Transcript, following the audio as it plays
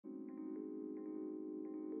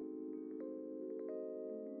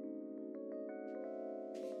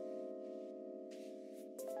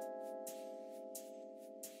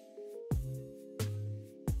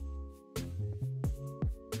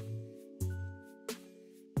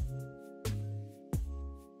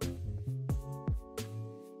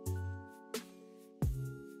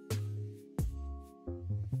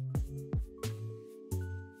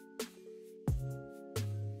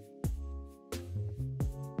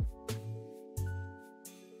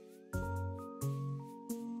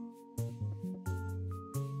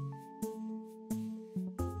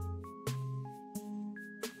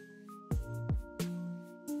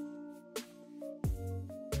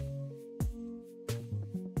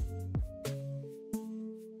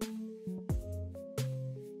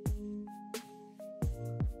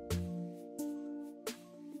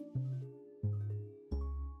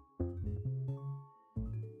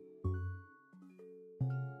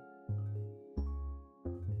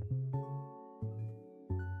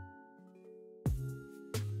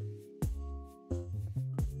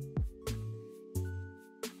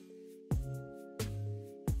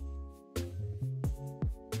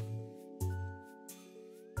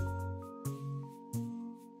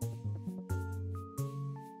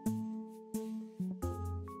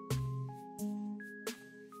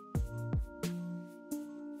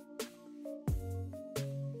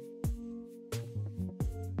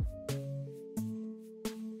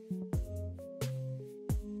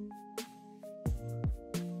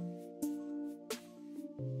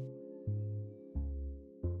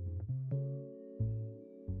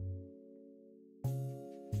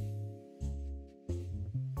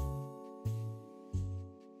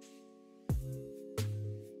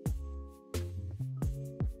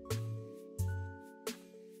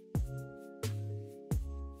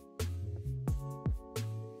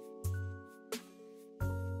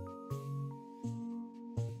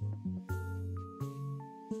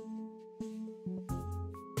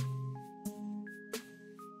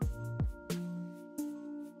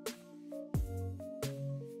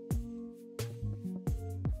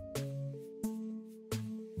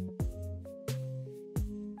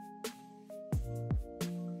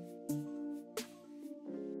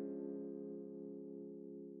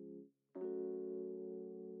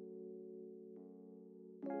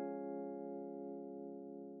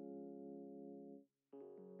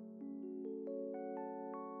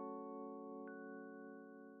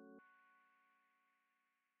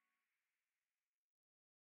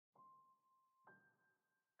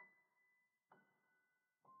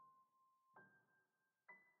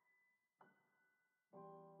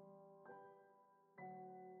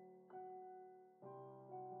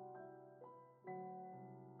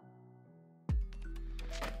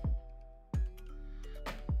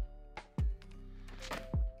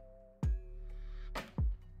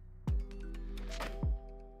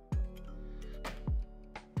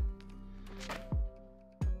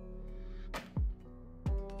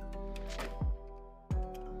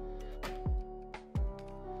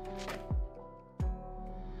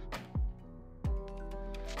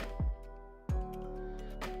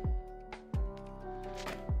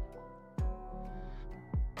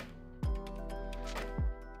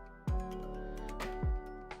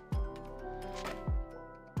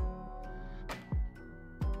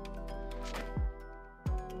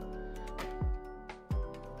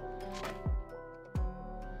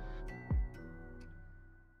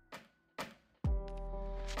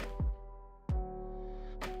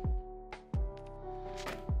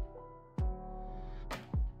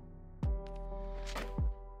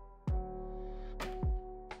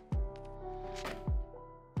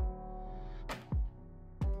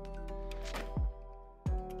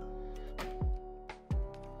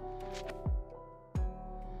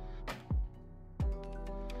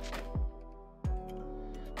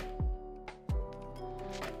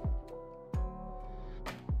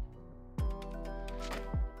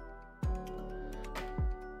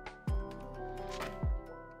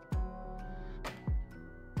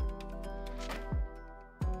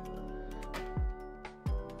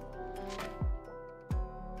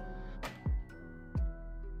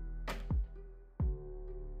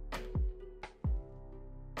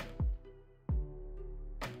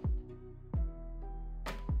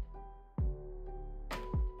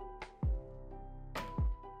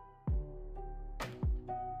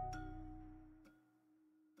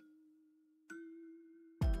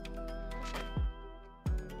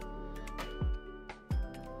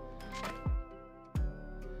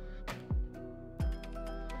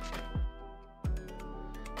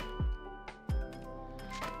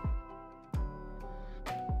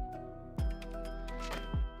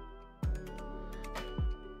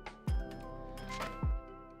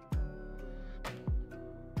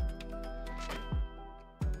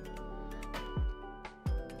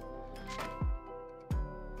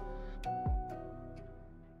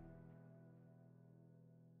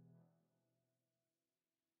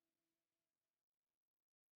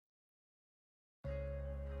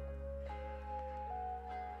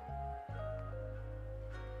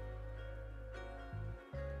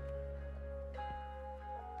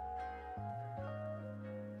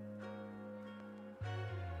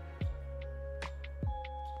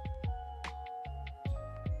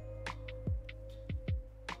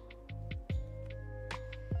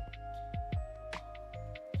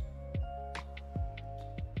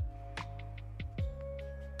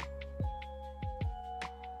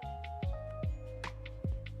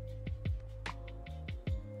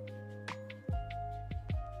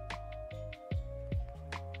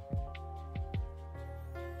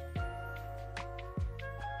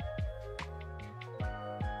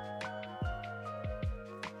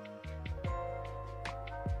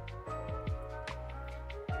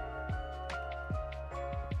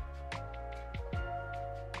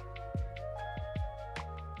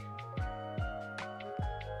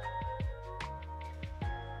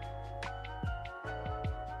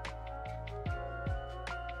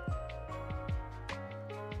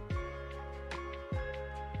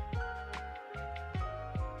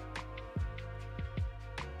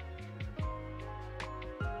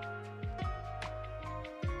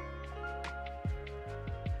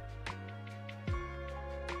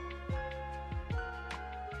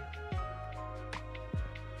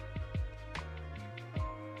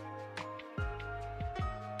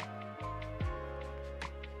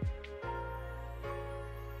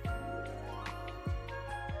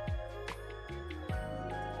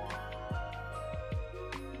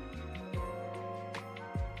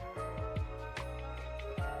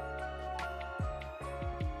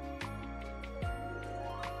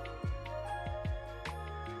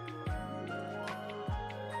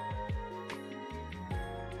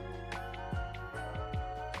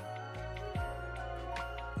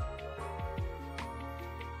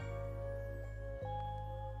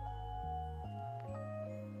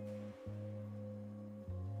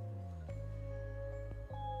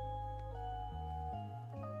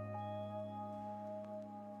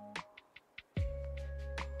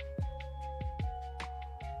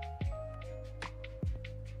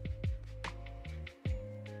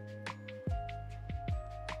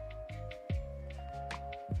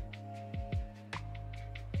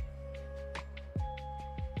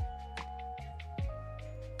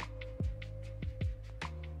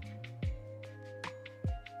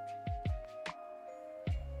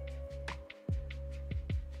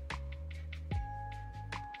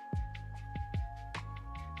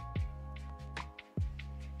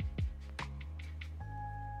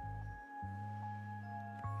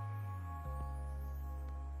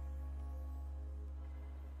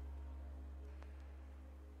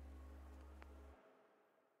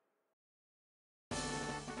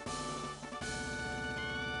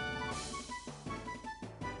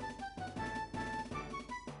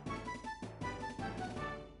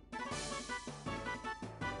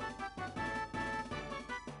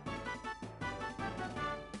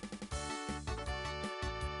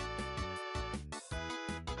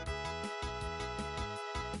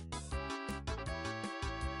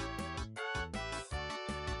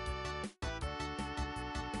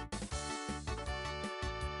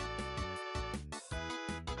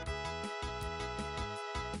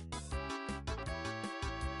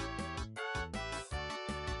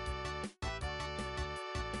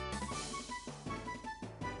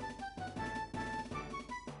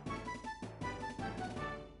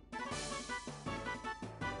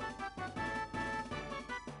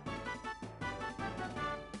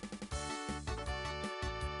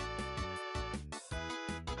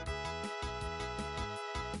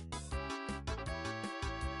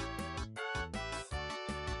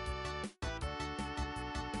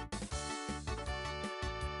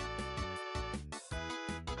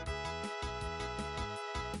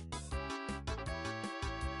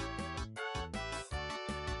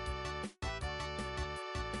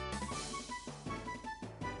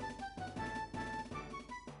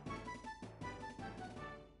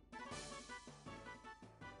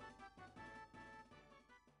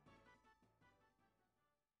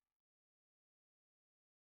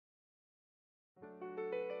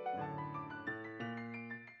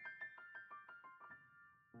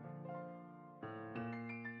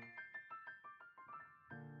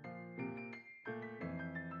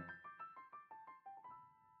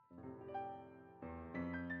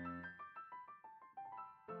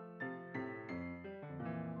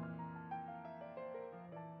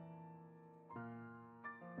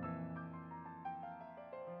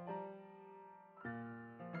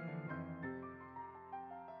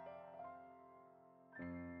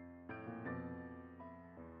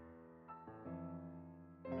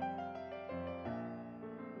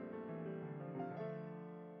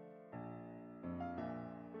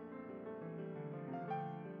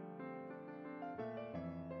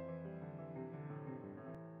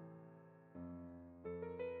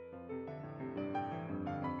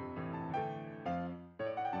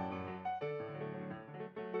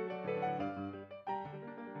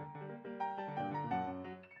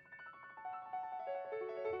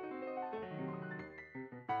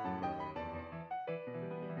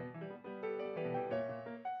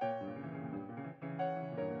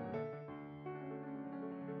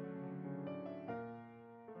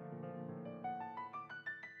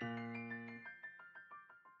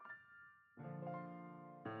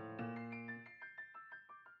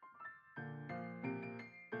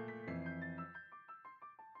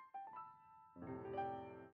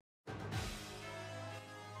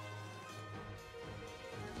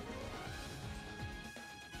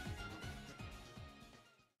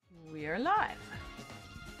you're alive.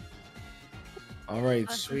 All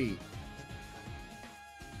right, sweet.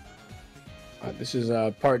 This is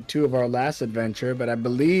part 2 of our last adventure, but I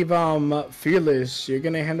believe Fearless, you're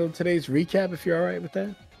gonna handle today's recap if you're all right with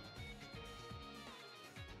that.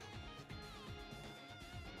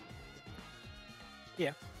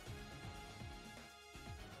 Yeah.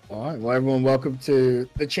 All right. Well, everyone, welcome to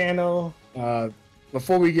the channel.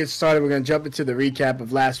 Before we get started, we're gonna jump into the recap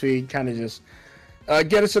of last week, kind of just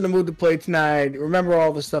get us in the mood to play tonight. Remember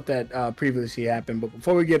all the stuff that previously happened. But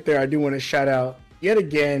before we get there, I do want to shout out yet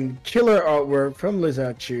again killer artwork from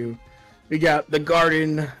Lizachu. We got the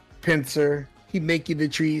garden pincer. He making the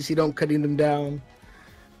trees. He don't cutting them down.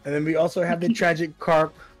 And then we also have the tragic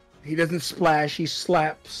carp. He doesn't splash. He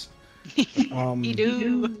slaps. He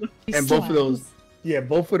do. And both of those, yeah,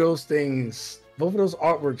 both of those things, both of those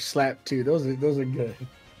artworks slap too. Those are good.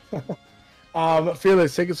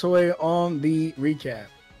 Fearless, take us away on the recap.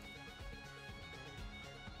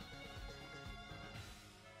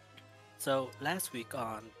 So last week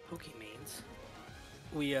on Pokeymanz,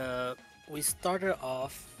 we started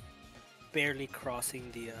off barely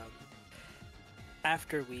crossing the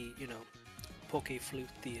after we Poke flute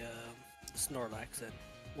the Snorlax and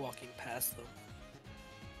walking past them.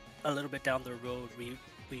 A little bit down the road, we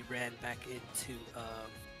ran back into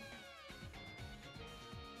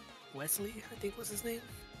Wesley, I think was his name,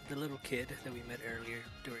 the little kid that we met earlier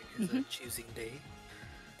during his choosing day,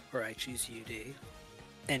 or I choose you day,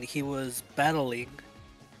 and he was battling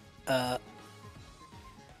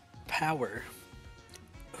Power,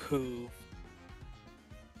 who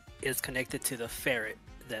is connected to the ferret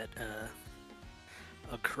that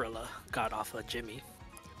Akrilla got off of Jimmy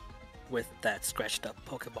with that scratched up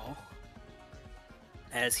Pokeball.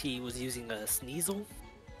 As he was using a Sneasel,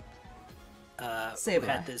 who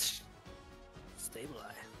had this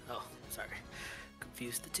Stabilize. Oh, sorry,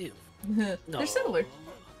 confused the two. They're No. similar.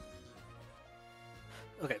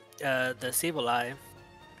 Okay, the Sableye,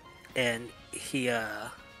 and he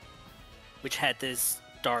which had this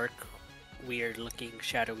dark, weird-looking,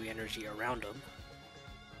 shadowy energy around him,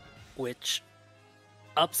 which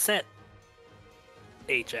upset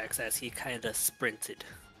Ajax as he kind of sprinted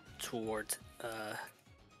towards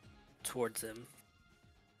him.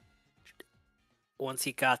 Once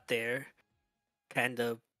he got there, kind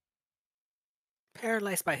of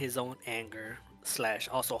paralyzed by his own anger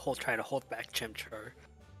 / also trying to hold back Chimchar.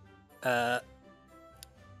 I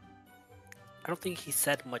don't think he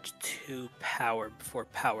said much to Power before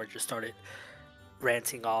Power just started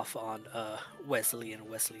ranting off on Wesley, and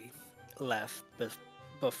Wesley left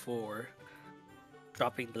before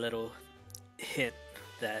dropping the little hint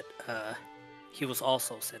that he was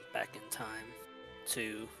also sent back in time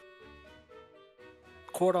to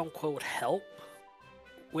quote-unquote help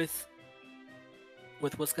with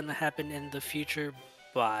what's gonna happen in the future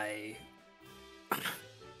by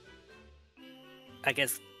I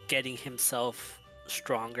guess getting himself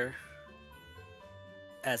stronger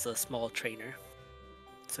as a small trainer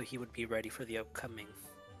so he would be ready for the upcoming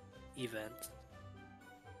event.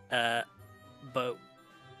 But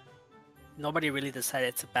nobody really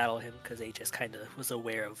decided to battle him because they just kind of was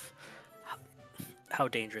aware of how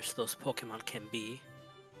dangerous those Pokemon can be.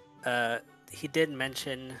 He did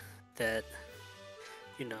mention that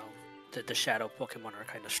the shadow Pokemon are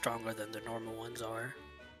kind of stronger than the normal ones are.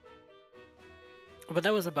 But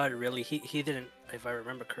that was about it, really. He didn't, if I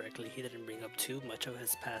remember correctly, he didn't bring up too much of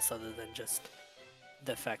his past other than just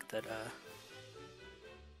the fact that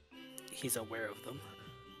he's aware of them.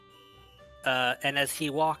 And as they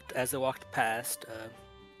walked past,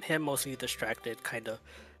 him mostly distracted, kind of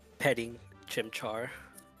petting Chimchar.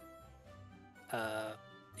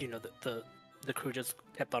 The crew just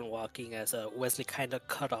kept on walking as Wesley kind of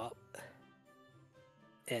cut off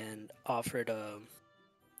and offered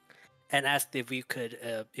and asked if he could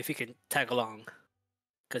tag along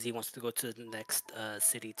because he wants to go to the next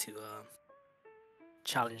city to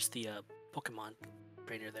challenge the Pokemon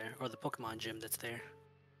trainer there, or the Pokemon gym that's there,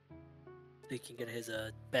 so he can get his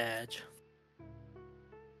badge.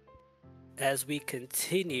 As we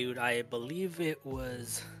continued, I believe it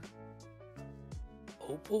was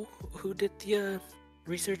Opal who did the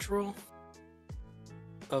research roll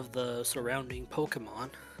of the surrounding Pokemon.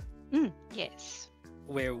 Yes.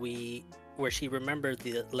 Where she remembered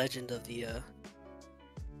the legend of the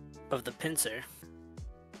pincer,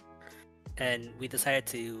 and we decided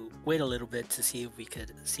to wait a little bit to see if we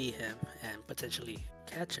could see him and potentially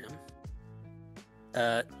catch him.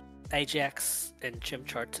 Ajax and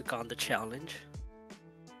Chimchar took on the challenge,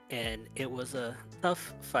 and it was a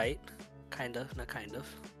tough fight, not kind of,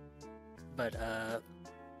 but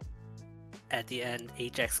at the end,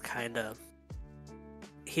 Ajax kind of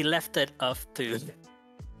he left it up to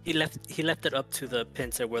the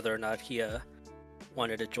pincer whether or not he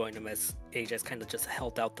wanted to join him, as Ajax kind of just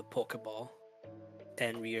held out the Pokeball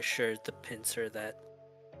and reassured the pincer that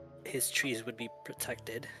his trees would be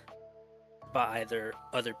protected by either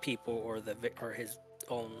other people or his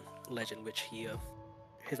own legend, which he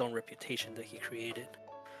his own reputation that he created.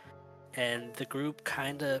 And the group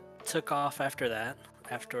kind of took off after that,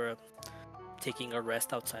 after taking a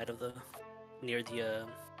rest outside of near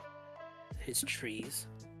his trees.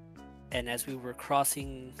 And as we were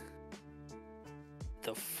crossing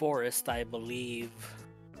the forest, I believe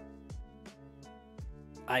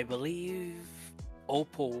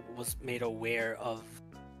Opal was made aware of.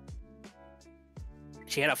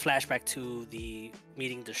 She had a flashback to the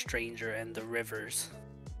meeting the stranger and the rivers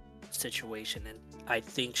situation, and I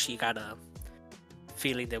think she got a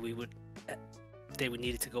feeling that they would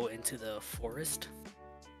need to go into the forest,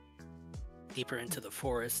 deeper into the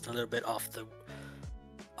forest, a little bit off the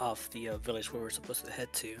village where we're supposed to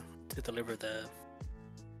head to deliver the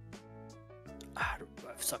I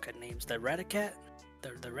suck at names. The Ratacat,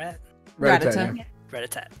 the rat. Rattata.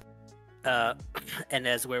 Ratatat. And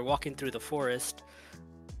as we're walking through the forest,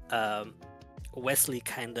 Wesley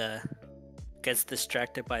kind of gets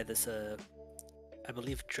distracted by this, I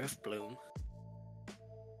believe, drift bloom,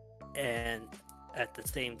 and at the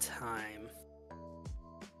same time,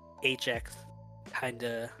 Ajax kind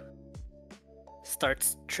of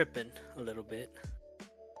starts tripping a little bit,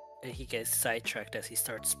 and he gets sidetracked as he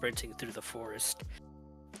starts sprinting through the forest,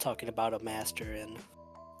 talking about a master and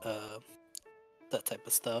that type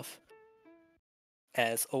of stuff.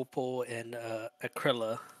 As Opal and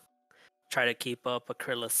Akrilla try to keep up,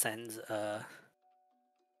 Akrilla sends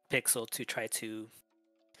Pixel to try to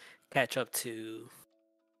catch up to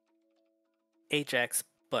Ajax,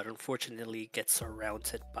 but unfortunately gets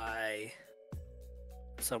surrounded by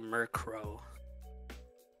some Murkrow.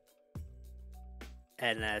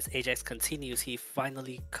 And as Ajax continues, he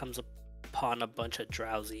finally comes upon a bunch of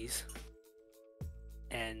Drowsies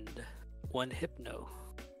and one Hypno,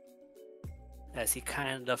 as he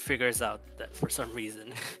kind of figures out that for some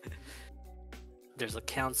reason there's a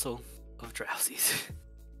council of Drowsies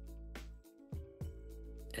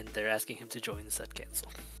and they're asking him to join said council.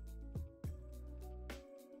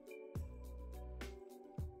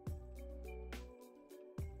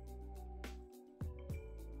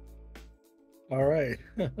 All right.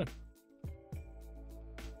 I don't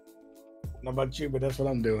know about you, but that's what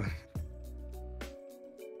I'm doing.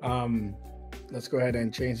 Let's go ahead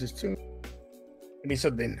and change this tune. I need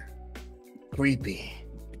something creepy.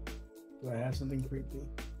 Do I have something creepy?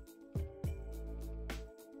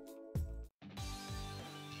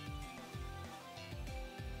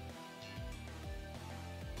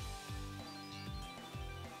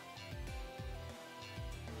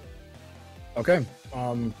 Okay.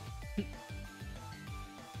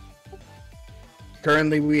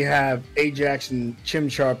 Currently we have Ajax and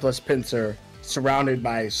Chimchar plus Pinsir surrounded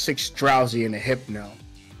by 6 Drowsy and a Hypno.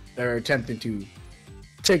 They're attempting to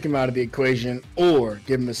take him out of the equation or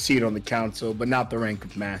give him a seat on the council, but not the rank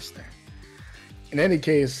of master. In any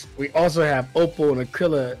case, we also have Opal and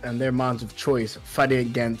Akrilla and their mons of choice fighting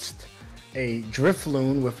against a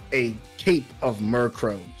Drifloon with a cape of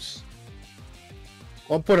Murkrows.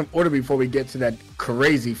 I'll put in order before we get to that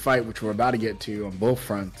crazy fight, which we're about to get to on both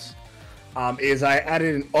fronts. Is I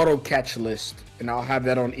added an auto catch list, and I'll have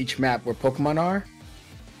that on each map where Pokemon are.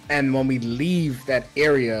 And when we leave that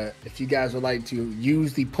area, if you guys would like to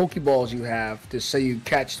use the Pokeballs you have to say you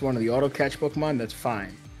catch one of the auto catch Pokemon, that's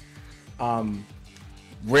fine.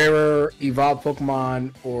 Rarer evolved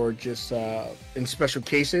Pokemon or just in special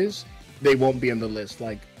cases, they won't be on the list.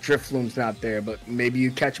 Like Drifloon's not there, but maybe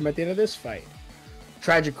you catch him at the end of this fight.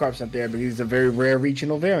 Tragikarp's not there, but he's a very rare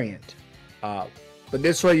regional variant. But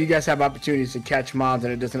this way, you guys have opportunities to catch mobs,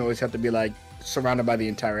 and it doesn't always have to be like surrounded by the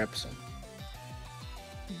entire episode.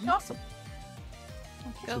 Awesome.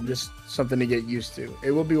 So just something to get used to.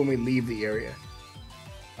 It will be when we leave the area.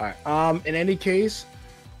 All right. In any case,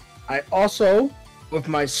 I also, with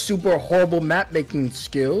my super horrible map making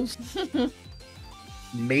skills,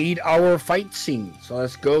 made our fight scene. So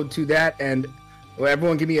let's go to that, and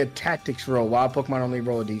everyone give me a tactics roll. Wild Pokemon only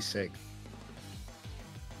roll a d6.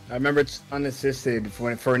 I remember it's unassisted.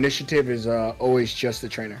 For initiative is always just the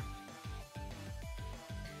trainer.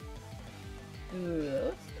 Ooh,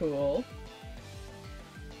 that's cool.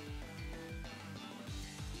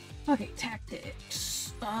 Okay,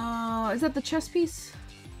 tactics. Is that the chess piece?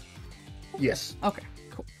 Yes. Okay,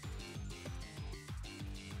 cool.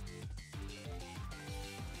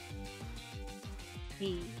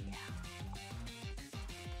 Yeah.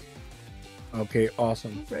 Okay,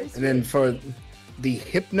 awesome. Right, And then for the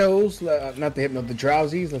Hypnos, not the Hypno, the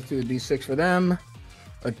Drowsies, let's do a D6 for them.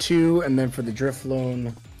 A 2, and then for the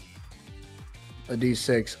Drifloon, a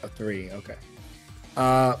D6, a 3. Okay.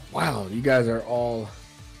 Wow, you guys are all...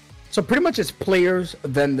 So pretty much it's players,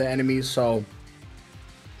 then the enemies, so...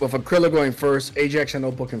 With Aquila going first, Ajax and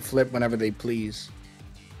Opal can flip whenever they please.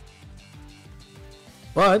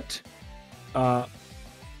 But...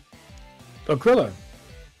 Aquila,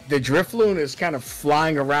 the Drifloon is kind of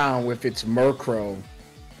flying around with its Murkrow,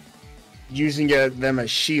 using them as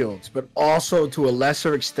shields, but also to a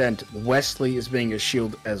lesser extent, Wesley is being a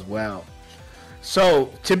shield as well. So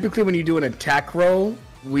typically when you do an attack roll,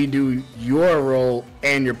 we do your roll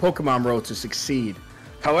and your Pokemon roll to succeed.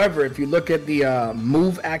 However, if you look at the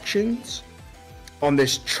move actions on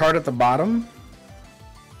this chart at the bottom,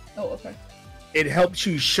 it helps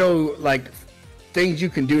you show like things you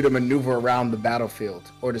can do to maneuver around the battlefield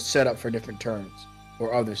or to set up for different turns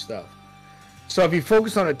or other stuff. So if you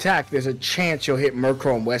focus on attack, there's a chance you'll hit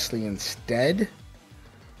Murkrow and Wesley instead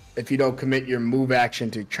if you don't commit your move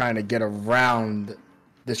action to trying to get around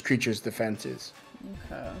this creature's defenses.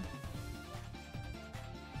 Okay.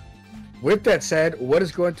 With that said, what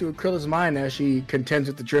is going through Aquila's mind as she contends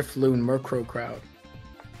with the Drifloon Murkrow crowd?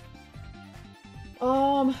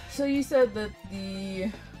 So you said that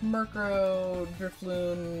the Murkrow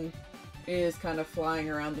Drifloon is kind of flying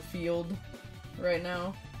around the field right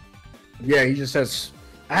now. Yeah, he just says,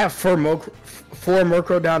 I have four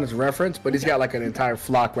Murkrow down as reference, but he's got like an entire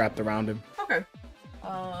flock wrapped around him. Okay.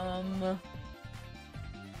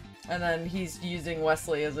 And then he's using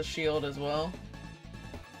Wesley as a shield as well.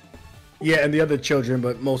 Yeah, and the other children,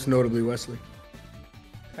 but most notably Wesley.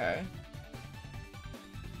 Okay.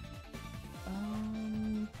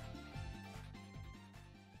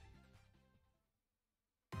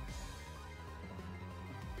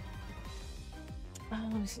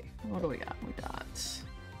 Let me see. What do we got? We got...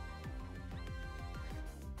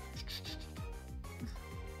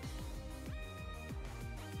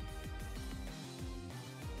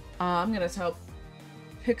 I'm gonna tell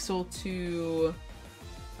Pixel to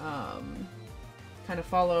kind of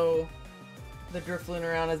follow the Drifloon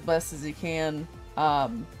around as best as he can.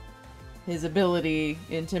 His ability,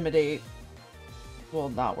 Intimidate, will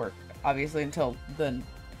not work, obviously, until the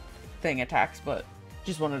thing attacks, but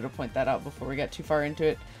just wanted to point that out before we get too far into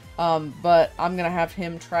it. But I'm gonna have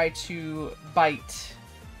him try to bite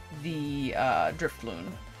the Drifloon.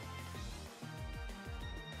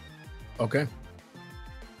 Okay.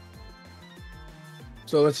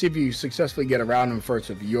 So let's see if you successfully get around him first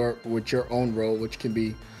with your own roll, which can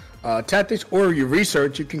be tactics or your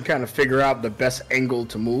research. You can kind of figure out the best angle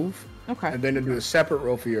to move. Okay. And then to do a separate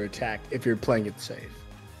roll for your attack if you're playing it safe.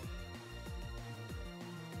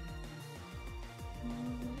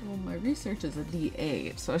 Well, my research is a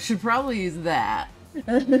D8, so I should probably use that.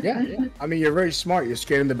 Yeah. I mean, you're very smart. You're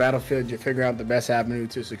scaling the battlefield. You figure out the best avenue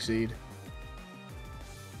to succeed.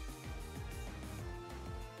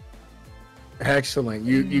 Excellent.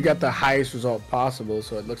 You got the highest result possible,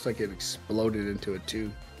 so it looks like it exploded into a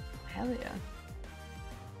 2. Hell yeah.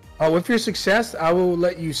 Oh, with your success, I will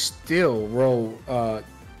let you still roll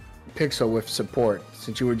Pixel with support,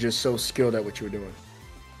 since you were just so skilled at what you were doing.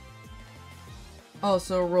 Oh,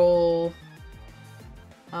 so roll...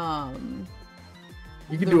 You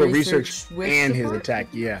can do a research and his attack,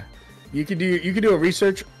 yeah. You could do a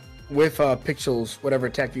research with Pixel's whatever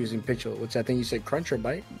attack you're using Pixel, which I think you said crunch or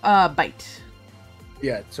bite? Bite.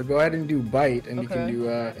 Yeah, so go ahead and do bite, and Okay. you can do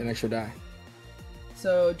an extra die.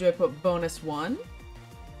 So, do I put bonus 1?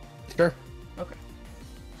 Sure. Okay.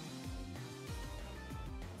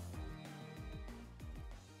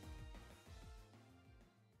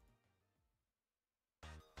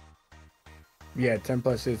 Yeah, 10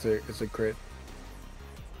 plus is a crit.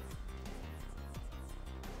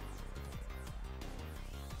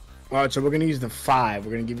 Alright, so we're gonna use the 5.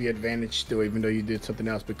 We're gonna give you advantage still, even though you did something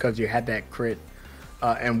else, because you had that crit.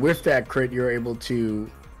 And with that crit, you're able to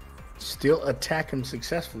still attack him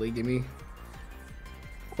successfully. Give me...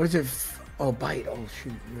 What is it? Oh, bite. Oh,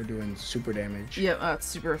 shoot. You're doing super damage. Yeah, it's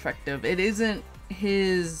super effective. It isn't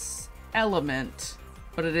his element,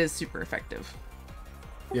 but it is super effective.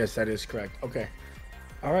 Yes, that is correct. Okay.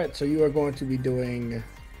 Alright, so you are going to be doing...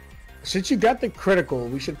 Since you got the critical,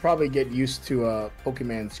 we should probably get used to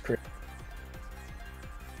Pokeymanz crit.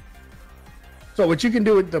 So what you can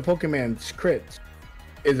do with the Pokeymanz crits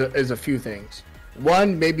is a few things.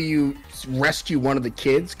 One, maybe you rescue one of the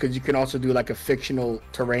kids, because you can also do like a fictional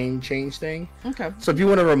terrain change thing. Okay. So if you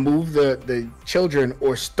want to remove the children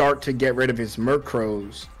or start to get rid of his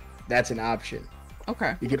Murkrows, that's an option.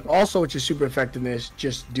 Okay. You can also, with your super effectiveness,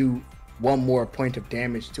 just do one more point of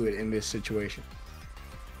damage to it in this situation.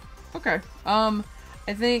 Okay.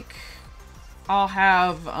 I think I'll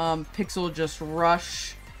have Pixel just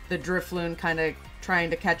rush the Drifloon, kind of trying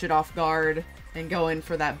to catch it off guard and go in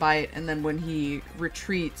for that bite. And then when he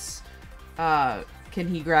retreats, can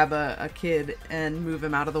he grab a kid and move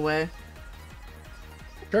him out of the way?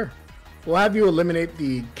 Sure. We'll have you eliminate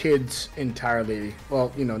the kids entirely.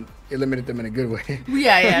 Well, you know, eliminate them in a good way.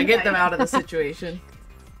 Yeah, get them out of the situation.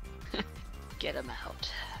 Get them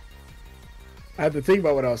out. I had to think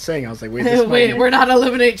about what I was saying. I was like, wait, we're not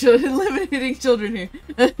eliminating children here.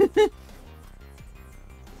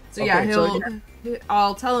 So yeah,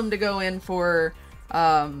 I'll tell him to go in for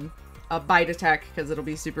a bite attack because it'll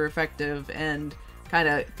be super effective and kind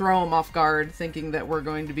of throw him off guard, thinking that we're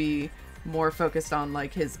going to be more focused on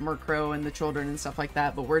like his Murkrow and the children and stuff like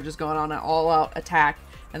that, but we're just going on an all-out attack,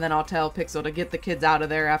 and then I'll tell Pixel to get the kids out of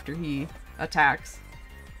there after he attacks.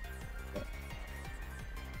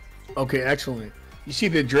 Okay, excellent. You see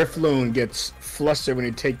the Drifloon gets flustered when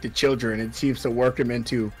you take the children. It seems to work him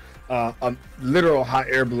into a literal hot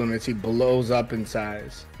air balloon as he blows up in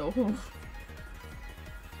size. Oh.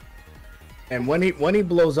 And when he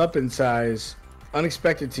blows up in size,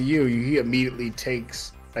 unexpected to you, he immediately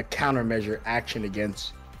takes a countermeasure action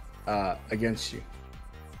against you.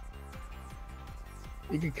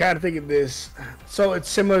 You can kind of think of this, so it's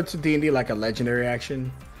similar to D&D, like a legendary action,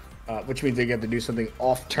 which means they get to do something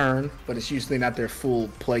off turn, but it's usually not their full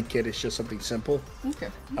play kit. It's just something simple. Okay.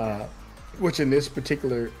 Which in this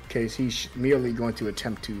particular case, he's merely going to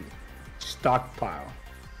attempt to stockpile,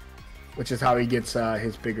 which is how he gets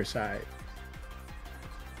his bigger side.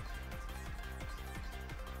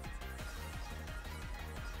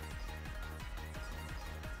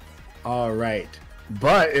 All right,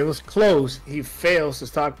 but it was close. He fails to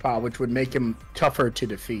stockpile, which would make him tougher to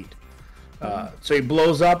defeat. So he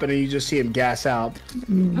blows up, and then you just see him gas out,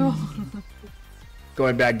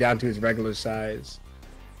 going back down to his regular size.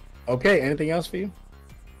 Okay, anything else for you?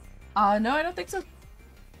 No, I don't think so.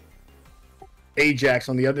 Ajax,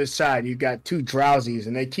 on the other side, you've got two Drowsies,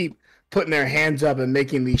 and they keep putting their hands up and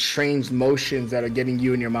making these strange motions that are getting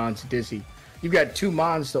you and your mons dizzy. You've got two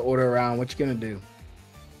mons to order around. What you gonna do?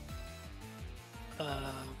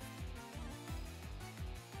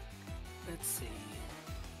 Let's see.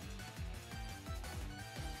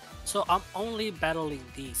 So I'm only battling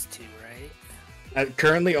these two, right?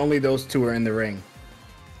 Currently, only those two are in the ring.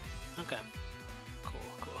 Okay. Cool.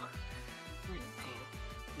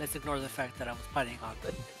 Let's ignore the fact that I was planning on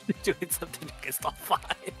doing something against all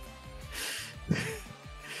five.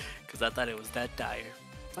 Because I thought it was that dire.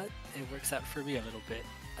 But it works out for me a little bit.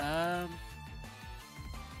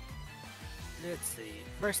 Let's see.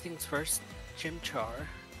 First things first, Chimchar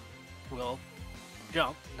will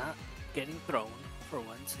jump, not getting thrown for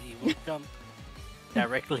once. He will jump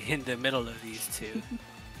directly in the middle of these two.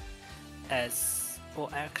 Well,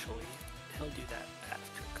 actually, he'll do that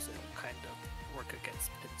after because it'll kind of work against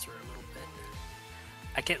Pinsir a little bit.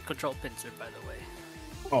 I can't control Pinsir, by the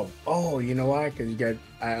way. Oh, you know why? Because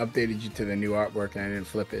I updated you to the new artwork and I didn't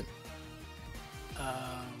flip it.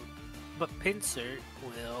 But Pinsir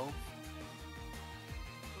will.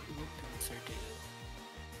 What will Pinsir do?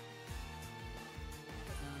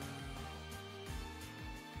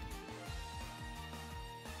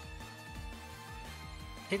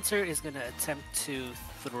 Pinsir is gonna attempt to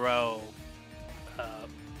throw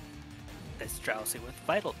this Drowsy with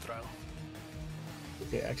Vital Throw.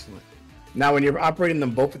 Okay, excellent. Now, when you're operating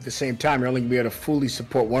them both at the same time, you're only going to be able to fully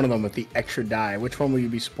support one of them with the extra die. Which one will you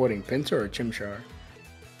be supporting, Pinsir or Chimchar?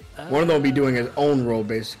 One of them will be doing his own roll,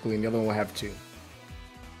 basically, and the other one will have two.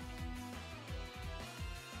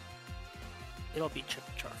 It'll be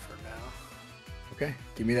Chimchar for now. Okay,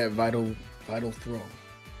 give me that vital throw.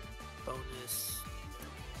 Bonus.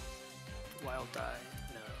 Wild die.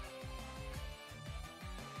 No.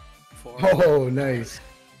 4. Oh, nice.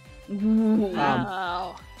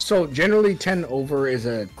 Wow. So generally 10 over is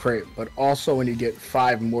a crit, but also when you get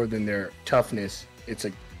 5 more than their toughness, it's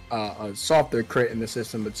a softer crit in the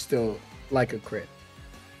system, but still like a crit.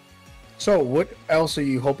 So what else are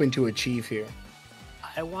you hoping to achieve here?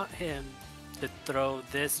 I want him to throw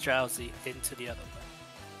this Drowsy into the other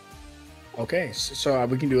one. Okay, so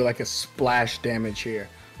we can do like a splash damage here,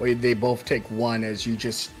 where they both take 1 as you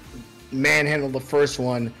just manhandle the first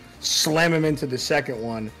one, slam him into the second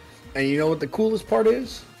one. And you know what the coolest part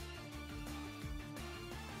is?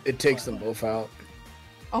 It takes them both out.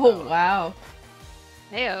 Oh, wow.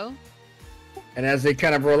 Heyo. And as they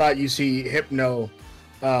kind of roll out, you see Hypno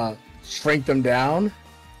shrink them down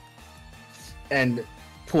and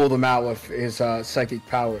pull them out with his psychic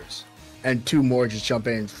powers. And 2 more just jump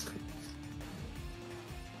in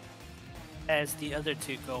as the other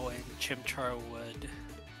two go in, Chimchar would.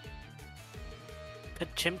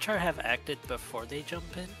 Could Chimchar have acted before they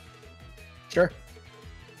jump in? Sure.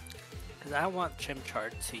 Because I want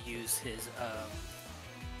Chimchar to use his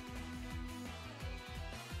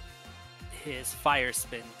fire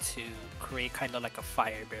spin to create kind of like a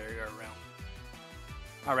fire barrier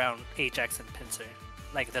around Ajax and Pinsir,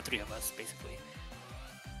 like the three of us basically.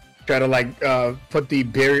 Try to like put the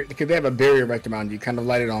barrier, because they have a barrier right around you, kind of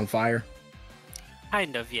light it on fire.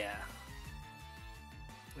 Kind of, yeah.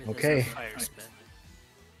 With this Okay. Fire spin.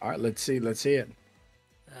 All right, let's see it.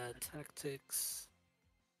 Tactics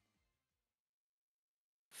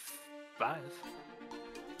 5.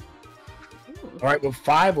 All right, with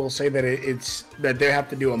 5, we'll say that it's that they have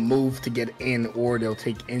to do a move to get in, or they'll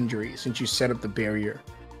take injury since you set up the barrier.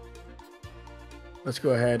 Let's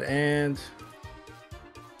go ahead and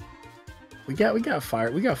we got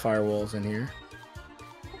firewalls in here.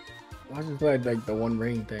 Why just like the one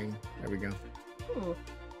ring thing? There we go. Ooh.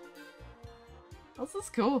 This is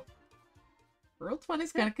cool. Roll 20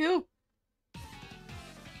 is kind of cool.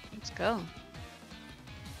 Let's go.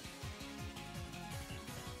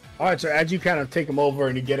 All right, so as you kind of take them over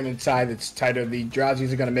and you get them inside, it's tighter. The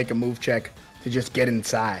drowsies are going to make a move check to just get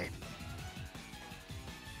inside.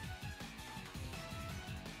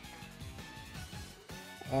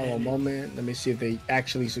 Oh, a moment. Let me see if they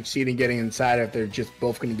actually succeed in getting inside, or if they're just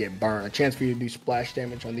both going to get burned. A chance for you to do splash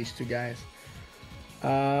damage on these two guys.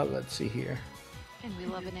 Let's see here. And we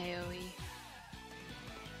love an AoE.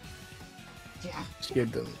 Yeah. Let's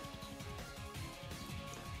get them.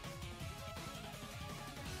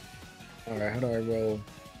 Alright, how do I roll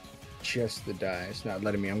just the die? It's not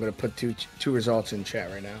letting me. I'm going to put two results in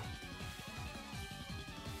chat right now.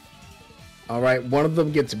 Alright, one of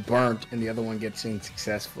them gets burnt and the other one gets in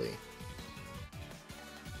successfully.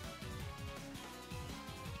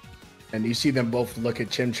 And you see them both look at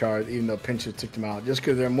Chimchar, even though Pincher took them out, just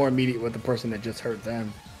because they're more immediate with the person that just hurt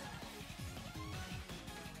them.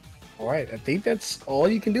 Alright, I think that's all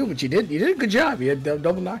you can do, but you did a good job. You had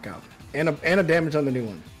double knockout. And a damage on the new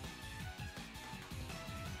one.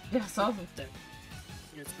 Yeah, it's awesome.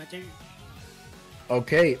 It's my turn.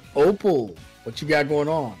 Okay, Opal, what you got going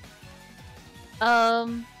on?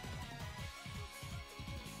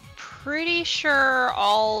 Pretty sure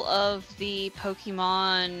all of the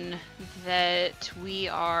Pokemon that we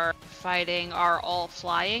are fighting are all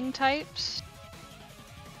flying types.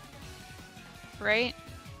 Right?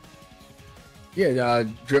 Yeah,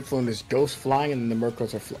 Drifloon is ghost flying, and the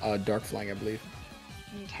Murkrows are dark flying, I believe.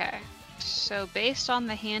 Okay. So based on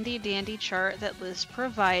the handy dandy chart that Liz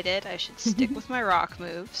provided, I should stick with my rock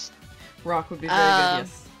moves. Rock would be very good,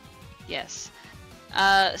 yes.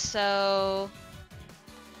 Yes. So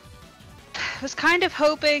I was kind of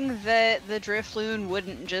hoping that the Drifloon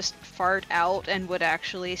wouldn't just fart out and would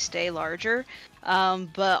actually stay larger.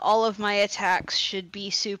 But all of my attacks should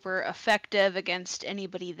be super effective against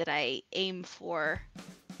anybody that I aim for,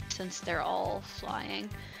 since they're all flying.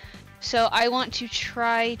 So I want to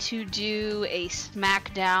try to do a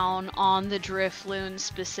smackdown on the Drifloon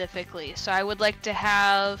specifically. So I would like to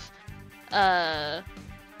have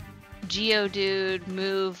Geodude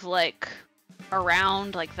move like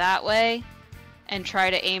around like that way and try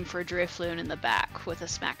to aim for Drifloon in the back with a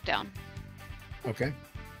smackdown. Okay.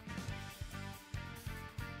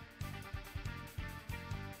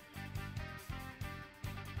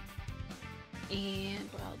 And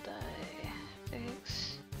wild die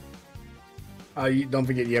fix. You don't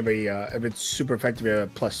forget you have if it's super effective, you have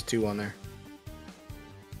a +2 on there.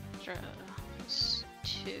 Plus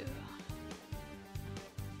 2.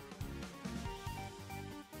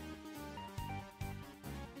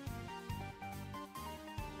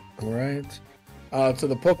 Alright. So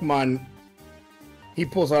the Pokemon he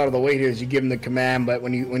pulls out of the way here as you give him the command, but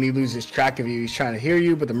when he loses track of you, he's trying to hear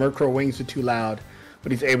you, but the Murkrow wings are too loud.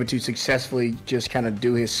 But he's able to successfully just kind of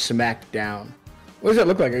do his smack down. What does that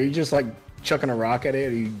look like? Are you just like chucking a rock at it?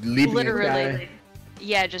 Are you leaving Literally. it die?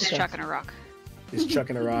 Yeah, just Okay. chucking a rock. Just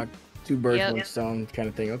chucking a rock. Two birds, Yep. one stone kind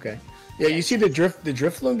of thing. Okay. Yeah, you see the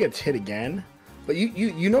Drifloon gets hit again, but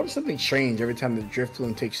you notice something strange every time the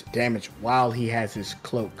Drifloon takes damage while he has his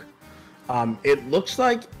cloak. It looks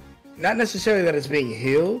like not necessarily that it's being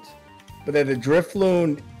healed, but that the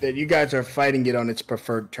Drifloon that you guys are fighting it on its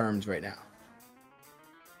preferred terms right now.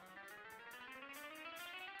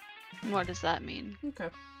 What does that mean? Okay.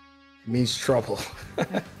 It means trouble.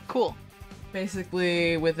 Cool.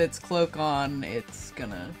 Basically, with its cloak on, it's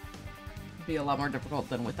gonna be a lot more difficult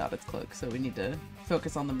than without its cloak, so we need to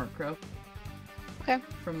focus on the Murkrow. Okay.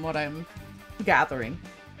 From what I'm gathering.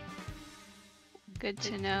 Good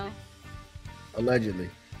to know. Allegedly.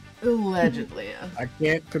 Allegedly, yeah. I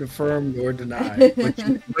can't confirm nor deny,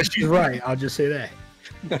 but she's right. I'll just say that.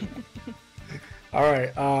 All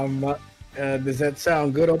right. Does that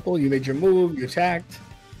sound good, Opal? You made your move. You attacked.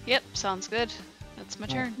 Yep, sounds good. That's my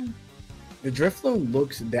turn. The Drifloon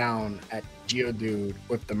looks down at Geodude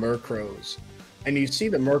with the Murkrows, and you see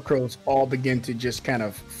the Murkrows all begin to just kind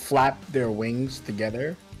of flap their wings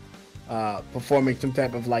together, performing some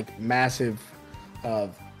type of like massive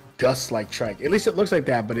dust-like strike. At least it looks like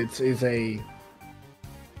that, but it's a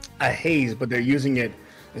haze, but they're using it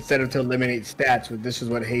instead of to eliminate stats. This is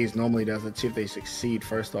what haze normally does. Let's see if they succeed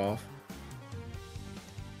first off.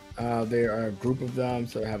 There are a group of them,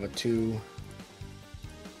 so I have a 2.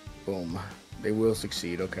 Boom. They will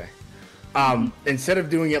succeed. Okay. Instead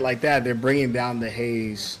of doing it like that, they're bringing down the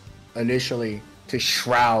haze initially to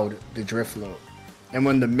shroud the Drifloon. And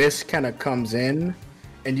when the mist kind of comes in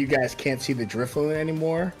and you guys can't see the Drifloon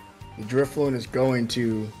anymore, the Drifloon is going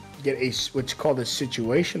to get what's called a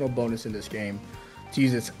situational bonus in this game to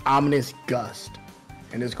use its ominous gust.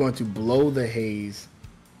 And it's going to blow the haze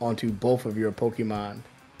onto both of your Pokemon.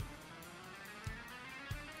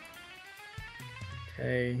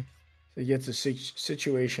 Okay. So it gets a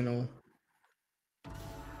situational.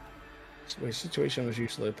 Wait, situational is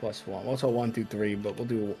usually a +1. Also 1 through 3, but we'll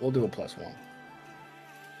do a +1.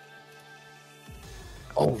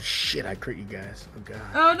 Oh shit! I crit you guys. Oh god.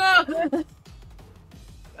 Oh no!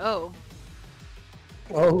 Oh.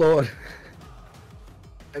 Oh lord.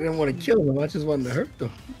 I didn't want to kill them. I just wanted to hurt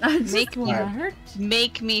them. I just Make me wanna hurt.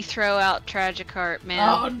 Make me throw out Tragikarp, man.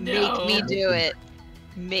 Oh, no. Make me do it.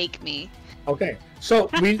 Make me. Okay, so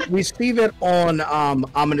we see that on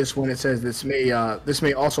ominous when it says this may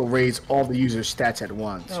also raise all the user's stats at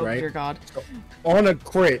once, Oh right? dear God. So on a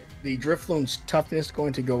crit, the Drifloon's toughness is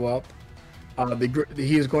going to go up.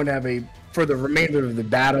 He is going to have for the remainder of the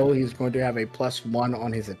battle, he's going to have a +1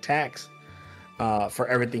 on his attacks for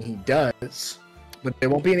everything he does. But there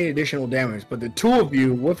won't be any additional damage. But the two of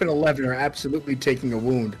you with an 11 are absolutely taking a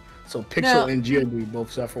wound. So Pixel Now- and Geodude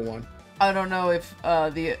both suffer 1. I don't know if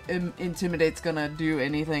the Intimidate's gonna do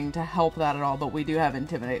anything to help that at all, but we do have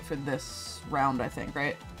Intimidate for this round, I think,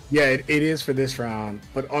 right? Yeah, it is for this round.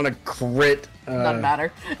 But on a crit, Doesn't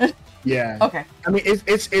matter. yeah. Okay. I mean,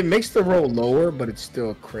 it makes the roll lower, but it's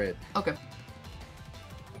still a crit. Okay.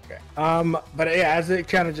 Okay. But yeah, as it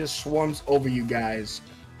kind of just swarms over you guys.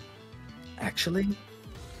 Actually,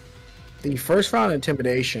 the first round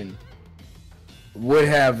intimidation would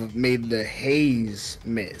have made the haze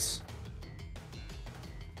miss.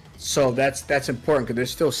 So that's important because they're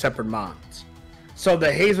still separate mons. So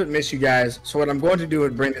the haze would miss you guys. So what I'm going to do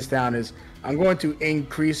to bring this down is I'm going to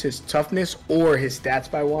increase his toughness or his stats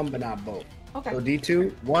by 1, but not both. Okay. So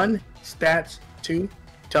D2, 1 stats, 2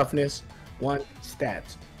 toughness, 1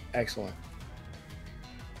 stats. Excellent.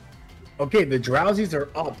 Okay, the Drowsies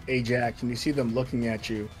are up, Ajax, and you see them looking at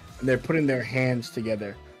you, and they're putting their hands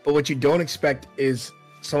together. But what you don't expect is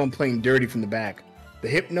someone playing dirty from the back. The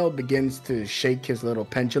Hypno begins to shake his little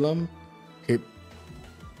pendulum.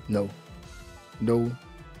 No,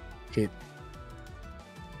 hit,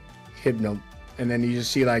 Hypno. And then you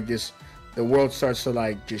just see like this, the world starts to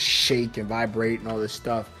like just shake and vibrate and all this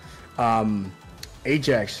stuff.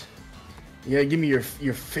 Ajax, yeah, give me your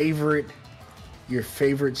favorite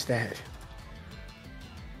stat.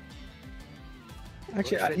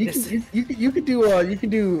 Actually, you could do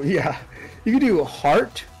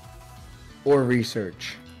heart or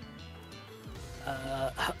research.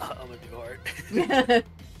 I'm gonna do heart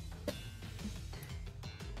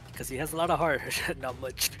because he has a lot of heart. not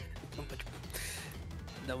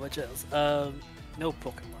much else. No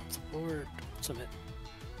Pokemons or something.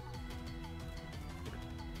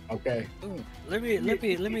 Okay. Ooh, let me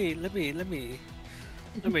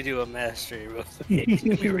do a mastery real quick. Let me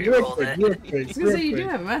reroll that. I was gonna say you do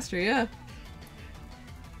have a mastery, yeah.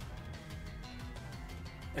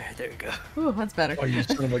 There we go. Ooh, that's better. Oh, you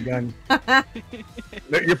son of a gun.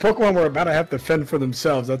 Your Pokemon were about to have to fend for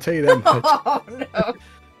themselves, I'll tell you that much. Oh no.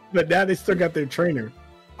 But now they still got their trainer.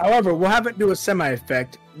 However, we'll have it do a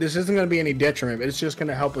semi-effect. This isn't going to be any detriment, but it's just going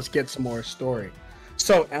to help us get some more story.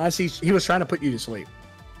 So, as he was trying to put you to sleep.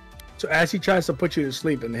 So, as he tries to put you to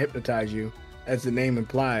sleep and hypnotize you, as the name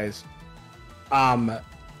implies,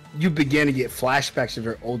 you begin to get flashbacks of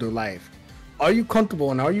your older life. Are you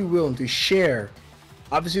comfortable and are you willing to share?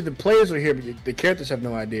 Obviously, the players are here, but the characters have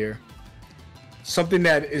no idea. Something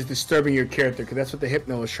that is disturbing your character, because that's what the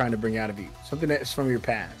Hypno is trying to bring out of you. Something that is from your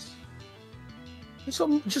past.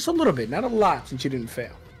 Just a little bit, not a lot, since you didn't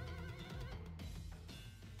fail.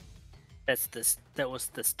 That was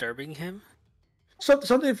disturbing him. So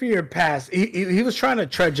something from your past. He was trying to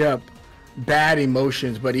trudge up bad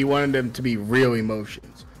emotions, but he wanted them to be real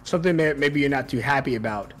emotions. Something that maybe you're not too happy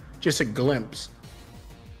about. Just a glimpse.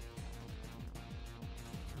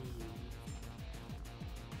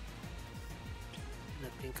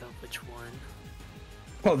 Let me think of which one.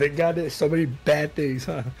 Oh, they got it. So many bad things,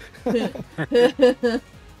 huh?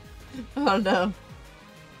 Oh no.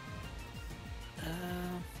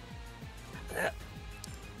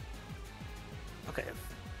 Okay.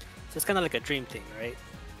 So it's kind of like a dream thing, right?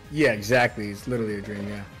 Yeah, exactly. It's literally a dream,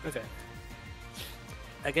 yeah. Okay.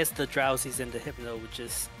 I guess the drowsies and the hypno would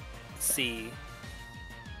just see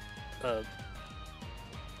a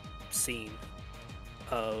scene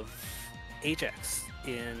of Ajax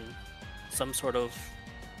in some sort of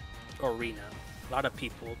arena. A lot of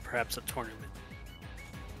people, perhaps a tournament.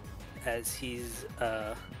 As he's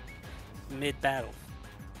mid-battle.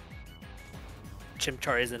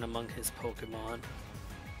 Chimchar isn't among his Pokemon,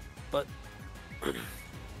 but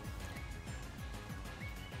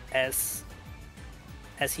as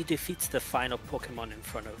he defeats the final Pokemon in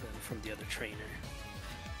front of him from the other trainer,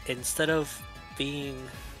 instead of being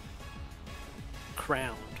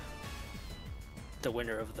crowned the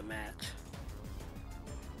winner of the match,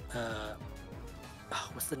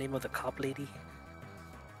 what's the name of the cop lady?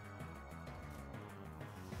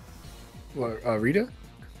 What, Rita?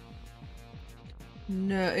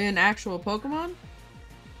 No, in actual Pokemon?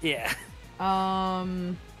 Yeah.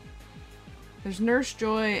 There's Nurse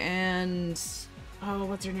Joy and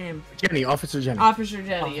what's her name? Jenny, Officer Jenny. Officer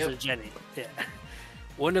Jenny. Officer Yep. Jenny. Yeah.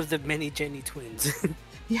 One of the many Jenny twins.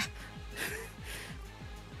 Yeah.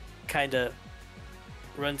 Kind of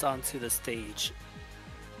runs onto the stage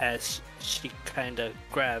as she kind of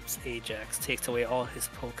grabs Ajax, takes away all his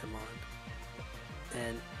Pokemon,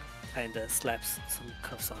 and kind of slaps some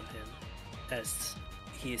cuffs on him as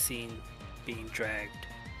he is seen being dragged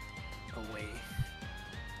away,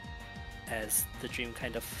 as the dream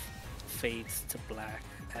kind of fades to black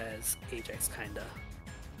as Ajax kind of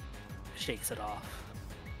shakes it off.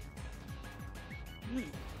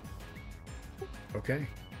 Okay.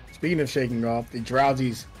 Speaking of shaking off, the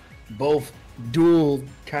Drowsies both dual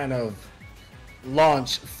kind of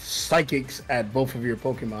launch psychics at both of your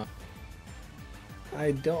Pokemon.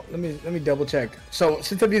 I don't. Let me double check. So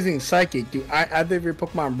since I'm using psychic, do either of your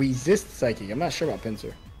Pokemon resist psychic? I'm not sure about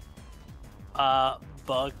Pinsir.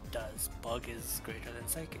 Bug does. Bug is greater than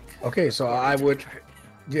psychic. Okay, so I would.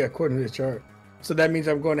 Yeah, according to the chart. So that means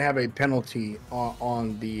I'm going to have a penalty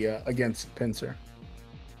on the against Pinsir.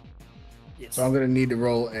 Yes. So I'm going to need to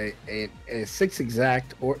roll a 6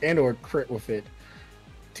 exact or crit with it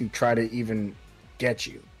to try to even get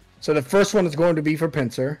you. So the first one is going to be for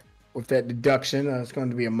Pinsir. With that deduction, it's going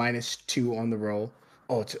to be a -2 on the roll.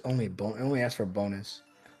 Oh, it's only it only asks for a bonus.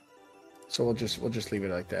 So we'll just leave it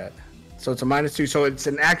like that. So it's a -2. So it's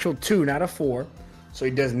an actual 2, not a 4. So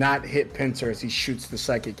he does not hit Pinsir as he shoots the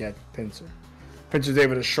psychic at Pinsir. Pinsir's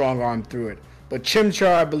able to strong arm through it. But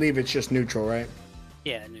Chimchar, I believe it's just neutral, right?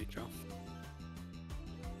 Yeah, neutral.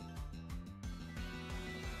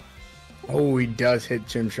 Oh, he does hit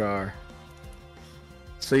Chimchar.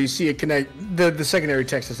 So you see a the secondary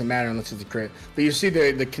text doesn't matter unless it's a crit. But you see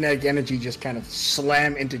the kinetic energy just kind of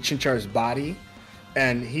slam into Chimchar's body.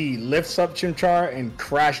 And he lifts up Chimchar and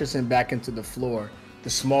crashes him back into the floor. The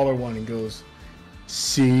smaller one, and goes,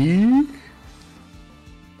 "See?"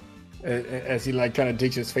 As he like kind of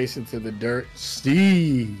digs his face into the dirt.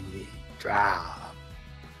 "See? Drow."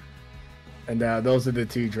 And those are the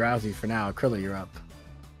two Drowsy for now. Krilla, you're up.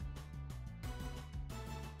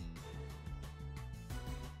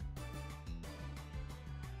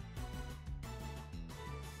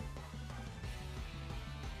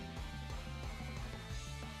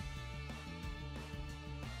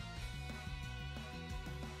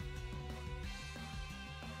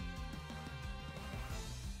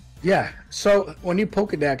 Yeah, so when you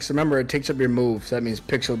Pokedex, remember it takes up your moves. So that means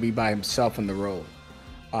Pix will be by himself in the roll.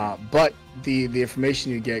 But the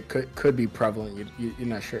information you get could be prevalent. You're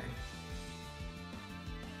not sure.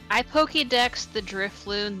 I Pokédexed the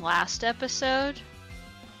Drifloon last episode.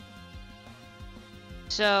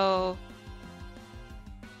 So...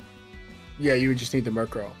 Yeah, you would just need the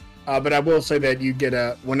Murkrow. But I will say that you get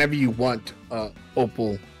whenever you want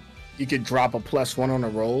Opal, you could drop a +1 on a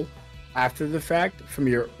roll after the fact from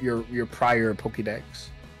your prior Pokédex.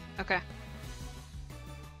 Okay.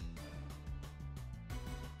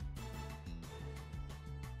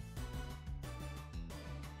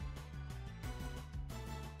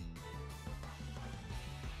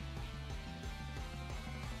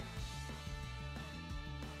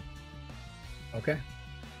 Okay.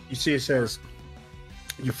 You see it says,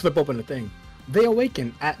 you flip open the thing. They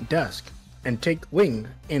awaken at dusk. and take wing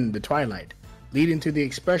in the twilight, leading to the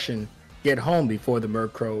expression, get home before the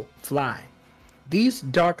Murkrow fly. These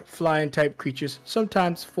dark flying type creatures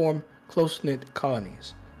sometimes form close-knit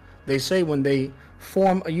colonies. They say when they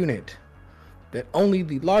form a unit that only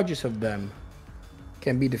the largest of them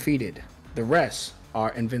can be defeated. The rest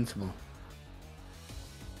are invincible.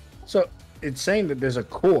 So it's saying that there's a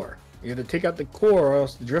core. You have to take out the core or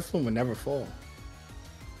else the Drifloon will never fall.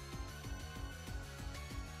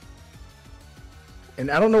 And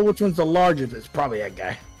I don't know which one's the largest. It's probably that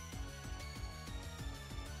guy.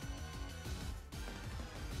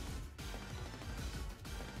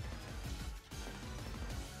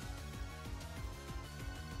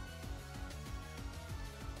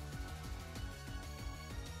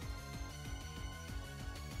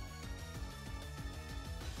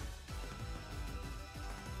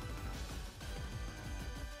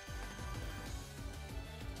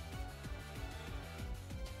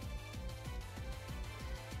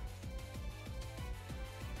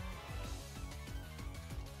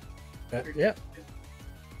 Yeah.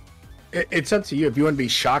 It's up to you. If you want to be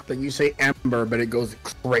shocked that you say Ember, but it goes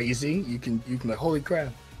crazy, you can like, holy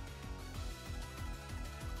crap.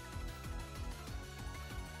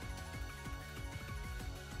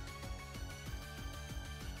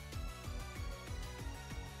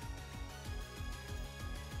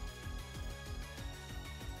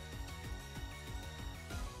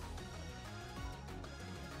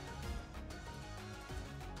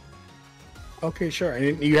 Okay, sure.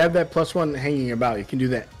 And you have that +1 hanging about. You can do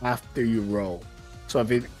that after you roll. So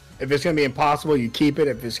if it's gonna be impossible, you keep it.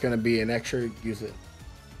 If it's gonna be an extra, use it.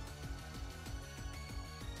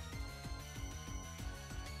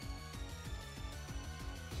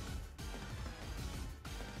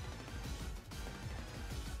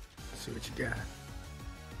 Let's see what you got.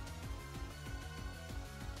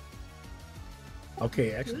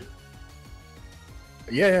 Okay, excellent.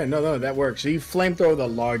 Yeah, no, that works. So you flamethrower the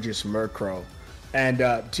largest Murkrow, and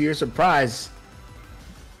to your surprise,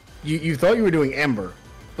 you thought you were doing Ember,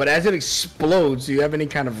 but as it explodes, do you have any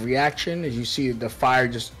kind of reaction as you see the fire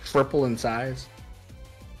just triple in size?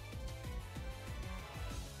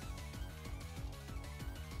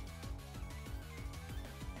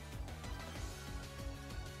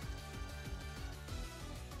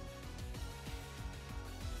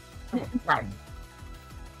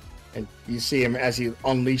 And you see him as he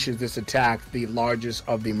unleashes this attack, the largest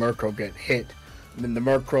of the Murkrow get hit. And then the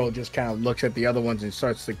Murkrow just kind of looks at the other ones and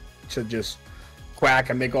starts to just quack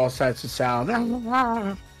and make all types of sounds. And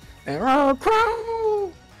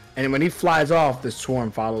when he flies off, the swarm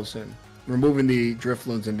follows him, removing the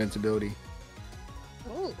Drifloon's invincibility.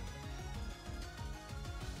 Ooh.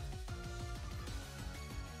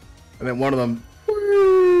 And then one of them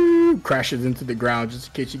crashes into the ground, just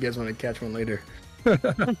in case you guys want to catch one later.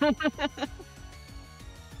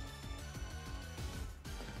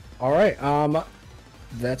 All right.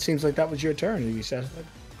 That seems like that was your turn. Are you satisfied?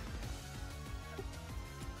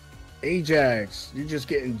 Ajax, you're just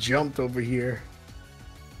getting jumped over here.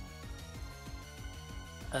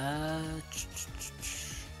 So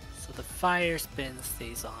the fire spin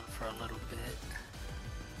stays on for a little bit.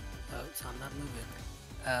 Oh, so I'm not moving.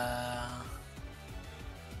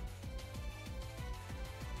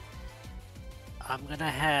 I'm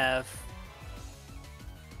gonna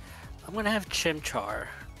have Chimchar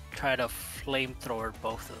try to flamethrower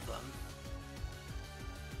both of them.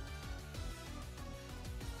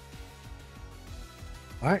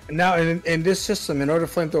 All right. Now, in this system, in order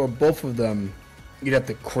to flamethrower both of them, you'd have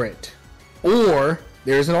to crit, or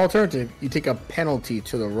there's an alternative. You take a penalty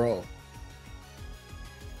to the roll.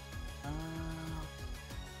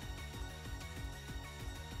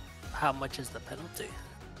 How much is the penalty?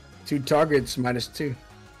 2 targets -2.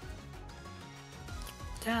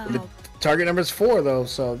 Yeah, The target number is 4, though,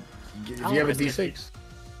 so if you have a D6.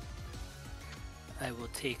 I will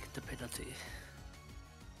take the penalty.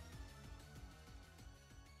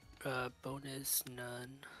 Bonus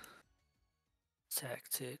none.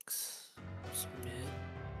 Tactics. Submit.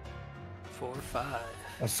 4, 5.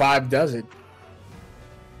 A 5 does it.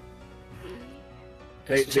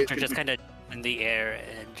 Chimchar just kind of in the air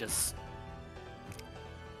and just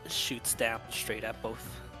shoots down straight at both.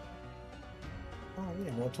 Oh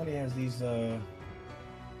yeah, well, 20 has these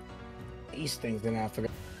ace things. Then I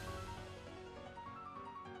forgot.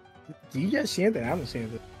 Do you guys see anything? I haven't seen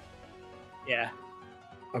anything. Yeah.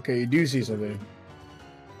 Okay, you do see something.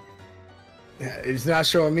 Yeah, it's not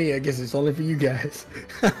showing me. I guess it's only for you guys.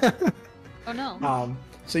 Oh no.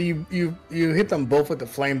 So you hit them both with the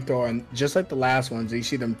flamethrower, and just like the last ones, you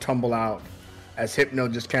see them tumble out as Hypno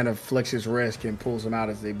just kind of flicks his wrist and pulls them out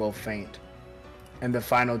as they both faint. and the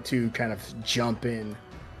final two kind of jump in.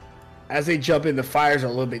 As they jump in, the fires are a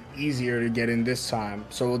little bit easier to get in this time.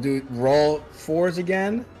 So we'll do roll 4s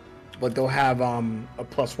again, but they'll have a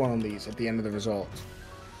 +1 on these at the end of the result.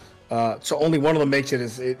 So only one of them makes it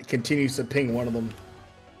as it continues to ping one of them.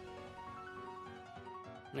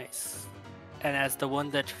 Nice. And as the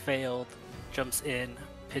one that failed jumps in,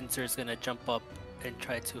 Pincers gonna jump up and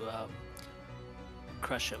try to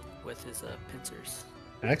crush him with his pincers.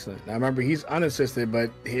 Excellent. Now remember, he's unassisted,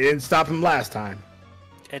 but he didn't stop him last time.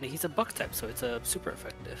 And he's a buck type, so it's super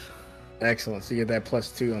effective. Excellent. So you get that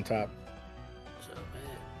 +2 on top. So,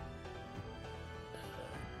 man.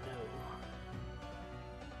 No.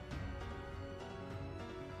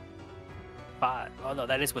 5. Oh no,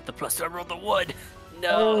 that is with the +2. I rolled the 1.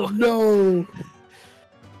 No. Oh no.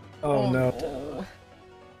 Oh no.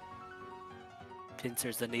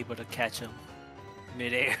 Pincers unable to catch him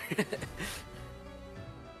midair.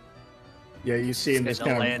 Yeah, you see him just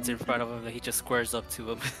kind of lands in front of him, and he just squares up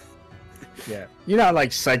to him. Yeah, you know how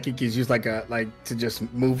like psychic is used like to just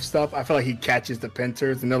move stuff. I feel like he catches the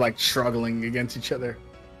pincers and they're like struggling against each other.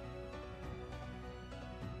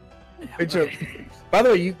 By the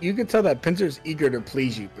way, you can tell that Pincer's eager to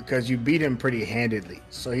please you because you beat him pretty handedly.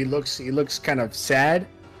 So he looks kind of sad,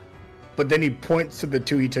 but then he points to the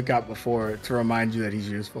 2 he took out before to remind you that he's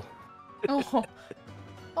useful. Oh.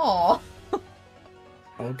 Aw.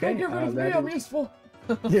 Okay. Don't get rid of me, I'm useful.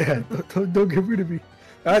 Yeah, don't get rid of me.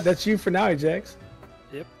 All right, that's you for now, Ajax.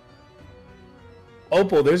 Yep.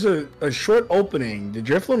 Opal, there's a short opening. The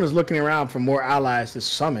Drifloon is looking around for more allies to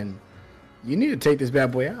summon. You need to take this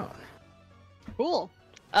bad boy out. Cool.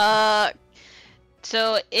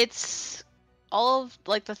 So it's all of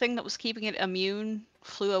like the thing that was keeping it immune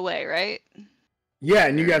flew away, right? Yeah,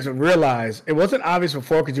 and you guys will realize it wasn't obvious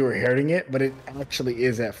before because you were hearing it, but it actually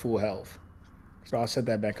is at full health. So I'll set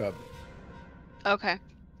that back up. Okay.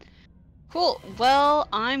 Cool. Well,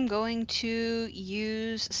 I'm going to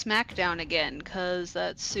use Smackdown again, because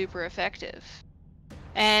that's super effective.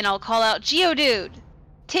 And I'll call out, Geodude!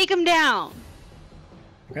 Take him down!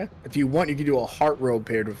 Okay. If you want, you can do a heart roll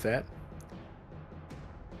paired with that.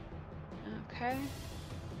 Okay.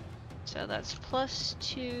 So that's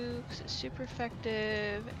 +2, because it's super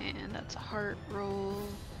effective, and that's a heart roll.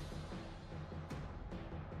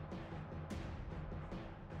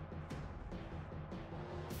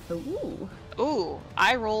 Ooh. Ooh,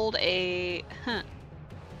 I rolled a...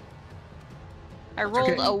 I rolled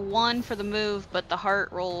okay. a 1 for the move, but the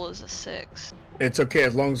heart roll is a 6. It's okay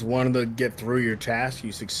as long as one of them get through your task,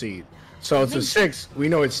 you succeed. So it's a 6. We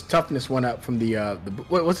know it's toughness went up from the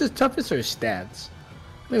what's his toughness or his stats?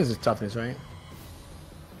 I think it's his toughness, right?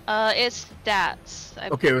 It's stats.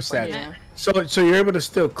 Okay, it was stats. Yeah. So you're able to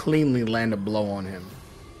still cleanly land a blow on him.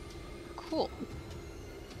 Cool.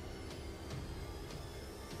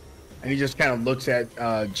 And he just kind of looks at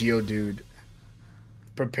Geodude,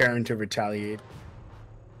 preparing to retaliate.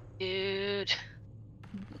 Dude.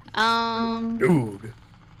 Dude.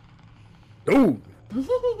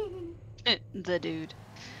 The dude.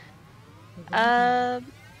 I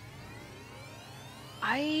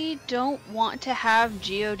don't want to have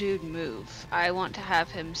Geodude move. I want to have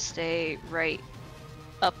him stay right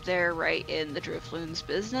up there, right in the Drifloon's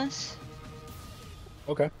business.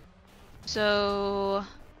 Okay. So,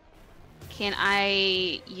 can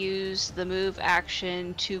I use the move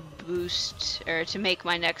action to boost, or to make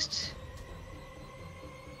my next...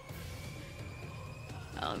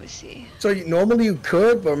 Oh, let me see. So normally you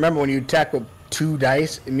could, but remember when you attack with 2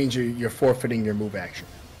 dice, it means you're forfeiting your move action.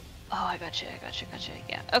 Oh, I gotcha.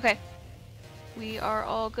 Yeah, okay. We are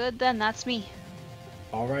all good then, that's me.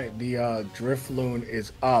 Alright, the Drifloon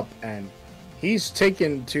is up, and he's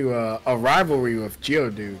taken to a rivalry with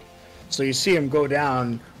Geodude. So you see him go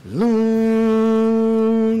down,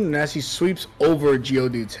 and as he sweeps over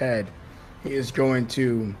Geodude's head, he is going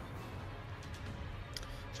to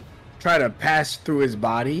try to pass through his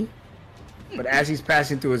body. But as he's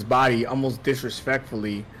passing through his body, almost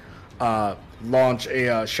disrespectfully, launch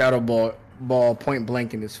a shadow ball point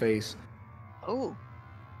blank in his face. Oh.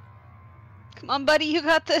 Come on, buddy, you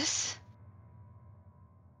got this.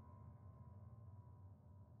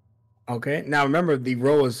 Okay, now remember the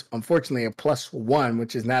roll is unfortunately a +1,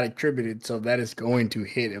 which is not attributed, so that is going to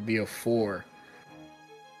hit. It'll be a 4.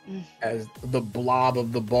 As the blob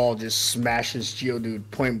of the ball just smashes Geodude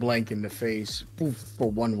point blank in the face, poof,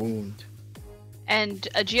 for 1 wound. And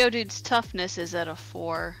a Geodude's toughness is at a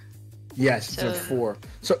 4. Yes, it's a 4.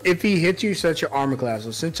 So if he hits you, set your armor class.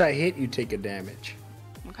 So since I hit, you take a damage.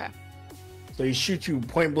 Okay. So he shoots you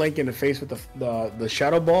point blank in the face with the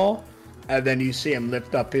shadow ball, and then you see him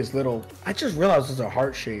lift up his little. I just realized it's a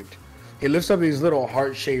heart shaped. he lifts up these little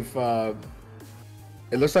heart-shaped.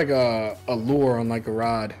 It looks like a lure on like a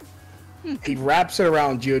rod. He wraps it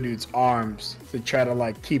around Geodude's arms to try to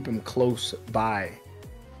like keep him close by.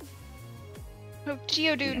 Oh,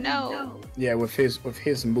 Geodude, no. Yeah, with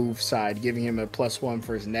his move side, giving him a +1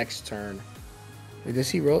 for his next turn. Wait, does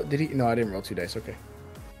he roll? Did he? No, I didn't roll 2 dice. Okay.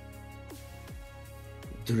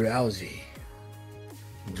 Drowsy.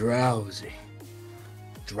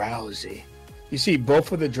 You see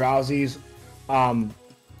both of the Drowsies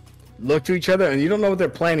look to each other, and you don't know what they're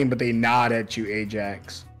planning, but they nod at you,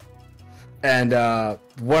 Ajax. And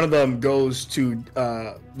one of them goes to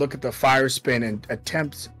look at the fire spin and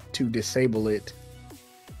attempts to disable it,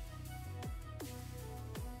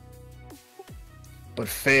 but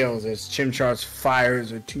fails as Chimchar's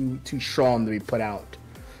fires are too strong to be put out.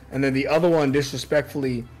 And then the other one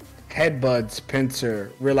disrespectfully headbutts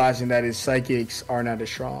Pinsir, realizing that his psychics are not as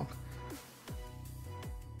strong.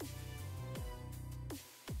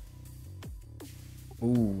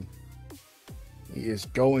 Ooh. He is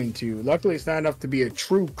going to. Luckily, it's not enough to be a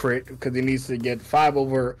true crit because he needs to get 5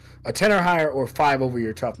 over a 10 or higher or 5 over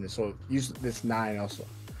your toughness. So use this 9 also.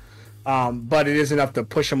 But it is enough to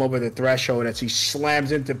push him over the threshold as he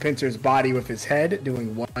slams into Pinsir's body with his head,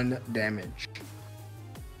 doing 1 damage.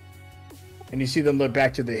 And you see them look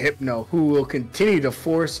back to the Hypno, who will continue to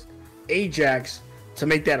force Ajax to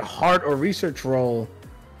make that heart or research roll,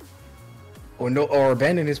 or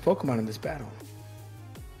abandon his Pokemon in this battle.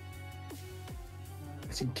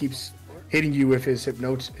 As he keeps hitting you with his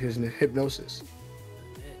hypnosis.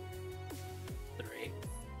 3.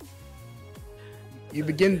 You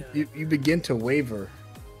begin to waver.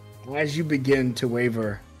 As you begin to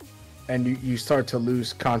waver, and you start to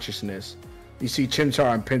lose consciousness, you see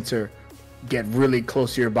Chimchar and Pinsir get really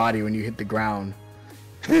close to your body when you hit the ground.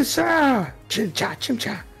 Pinsir!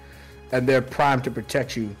 Chimchar! And they're primed to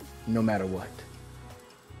protect you no matter what.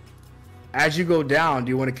 As you go down, do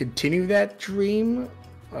you want to continue that dream?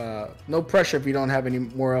 No pressure if you don't have any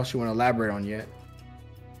more else you want to elaborate on yet.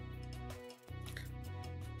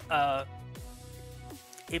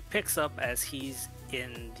 It picks up as he's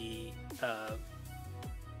in the, I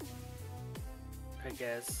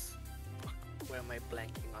guess, where am I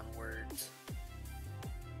blanking on words?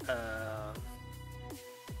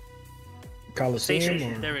 Coliseum?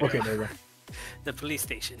 Station. There we go. Okay, there we go. The police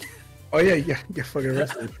station. Oh yeah, get fucking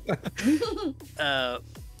arrested.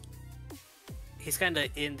 He's kind of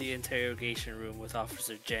in the interrogation room with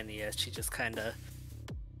Officer Jenny as she just kind of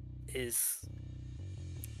is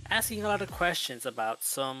asking a lot of questions about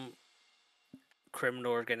some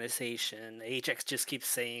criminal organization. Ajax just keeps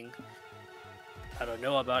saying, I don't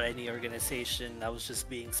know about any organization. I was just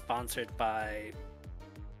being sponsored by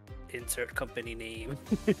insert company name.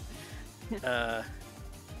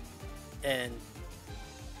 And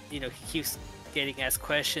you know, he keeps getting asked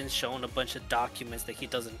questions, shown a bunch of documents that he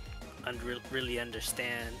doesn't really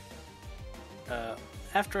understand.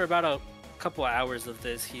 After about a couple hours of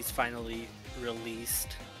this, he's finally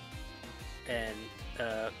released, and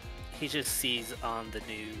he just sees on the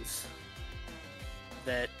news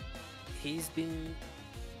that he's been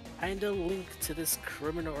kind of linked to this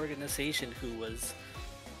criminal organization who was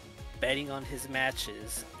betting on his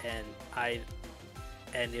matches, and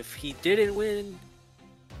if he didn't win,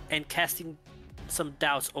 and casting some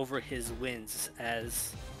doubts over his wins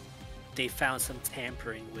as they found some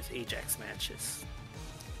tampering with Ajax matches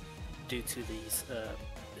due to these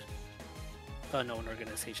unknown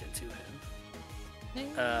organization to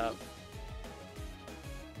him.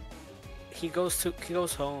 He goes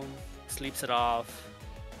home, sleeps it off.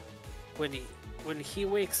 When he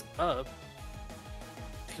wakes up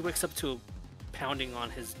to pounding on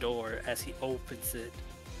his door. As he opens it,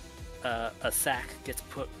 a sack gets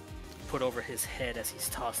put over his head as he's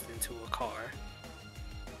tossed into a car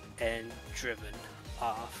and driven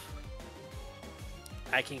off.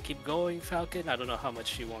 I can keep going, Falcon. I don't know how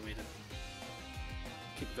much you want me to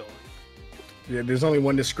keep going. Yeah, there's only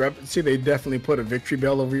one discrepancy. They definitely put a victory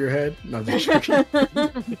bell over your head. No, just joking.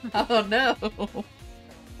 Oh no!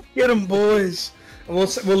 Get them, boys. We'll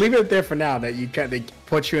leave it there for now. That they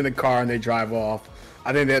put you in the car and they drive off.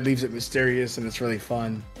 I think that leaves it mysterious and it's really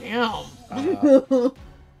fun. Damn.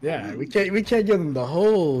 Yeah, we can't give them the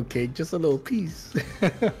whole cake, just a little piece.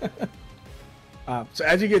 So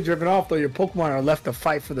as you get driven off, though, your Pokemon are left to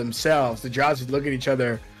fight for themselves. The Drowsies look at each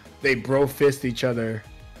other, they bro fist each other,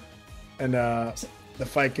 and the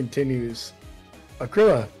fight continues.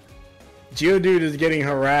 Aquila, Geodude is getting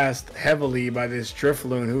harassed heavily by this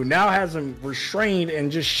Drifloon, who now has him restrained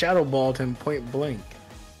and just shadow balled him point blank.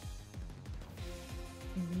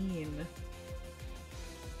 Mean.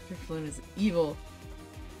 Drifloon is evil.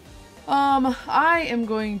 I am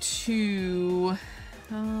going to.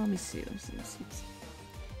 Let me see.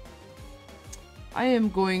 I am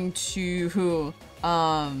going to.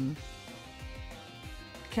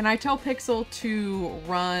 Can I tell Pixel to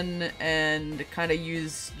run and kind of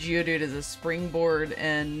use Geodude as a springboard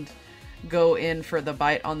and go in for the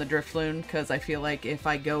bite on the Drifloon? Because I feel like if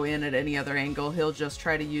I go in at any other angle, he'll just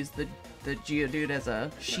try to use the Geodude as a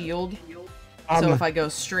shield. So if I go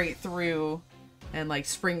straight through and like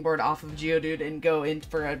springboard off of Geodude and go in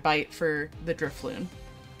for a bite for the Drifloon.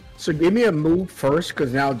 So give me a move first,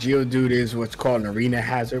 because now Geodude is what's called an arena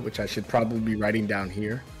hazard, which I should probably be writing down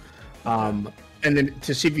here. And then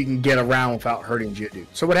to see if you can get around without hurting Geodude.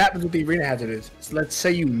 So what happens with the arena hazard is, let's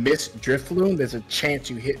say you miss Drifloon, there's a chance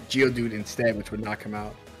you hit Geodude instead, which would knock him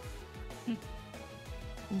out.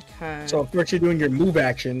 Okay. So first you're doing your move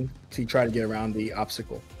action to try to get around the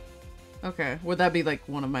obstacle. Okay. Would that be like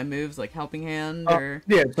one of my moves, like Helping Hand, or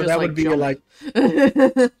yeah? So just, that like, would be jump? like.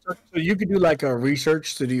 So you could do like a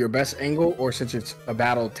research to do your best angle, or since it's a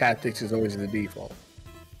battle, tactics is always the default.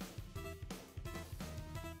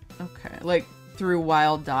 Okay, like through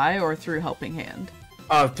Wild Die or through Helping Hand?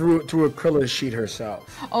 Through Akrila's sheet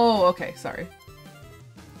herself. Oh, okay. Sorry.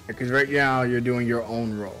 Because right now you're doing your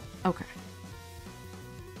own roll. Okay.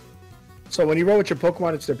 So when you roll with your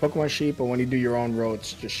Pokemon, it's their Pokemon sheet, but when you do your own roll,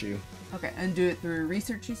 it's just you. Okay, and do it through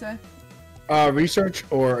research, you say? Research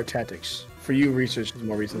or tactics. For you, research is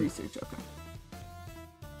more recent. Research, okay.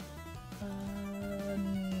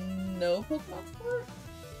 No Pokemon Sport?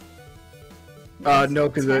 No,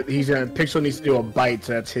 because Pixel needs to do a bite,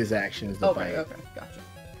 so that's his action. Is the bite. Okay, gotcha.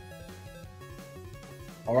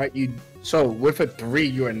 All right, So with a 3,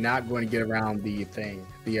 you are not going to get around the thing,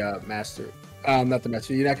 the master. Not the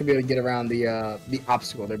master. You're not going to be able to get around the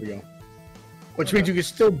obstacle. There we go. Which means you can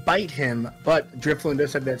still bite him, but Drifloon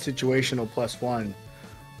does have that situational +1,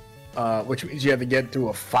 which means you have to get through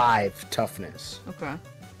a 5 toughness. Okay.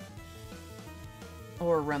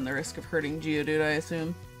 Or run the risk of hurting Geodude, I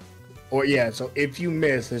assume. Or yeah, so if you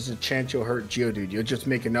miss, there's a chance you'll hurt Geodude. You'll just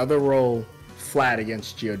make another roll flat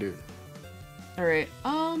against Geodude. All right.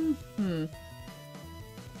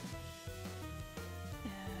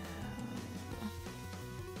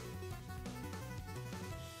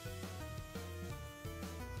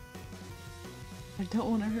 I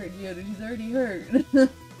don't want to hurt Geodude. He's already hurt.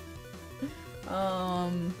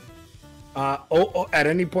 At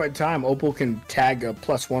any point in time, Opal can tag a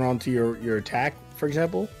 +1 onto your attack, for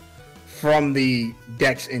example, from the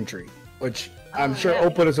Dex entry, which I'm sure yeah.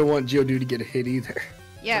 Opal doesn't want Geodude to get a hit either.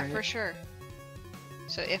 Yeah, Right. for sure.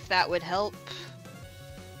 So if that would help,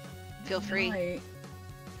 feel free.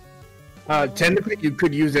 Right. Technically, you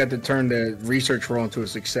could use that to turn the research roll into a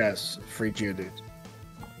success for Geodude.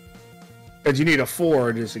 Because you need a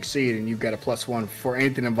 4 to succeed, and you've got a +1 for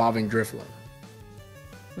anything involving Drifloon.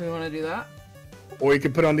 We want to do that? Or you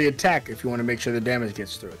can put on the attack if you want to make sure the damage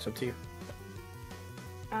gets through. It's up to you.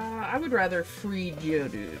 I would rather free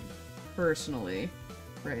Geodude, personally,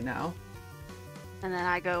 right now. And then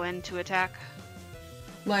I go in to attack.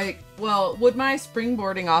 Like, well, would my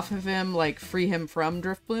springboarding off of him, like, free him from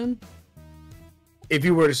Drifloon? If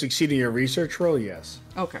you were to succeed in your research roll, yes.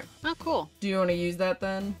 Okay. Oh, cool. Do you want to use that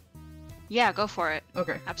then? Yeah, go for it.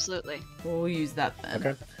 Okay. Absolutely. We'll use that then.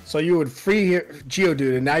 Okay. So you would free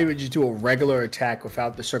Geodude, and now you would just do a regular attack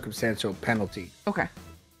without the circumstantial penalty. Okay.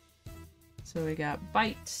 So we got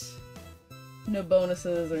Bite. No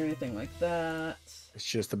bonuses or anything like that. It's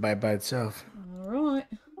just a bite by itself. Alright.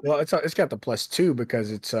 Well, it's got the +2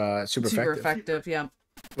 because it's super effective, yeah.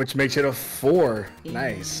 which makes it a 4.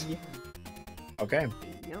 Nice. Yeah. Okay.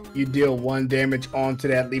 You deal 1 damage onto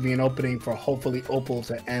that, leaving an opening for hopefully Opal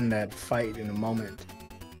to end that fight in a moment.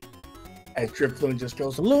 As Drifloon just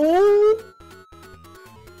goes, hello.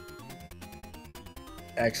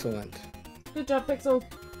 Excellent. Good job, Pixel.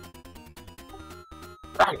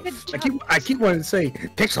 I keep wanting to say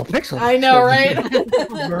Pixel. I know, right?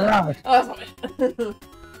 Right.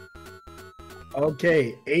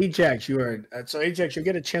 Okay, Ajax, Ajax, you'll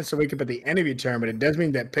get a chance to wake up at the end of your turn, but it does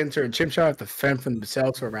mean that Pinsir and Chimchar have to fend for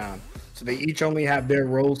themselves for a round. So they each only have their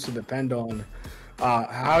roles to depend on.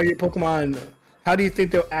 How do you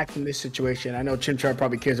think they'll act in this situation? I know Chimchar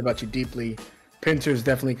probably cares about you deeply. Pinsir's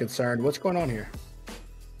definitely concerned. What's going on here?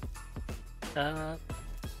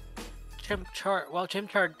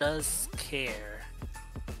 Chimchar does care.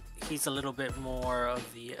 He's a little bit more of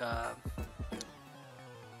the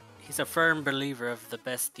he's a firm believer of the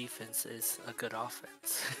best defense is a good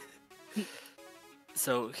offense.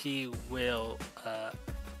 So he will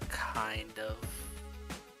kind of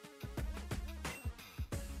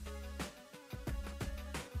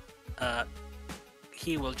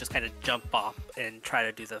he will just kind of jump off and try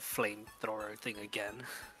to do the flamethrower thing again.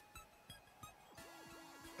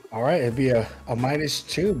 All right, it'd be a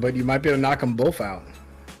 -2, but you might be able to knock them both out.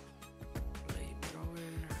 Flamethrower.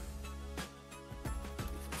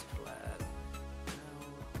 Defense flat.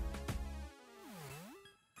 No.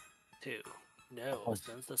 2. No, it's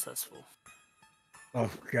unsuccessful. Oh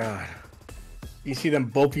God. You see them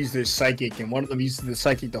both use their psychic, and one of them uses the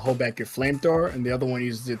psychic to hold back your flamethrower, and the other one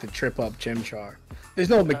uses it to trip up Chimchar. There's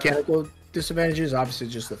no mechanical disadvantages, obviously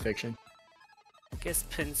just the fiction. I guess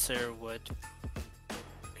Pinsir would.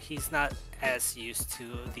 He's not as used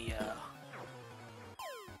to the.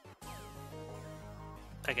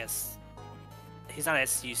 I guess he's not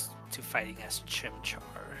as used to fighting as Chimchar.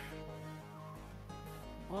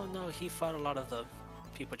 Well, no, he fought a lot of the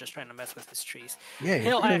people just trying to mess with his trees. Yeah,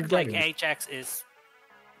 He'll act like Ajax is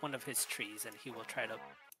one of his trees, and he will try to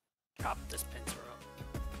chop this Pinsir up.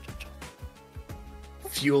 Chop, chop.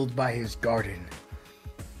 Fueled by his garden.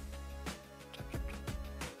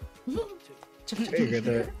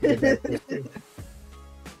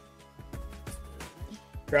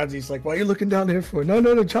 Drowsy's like, why are you looking down there for?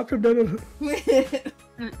 No, chop him down.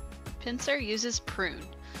 Pinsir uses prune.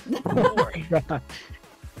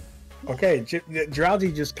 Okay,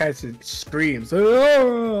 Drowsy just kind of screams,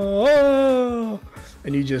 oh!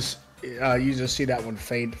 And you just see that one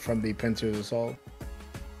faint from the Pinsir's assault.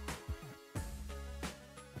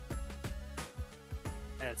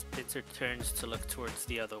 As Pinsir turns to look towards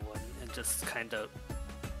the other one and just kind of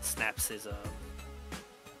snaps his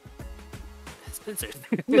pincers.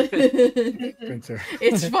 Pinsir.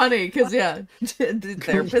 It's funny because they're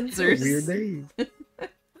pincers. Weird names.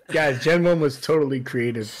 Guys, Gen 1 was totally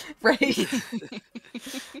creative. Right.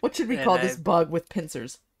 What should we call this bug with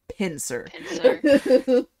pincers? Pincer.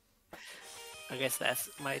 Pinsir. I guess that's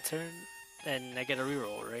my turn, and I get a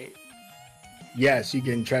reroll, right? Yes, you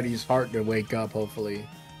can try to use heart to wake up, hopefully.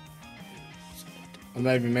 I'm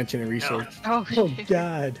not even mentioning research. Oh,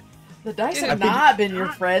 God. The dice have not been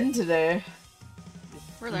your friend today.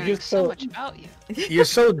 we're learning so much about you. You're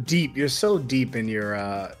so deep. You're so deep in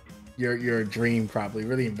your dream, probably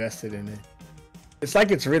really invested in it. It's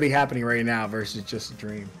like it's really happening right now versus just a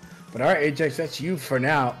dream. But all right, Ajax, that's you for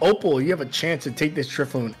now. Opal, you have a chance to take this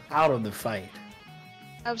Drifloon out of the fight.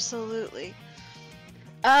 Absolutely.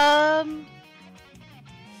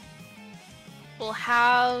 We'll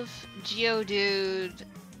have Geodude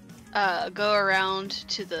go around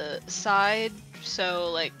to the side,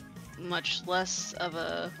 so like much less of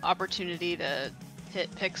a opportunity to hit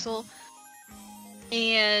Pixel.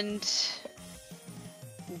 And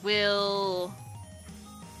we'll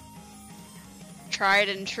tried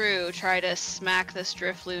and true try to smack this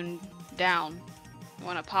Drifloon down. I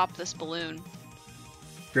want to pop this balloon.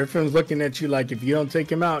 Drifloon's looking at you like if you don't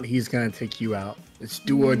take him out, he's gonna take you out. It's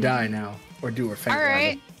do or die now, or do or faint. All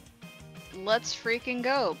right, let's freaking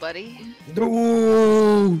go, buddy.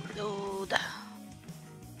 Dude. Dude.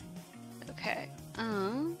 Okay.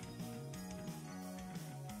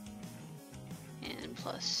 And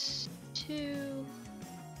 +2.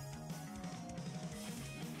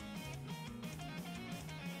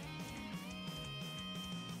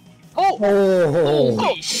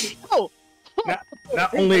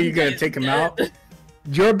 Not only are you gonna take him out,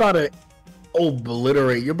 you're about to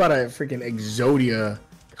obliterate. You're about to freaking Exodia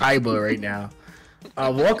Kaiba right now.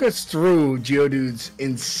 Walk us through Geodude's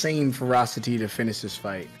insane ferocity to finish this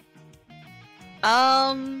fight.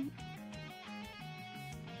 I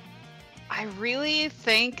really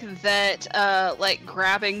think that like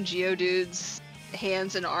grabbing Geodude's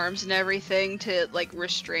hands and arms and everything to like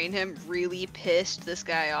restrain him really pissed this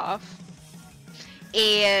guy off.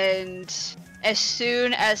 And as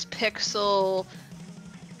soon as Pixel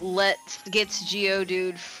gets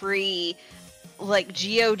Geodude free, like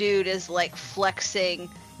Geodude is like flexing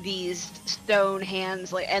these stone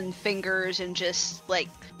hands like and fingers and just like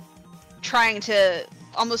trying to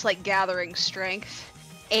almost like gathering strength.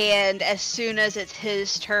 And as soon as it's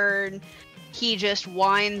his turn, he just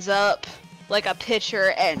winds up like a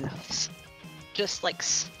pitcher and just like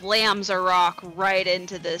slams a rock right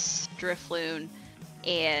into this Drifloon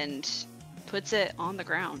and puts it on the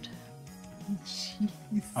ground.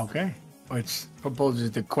 Okay. Which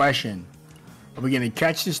proposes the question. Are we going to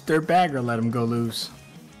catch this dirtbag or let him go loose?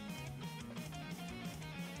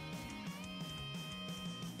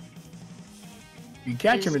 If you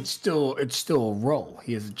catch him, it's still a roll.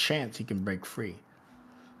 He has a chance he can break free.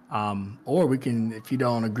 Or we can, if you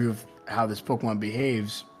don't agree with how this Pokemon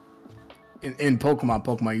behaves, in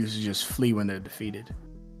Pokemon usually just flee when they're defeated.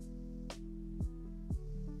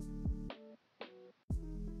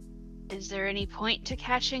 Is there any point to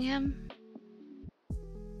catching him?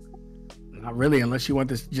 Not really, unless you want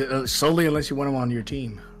this solely unless you want him on your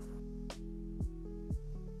team.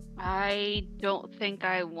 I don't think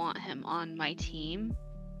I want him on my team.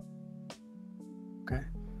 Okay.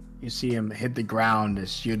 You see him hit the ground as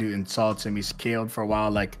Yudu insults him. He's killed for a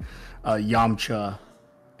while like Yamcha.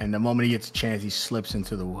 And the moment he gets a chance, he slips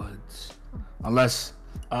into the woods. Unless,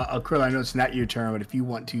 Krill, I know it's not your turn, but if you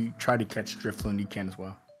want to try to catch Drifloon, you can as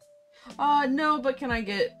well. No, but can I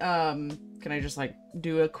get, can I just, like,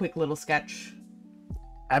 do a quick little sketch?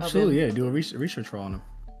 Absolutely, yeah. Do a research roll on him.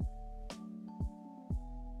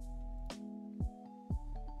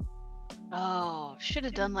 Oh, should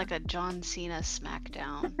have done like a John Cena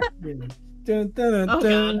SmackDown. Dun, dun, dun, Oh,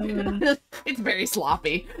 dun. God. It's very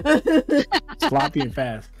sloppy. Sloppy and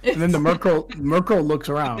fast. And then the Murkrow looks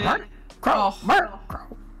around. Crow,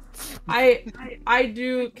 Murkrow. I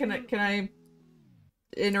do, can I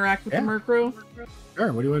interact with the Murkrow?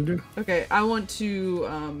 Sure, what do you want to do? Okay, I want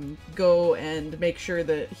to go and make sure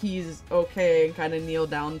that he's okay and kind of kneel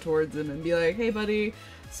down towards him and be like, hey buddy,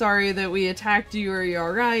 sorry that we attacked you, are you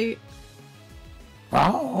alright?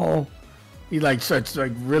 Oh, he like starts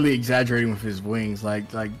like really exaggerating with his wings, like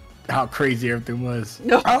how crazy everything was.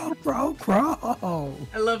 No. Oh, Crow.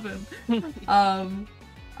 I love him.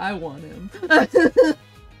 I want him.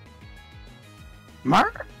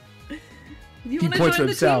 Mark? You He want to points join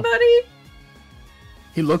to the team, himself. buddy?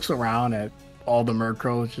 He looks around at all the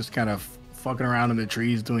Murkrows just kind of fucking around in the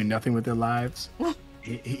trees doing nothing with their lives.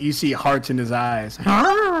 You see hearts in his eyes.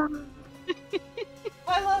 I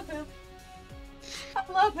love him.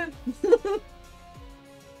 I love him.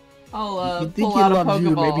 I'll You think pull he out a loves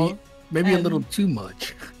you, Pokeball. maybe a and- little too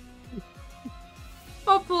much.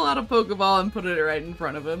 I'll pull out a Pokeball and put it right in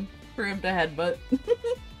front of him for him to headbutt.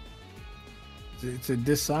 It's a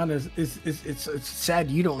dishonest. It's sad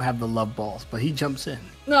you don't have the love balls, but he jumps in.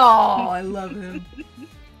 No, I love him.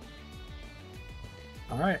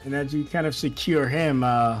 All right, and as you kind of secure him,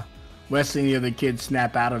 Wesley and the other kids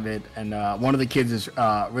snap out of it, and one of the kids is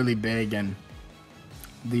really big, and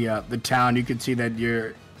the town, you can see that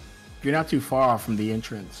you're not too far off from the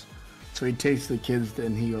entrance. So he takes the kids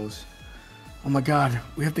and he goes, "Oh my God,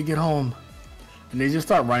 we have to get home," and they just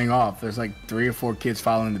start running off. There's like 3 or 4 kids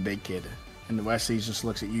following the big kid, and the Wesley just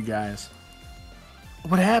looks at you guys.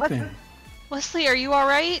 What happened? Wesley, are you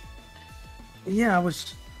alright? Yeah,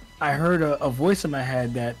 I heard a voice in my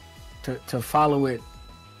head that to follow it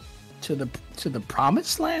to the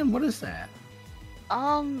promised land. What is that?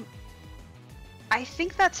 I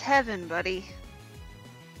think that's heaven, buddy.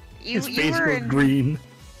 His You face were goes in green.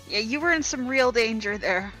 Yeah, you were in some real danger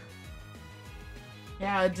there.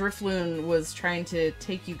 Yeah, Drifloon was trying to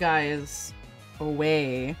take you guys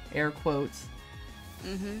away, air quotes.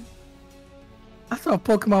 Mm-hmm. I thought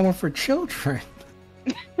Pokemon were for children.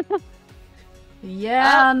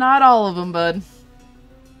 Yeah, not all of them, bud.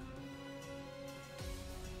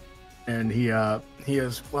 And he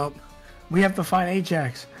is, well, we have to find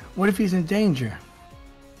Ajax. What if he's in danger?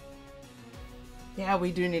 Yeah,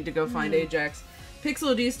 we do need to go find Ajax.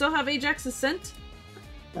 Pixel, do you still have Ajax's scent?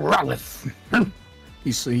 Ralph.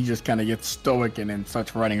 he just kind of gets stoic and then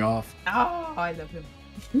starts running off. Oh, I love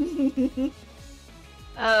him.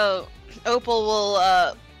 Opal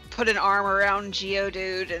will put an arm around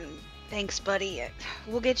Geodude and thanks, buddy.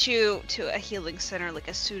 We'll get you to a healing center like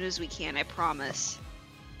as soon as we can, I promise.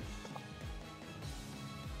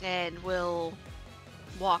 And we'll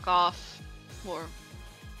walk off or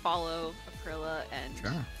follow Aquila and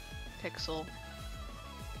Sure. Pixel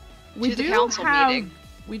We to the do council have meeting.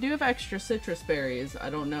 we do have extra citrus berries. I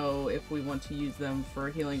don't know if we want to use them for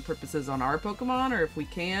healing purposes on our Pokemon, or if we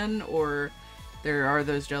can, or there are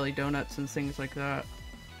those jelly donuts and things like that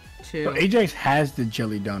too. So Ajax has the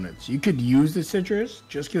jelly donuts. You could use the citrus.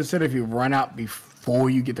 Just consider if you run out before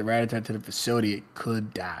you get the Rattata to the facility, it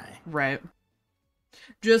could die. Right.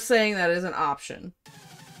 Just saying that is an option.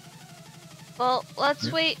 Well,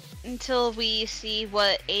 let's wait until we see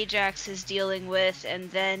what Ajax is dealing with,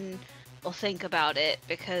 and then we'll think about it,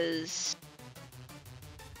 because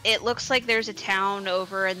it looks like there's a town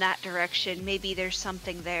over in that direction. Maybe there's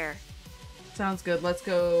something there. Sounds good. Let's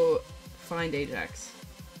go find Ajax.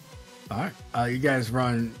 All right. You guys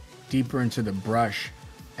run deeper into the brush,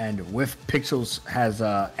 and with Pixels has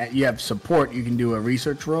you have support. You can do a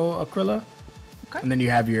research roll, Aquila, Okay. and then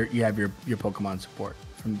you have your Pokemon support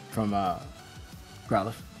from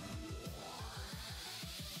Growlithe.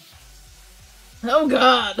 Oh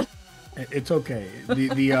God. It's okay.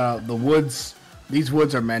 The woods. These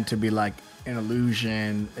woods are meant to be like an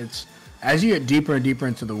illusion. It's as you get deeper and deeper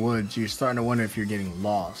into the woods, you're starting to wonder if you're getting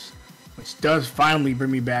lost, which does finally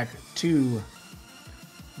bring me back to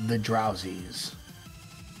the Drowsies.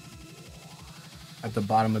 at the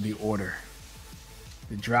bottom of the order.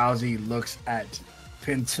 The Drowsy looks at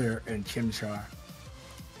Pinsir and Chimchar.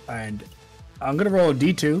 And I'm going to roll a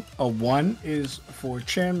D2. A 1 is for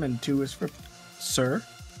Chim and 2 is for Sir.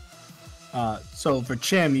 So for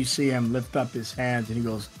Chim, you see him lift up his hands and he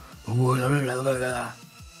goes,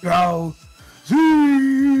 Drowsy!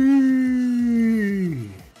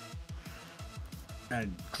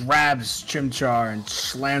 And grabs Chimchar and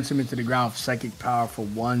slams him into the ground with psychic power for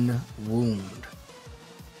 1 wound.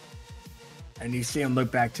 And you see him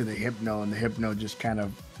look back to the Hypno, and the Hypno just kind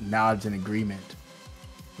of nods in agreement.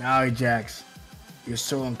 Now, Ajax, you're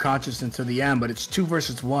still unconscious until the end, but it's 2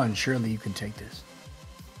 versus 1. Surely you can take this.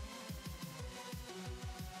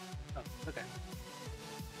 Oh, okay.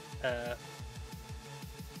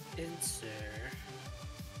 Pinsir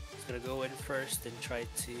is gonna go in first and try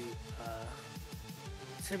to.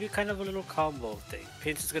 It's gonna be kind of a little combo thing.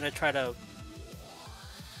 Pinsir's gonna try to,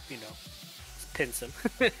 pinch him,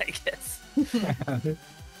 I guess.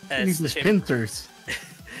 These pincers.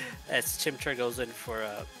 As Chimchar goes in for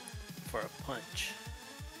a punch.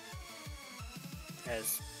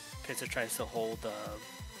 As Pinsir tries to hold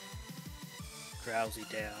Drowsy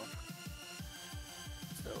down.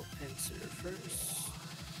 So Pinsir first.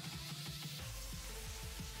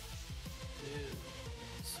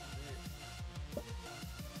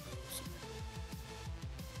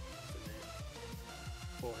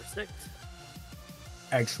 4, 6.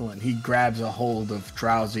 Excellent. He grabs a hold of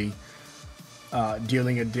Drowsy,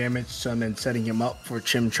 dealing a damage and then setting him up for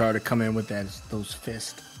Chimchar to come in with those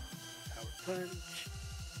fists. Power punch.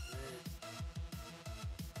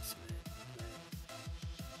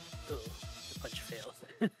 Oh, the punch failed.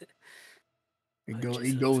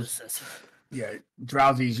 He goes. Yeah,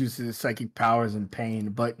 Drowsy's used to the psychic powers and pain,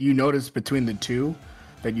 but you notice between the two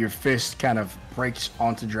that your fist kind of breaks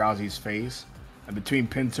onto Drowsy's face. And between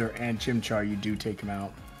Pinsir and Chimchar, you do take him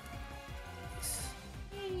out.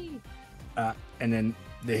 And then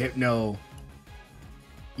the Hypno,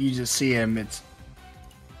 you just see him.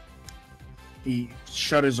 He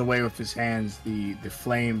shudders away with his hands the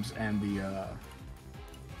flames and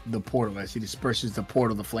the portal. As he disperses the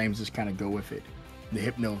portal, the flames just kind of go with it. The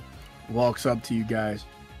Hypno walks up to you guys.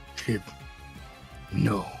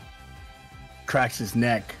 No. Cracks his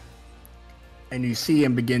neck. And you see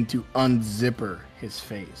him begin to unzipper his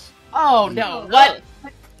face. Oh no, what?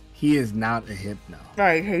 He is not a Hypno.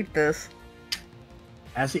 I hate this.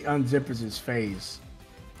 As he unzippers his face,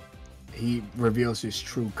 he reveals his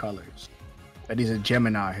true colors. That he's a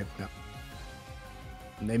Gemini Hypno.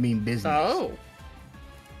 And they mean business. Oh.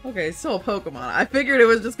 Okay, so a Pokemon. I figured it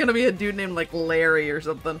was just gonna be a dude named like Larry or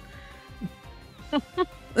something.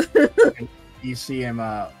 You see him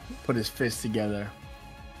put his fists together.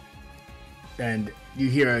 And you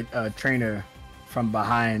hear a trainer from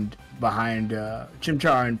behind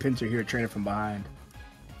Chimchar and Pinsir hear a trainer from behind.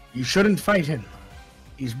 You shouldn't fight him.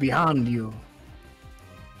 He's behind you.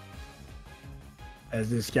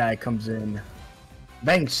 As this guy comes in.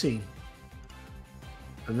 Banksy.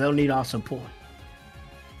 They'll need our support.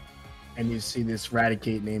 And you see this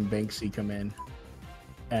Raticate named Banksy come in.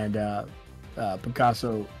 And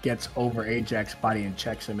Picasso gets over Ajax's body and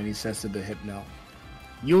checks him, and he says to the Hypno,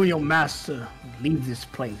 "You and your master leave this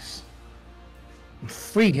place and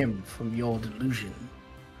free him from your delusion."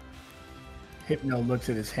 Hypno looks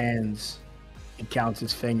at his hands and counts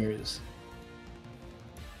his fingers.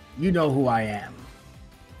 "You know who I am.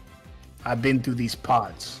 I've been through these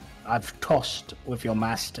parts. I've tossed with your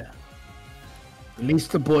master. Release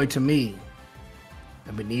the boy to me,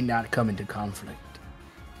 and we need not come into conflict."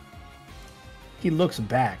 He looks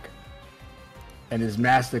back, and his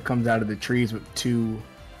master comes out of the trees with 2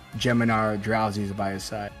 Gemini Drowsies by his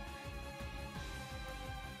side.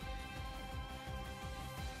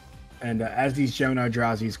 And as these Gemini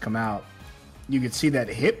Drowsies come out, you can see that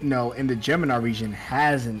Hypno in the Gemini region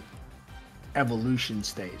has an evolution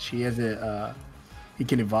stage. He has he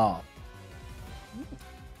can evolve.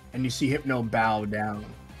 And you see Hypno bow down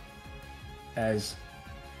as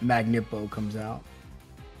Magnipo comes out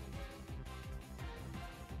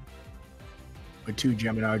with 2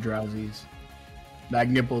 Gemini Drowsies.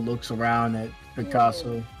 Magnipo looks around at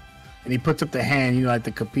Picasso, and he puts up the hand, like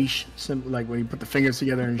the capiche symbol, like when you put the fingers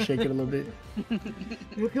together and shake it a little bit.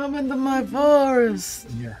 You come into my forest.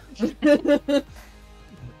 Yeah.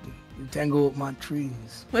 You tangle with my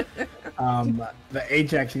trees. The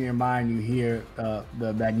Ajax in your mind, you hear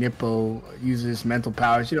the Magnipo uses mental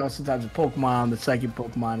powers. Sometimes the Pokemon, the psychic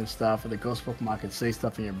Pokemon and stuff, or the ghost Pokemon can say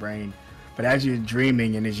stuff in your brain. But as you're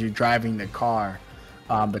dreaming and as you're driving the car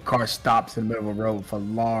stops in the middle of a road with a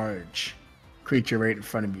large creature right in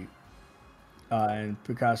front of you. And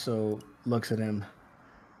Picasso looks at him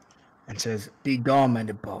and says, "Be gone,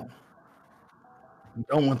 Magnipo. You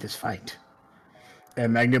don't want this fight."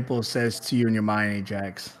 And Magnipo says to you in your mind,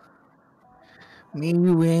 Ajax, "Me and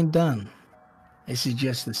you, we ain't done. This is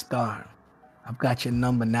just the start. I've got your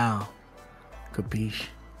number now. Capiche?"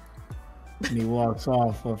 And he walks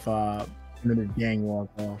off with the gang walk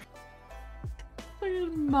off.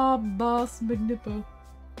 Mob boss Magnipo.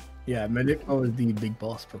 Yeah, Magnipo is the big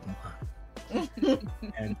boss Pokemon.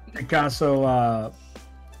 And Picasso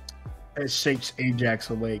shakes Ajax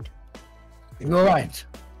awake. "You all right?"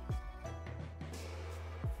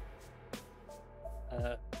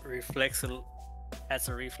 As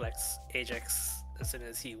a reflex, Ajax, as soon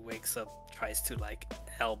as he wakes up, tries to like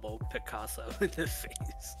elbow Picasso in the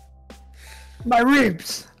face. "My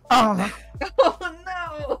ribs! Oh, Oh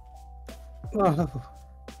no! oh.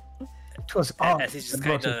 It was all As he just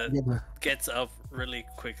kind of gets up really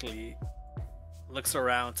quickly, looks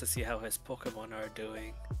around to see how his Pokemon are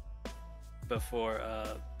doing before,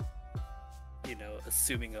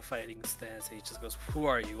 assuming a fighting stance. He just goes, "Who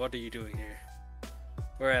are you? What are you doing here?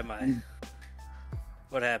 Where am I?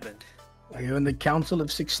 What happened?" You're in the Council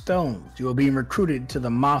of Six Stones. You are being recruited to the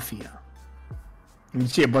Mafia. And you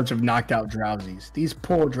see a bunch of knocked out Drowsies. These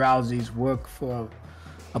poor Drowsies work for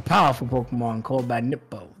a powerful Pokemon called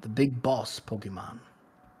Magnipo, the big boss Pokemon.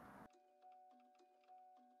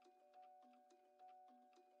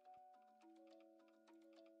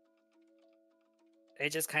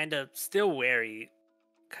 It just kind of, still wary,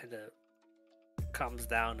 kind of calms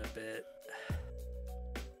down a bit.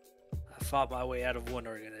 I fought my way out of one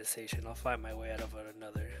organization. I'll fight my way out of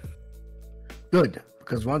another. Good,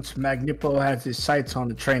 because once Magnipo has his sights on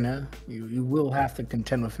the trainer, you will have to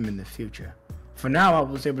contend with him in the future. For now, I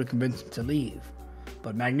was able to convince him to leave,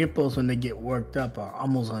 but Magnipos, when they get worked up, are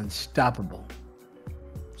almost unstoppable.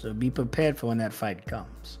 So be prepared for when that fight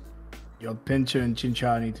comes. Your Pinsir and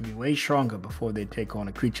Chinchar need to be way stronger before they take on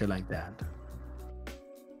a creature like that.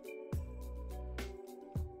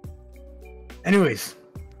 Anyways,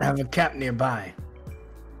 I have a cap nearby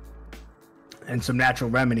and some natural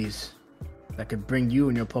remedies that could bring you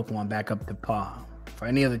and your Pokemon back up to par for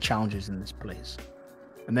any other challenges in this place.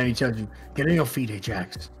 And then he tells you, "Get on your feet,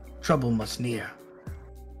 Ajax. Trouble must near."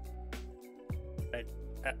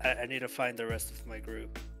 I need to find the rest of my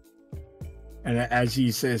group. And as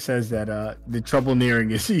he says that, the trouble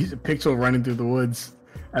nearing is he's a pixel running through the woods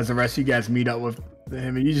as the rest of you guys meet up with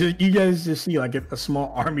him. And you guys just see like a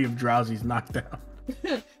small army of Drowsies knocked down.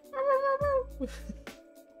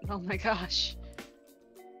 Oh my gosh.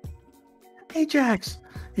 "Ajax!"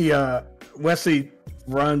 Wesley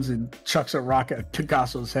runs and chucks a rock at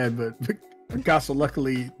Picasso's head, but Picasso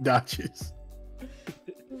luckily dodges.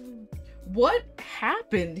 What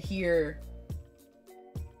happened here?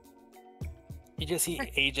 You just see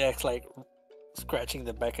Ajax like scratching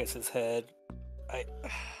the back of his head. I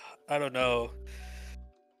don't know.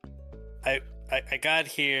 I got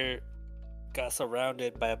here, got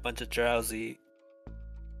surrounded by a bunch of Drowsy.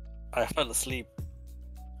 I fell asleep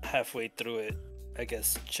halfway through it. I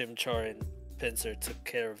guess Chimchar and Pinsir took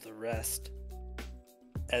care of the rest.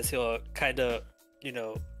 As he'll kind of,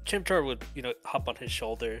 Chimchar would, hop on his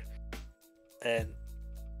shoulder, and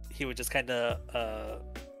he would just kind of,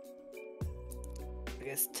 I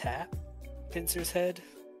guess, tap Pinsir's head,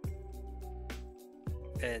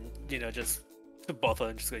 and just to both of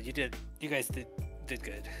them, just go, "You guys did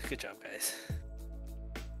good job, guys."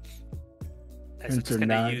 I'm just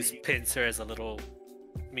gonna use Pinsir as a little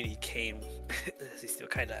mini cane. He's still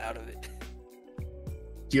kind of out of it.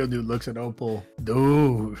 Geodude looks at Opal.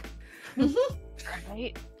 Dude.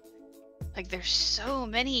 Right? Like, there's so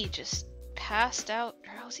many just passed out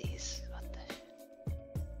Drowsies. What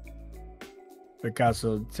the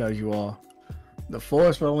Picasso tells you all, "The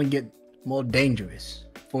forest will only get more dangerous.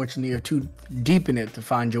 Fortunately, you're too deep in it to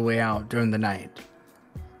find your way out during the night.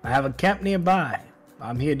 I have a camp nearby.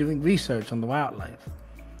 I'm here doing research on the wildlife.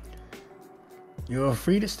 You're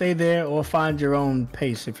free to stay there or find your own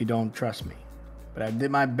pace if you don't trust me. But I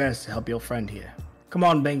did my best to help your friend here. Come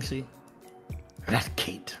on, Banksy." That's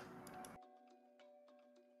Kate.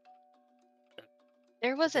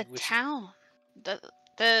 There was a town.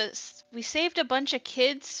 We saved a bunch of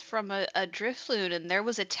kids from a Drifloon, and there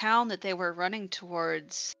was a town that they were running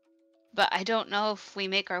towards. But I don't know if we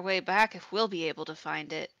make our way back, if we'll be able to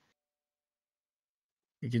find it.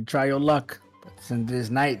 You can try your luck, but since it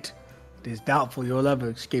is night, it is doubtful you'll ever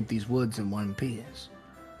escape these woods in one piece.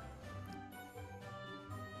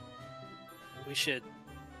 We should.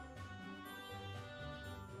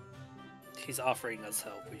 He's offering us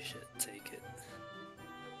help. We should take it.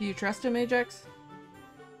 Do you trust him, Ajax?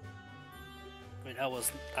 mean, I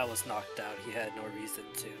was knocked out. He had no reason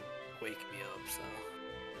to wake me up,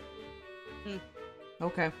 so.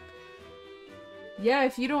 Okay. Yeah,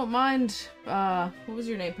 if you don't mind, what was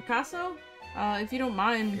your name? Picasso? If you don't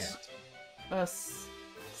mind us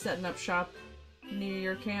setting up shop near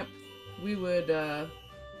your camp, we would,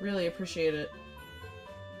 really appreciate it.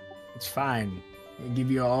 It's fine. It'll give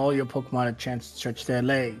you all your Pokemon a chance to stretch their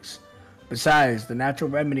legs. Besides, the natural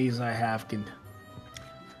remedies I have can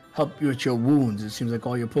help you with your wounds. It seems like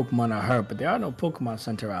all your Pokemon are hurt, but there are no Pokemon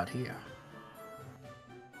Center out here.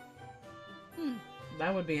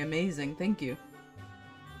 That would be amazing, thank you.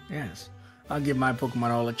 Yes. I'll give my Pokemon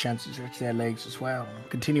all a chance to stretch their legs as well.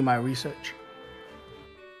 Continue my research.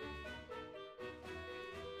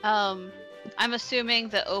 I'm assuming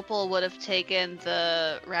that Opal would have taken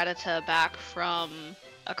the Rattata back from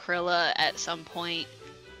Acryla at some point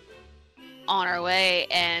on our way,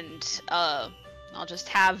 and I'll just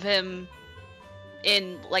have him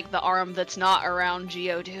in like the arm that's not around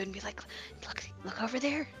Geodude and be like, look over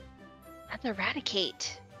there. That's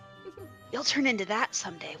Eradicate. You'll turn into that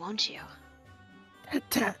someday, won't you?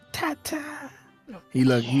 Ta-ta.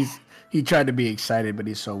 He tried to be excited, but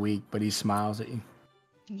he's so weak, but he smiles at you.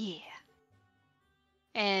 Yeah.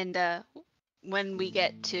 And when we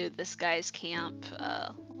get to this guy's camp,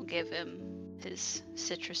 we'll give him his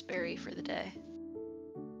citrus berry for the day.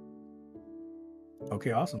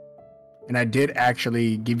 Okay, awesome. And I did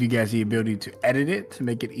actually give you guys the ability to edit it to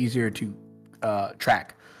make it easier to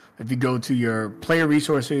track. If you go to your player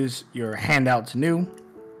resources, your handouts new,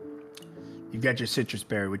 you've got your citrus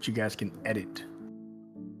berry, which you guys can edit.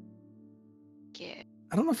 Yeah.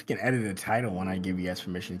 I don't know if you can edit the title when I give you guys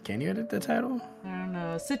permission. Can you edit the title? I don't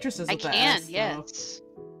know. Citrus is I with the can, S, yes.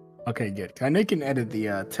 Okay, good. I know you can edit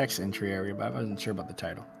the text entry area, but I wasn't sure about the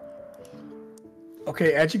title.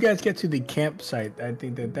 Okay, as you guys get to the campsite, I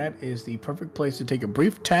think that is the perfect place to take a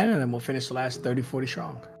brief 10, and then we'll finish the last 30, 40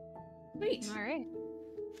 strong. Sweet. All right.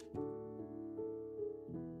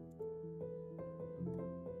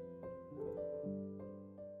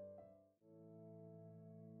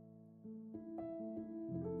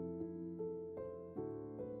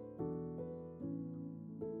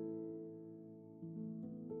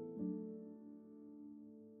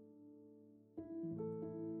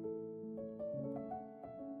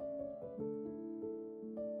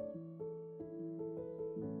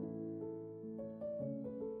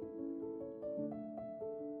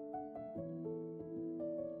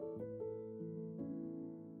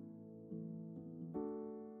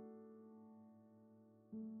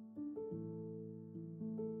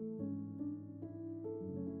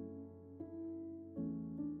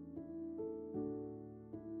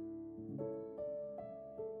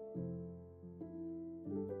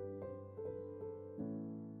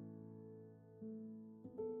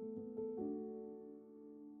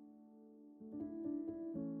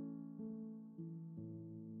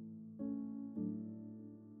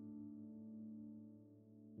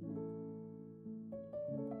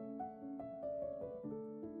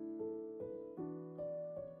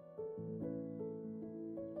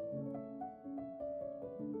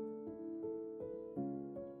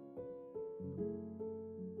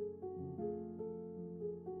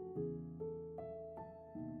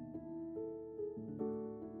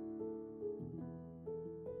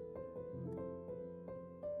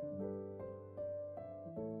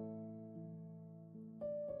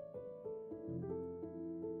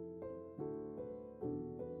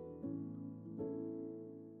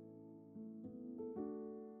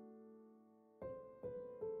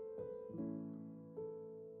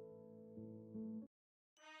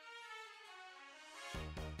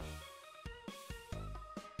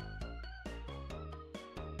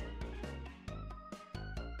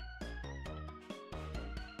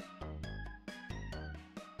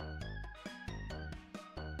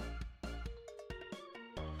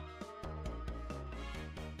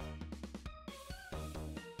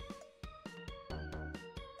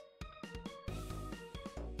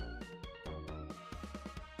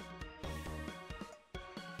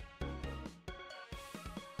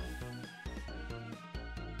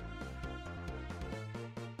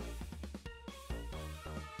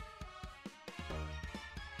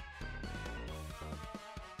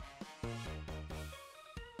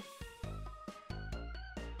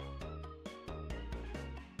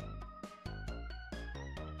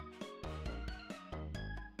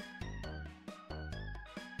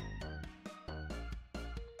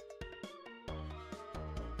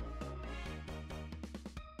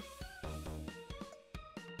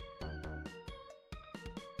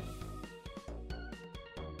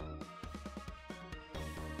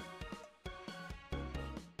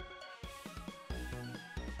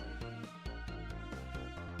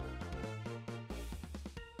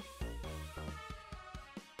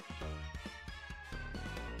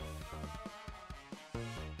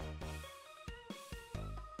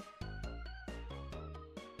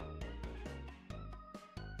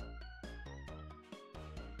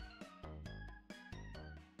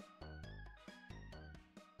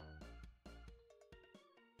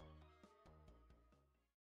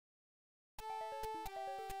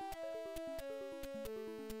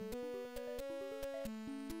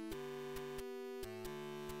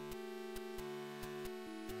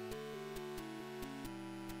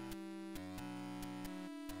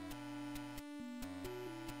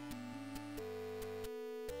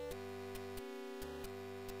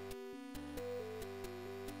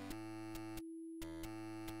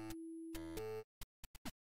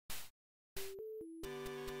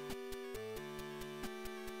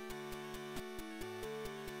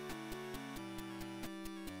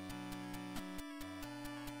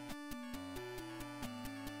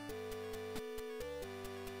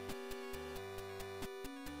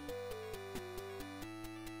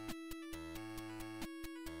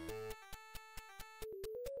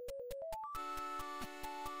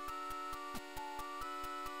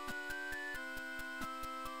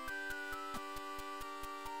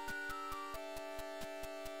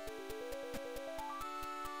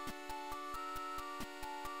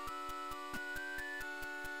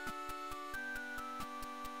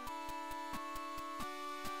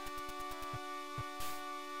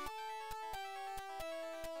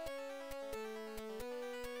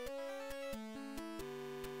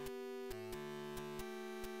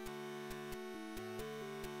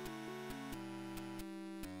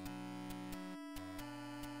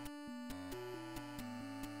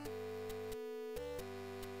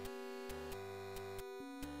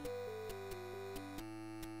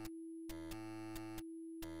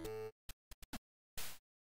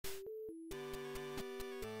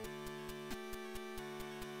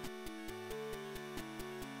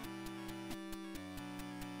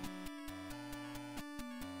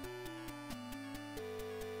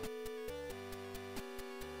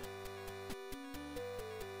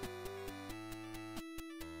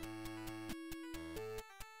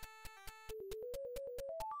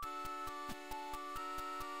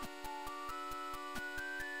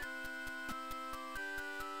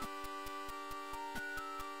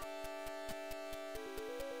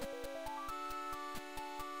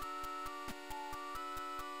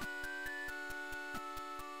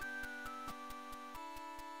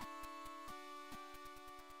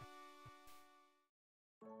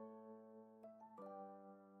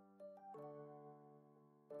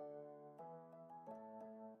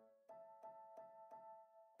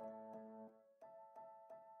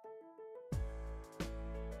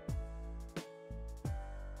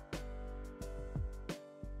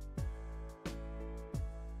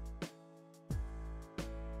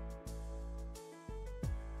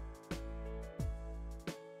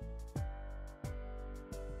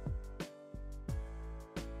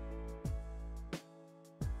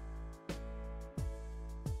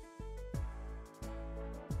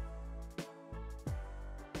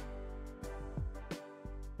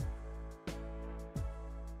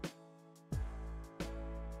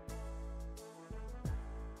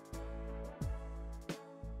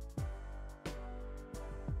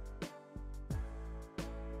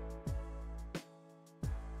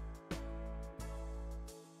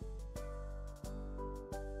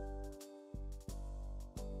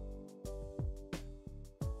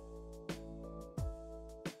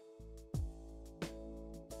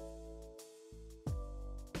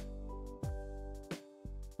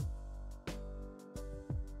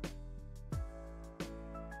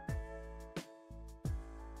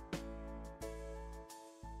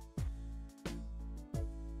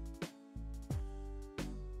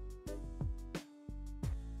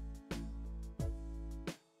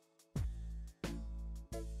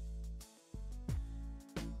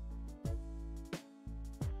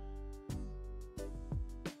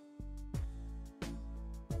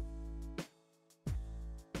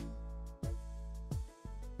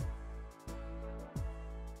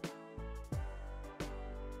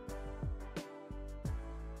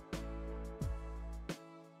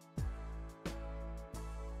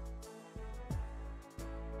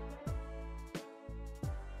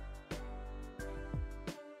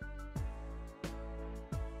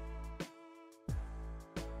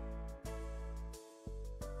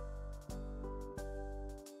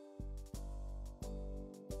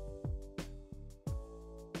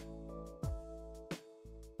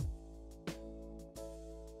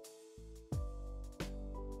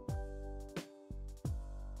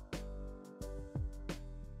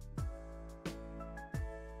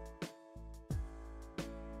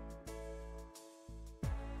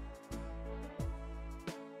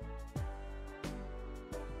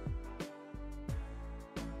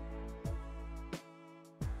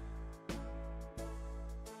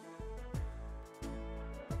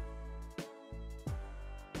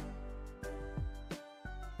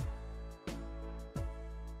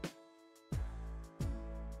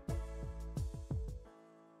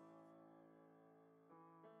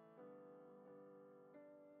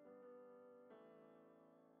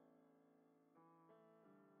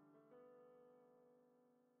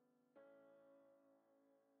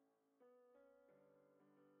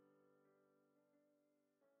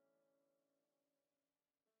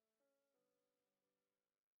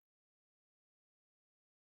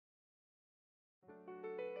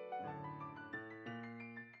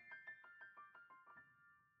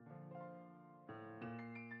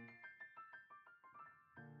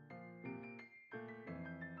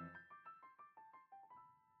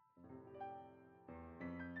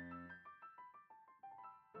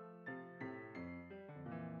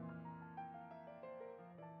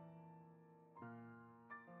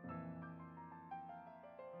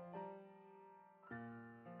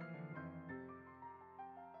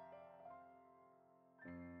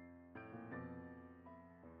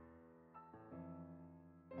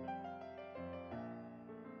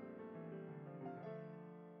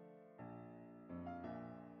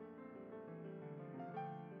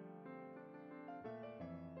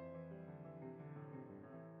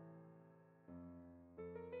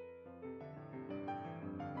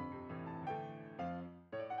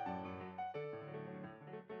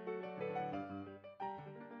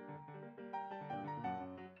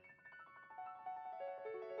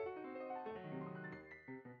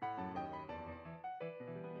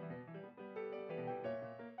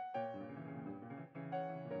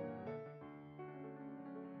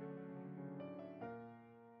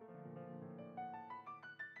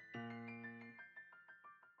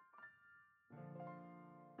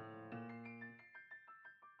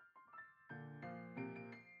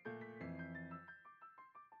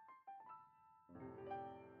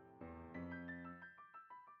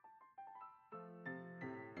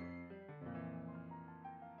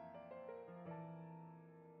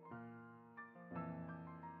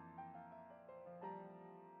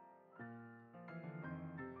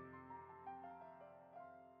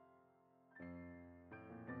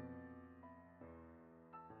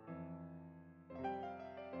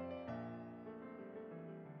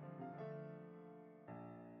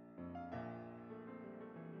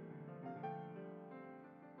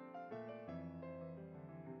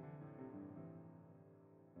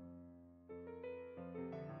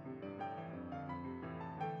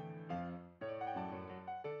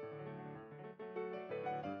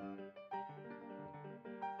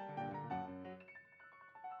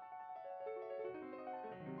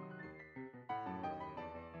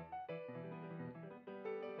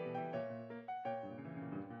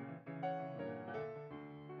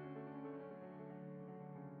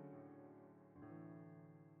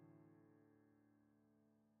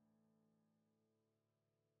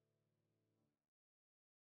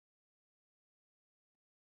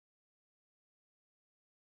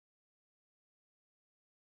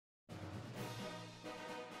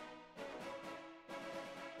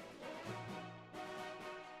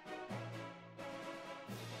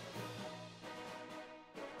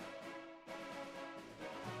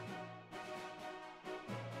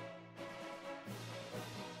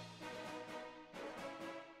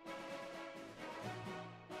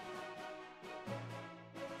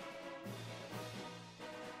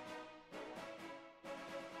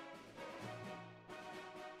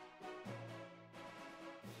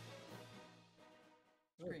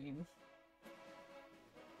 Green.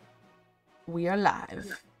 We are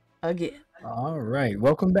live again. All right,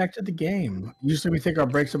 welcome back to the game. Usually we take our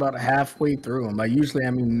breaks about halfway through, and by usually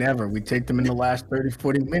I mean never. We take them in the last 30,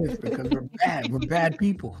 40 minutes because we're bad. We're bad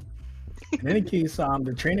people. In any case,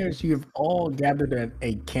 the trainers, you've all gathered at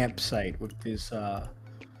a campsite with this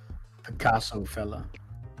Picasso fella.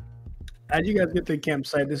 As you guys get to the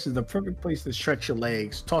campsite, this is the perfect place to stretch your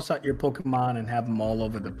legs, toss out your Pokemon, and have them all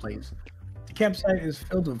over the place. The campsite is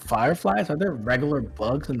filled with fireflies. Are there regular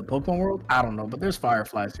bugs in the Pokemon world? I don't know, but there's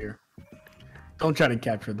fireflies here. Don't try to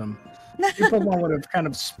capture them. Your Pokemon would have kind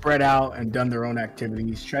of spread out and done their own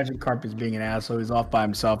activities. Tragic Carp is being an asshole. He's off by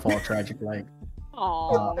himself, all tragic-like.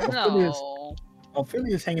 Oh, no.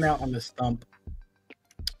 Ophelia's hanging out on the stump.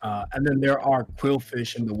 And then there are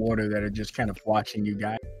quillfish in the water that are just kind of watching you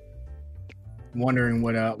guys, wondering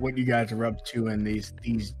what you guys are up to in these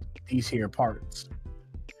here parts.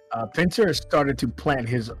 Pincer has started to plant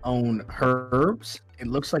his own herbs. It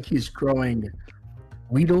looks like he's growing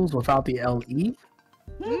Weedles without the LE.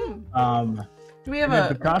 Do we have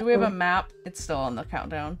a map? It's still on the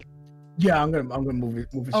countdown. Yeah, I'm gonna move it.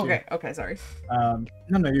 Okay, sorry.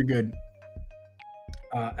 No, you're good.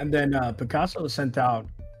 And then Picasso sent out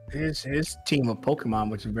his team of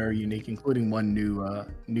Pokemon, which is very unique, including one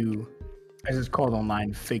new, as it's called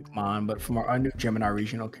online, Fake Mon, but from our new Gemini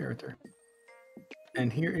regional character.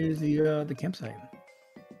 And here is the campsite.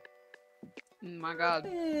 Oh my god.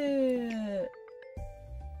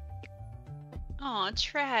 Aw,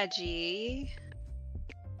 Tragi.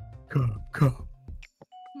 Go.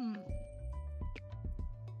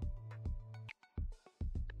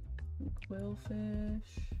 Quillfish.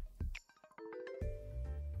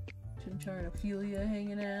 Chimchar and Ophelia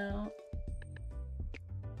hanging out.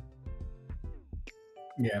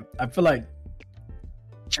 Yeah, I feel like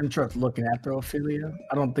Chimchar's looking after Ophelia.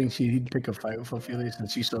 I don't think he'd pick a fight with Ophelia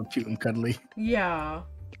since she's so cute and cuddly. Yeah.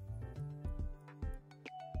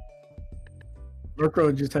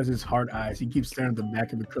 Murkrow just has his hard eyes. He keeps staring at the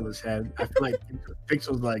back of Aquila's head. I feel like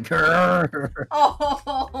Pixel's like,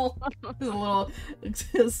 oh, a little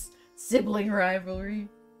sibling rivalry.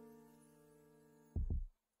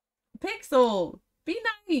 Pixel, be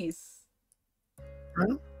nice.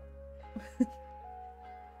 Huh?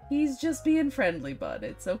 He's just being friendly, bud.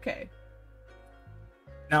 It's okay.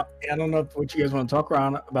 Now, I don't know what you guys want to talk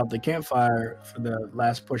around about the campfire for the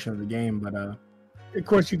last portion of the game, but of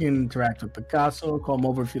course you can interact with Picasso, call him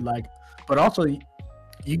over if you like. But also,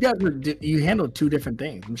 you guys you handled two different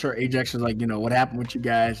things. I'm sure Ajax is like, what happened with you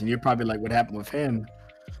guys, and you're probably like, what happened with him.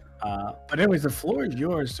 But anyways, the floor is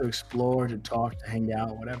yours to explore, to talk, to hang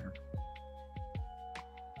out, whatever.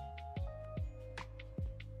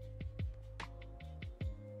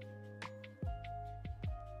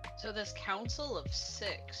 So this Council of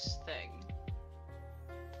Six thing.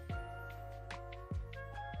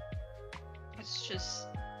 It's just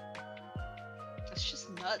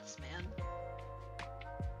nuts, man.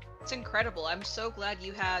 It's incredible. I'm so glad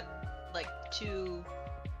you had like two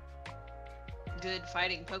good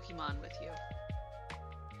fighting Pokemon with you.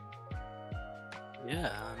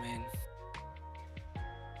 Yeah, I mean,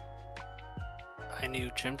 I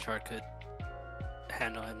knew Chimchar could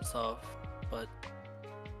handle himself, but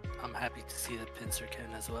I'm happy to see that Pinsir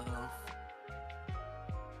can as well.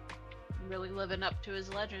 Really living up to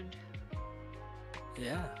his legend.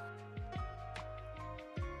 Yeah.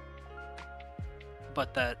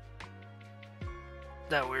 But that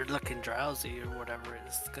weird looking drowsy or whatever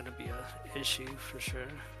is gonna be a issue for sure.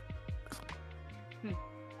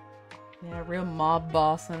 Yeah, real mob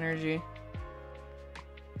boss energy.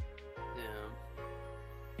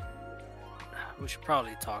 Yeah. We should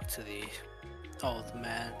probably talk to the old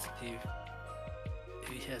man to see if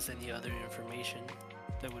he has any other information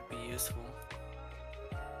that would be useful.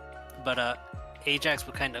 But Ajax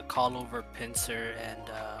would kind of call over Pinsir and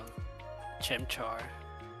Chimchar,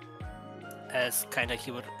 as kind of he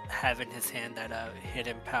would have in his hand that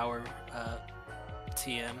hidden power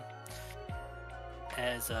TM,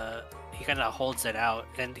 as he kind of holds it out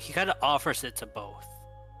and he kind of offers it to both.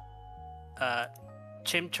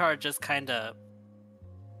 Chimchar just kind of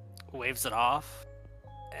waves it off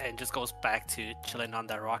and just goes back to chilling on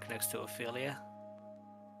that rock next to Ophelia.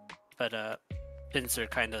 But Pinsir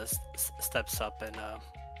kind of steps up and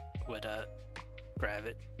would grab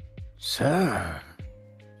it. Sir.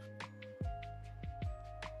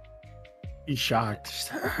 He's shocked.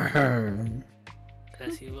 Sir.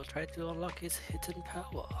 Because he will try to unlock his hidden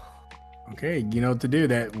power. Okay, you know what to do.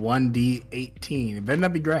 That 1d18. It better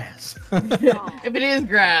not be grass. If it is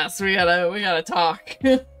grass, we gotta talk.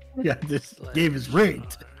 Yeah, this game is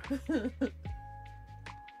rigged.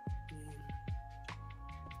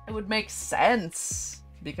 It would make sense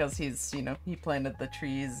because he's, he planted the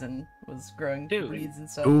trees and was growing weeds and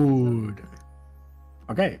stuff. Dude.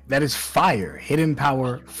 Okay, that is fire. Hidden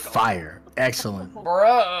power, fire. Excellent.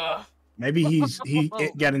 Bruh. Maybe he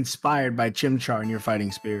got inspired by Chimchar in your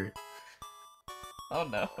fighting spirit. Oh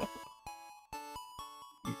no.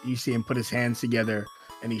 You see him put his hands together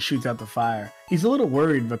and he shoots out the fire. He's a little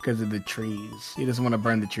worried because of the trees. He doesn't want to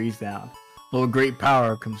burn the trees down. But with great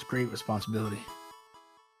power comes great responsibility.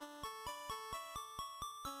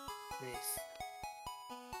 Nice.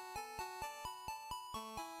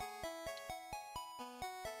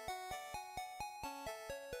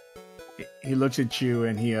 He looks at you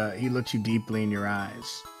and he looks you deeply in your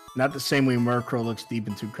eyes. Not the same way Murkrow looks deep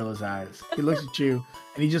into Krilla's eyes. He looks at you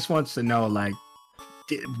and he just wants to know, like,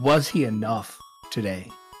 was he enough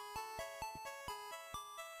today?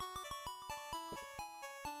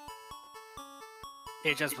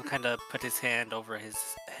 Ajax will kind of put his hand over his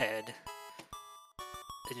head.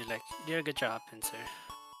 And you're like, you did a good job, Pinsir.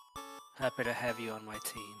 Happy to have you on my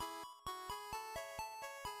team.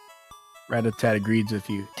 Ratatat agrees with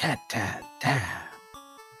you. Tat, tat, tat.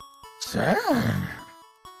 Sir.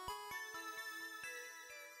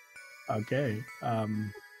 Okay.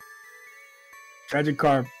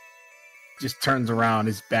 Tragikarp just turns around.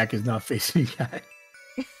 His back is not facing you guys.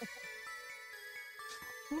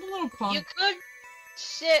 What a little punk. You could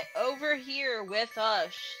sit over here with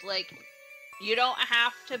us. Like, you don't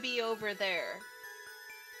have to be over there.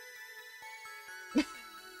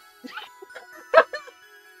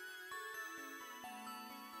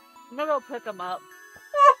 I'm gonna go pick him up.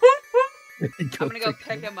 I'm gonna go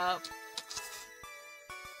pick him up.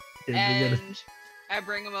 And I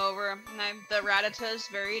bring him over, and the Rattatas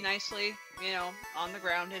very nicely, on the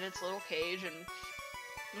ground in its little cage,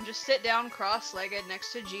 and just sit down cross-legged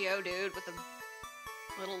next to Geodude with a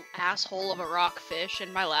little asshole of a rockfish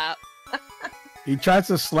in my lap. He tries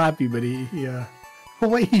to slap you, but the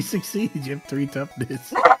way he succeeds, you have 3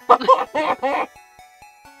 toughness. Little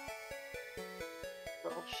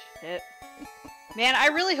shit. Man, I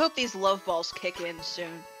really hope these love balls kick in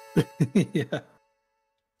soon. Yeah.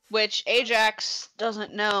 Which Ajax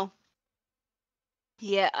doesn't know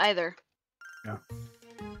yet either. Yeah.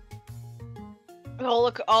 I'll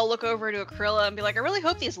look over to Akrilla and be like, I really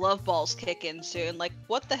hope these love balls kick in soon. Like,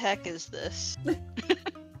 what the heck is this?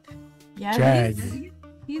 Yeah,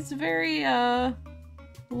 he's very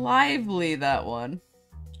lively, that one.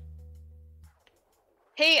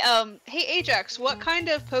 Hey Ajax, what kind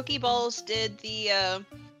of Pokeballs did the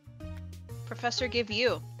professor give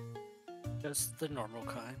you? Just the normal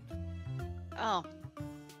kind. Oh.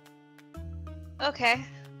 Okay.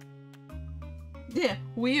 Yeah,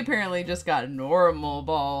 we apparently just got normal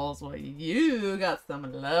balls, while you got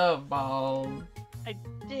some love balls. I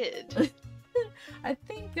did. I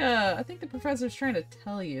think the professor's trying to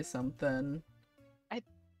tell you something.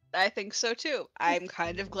 I think so too. I'm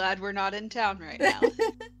kind of glad we're not in town right now.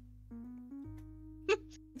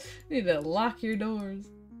 Need to lock your doors.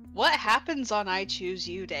 What happens on I Choose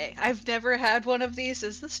You Day? I've never had one of these.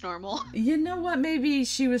 Is this normal? You know what? Maybe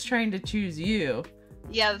she was trying to choose you.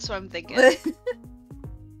 Yeah, that's what I'm thinking.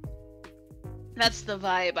 That's the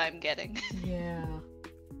vibe I'm getting. Yeah.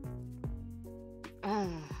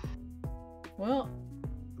 Well.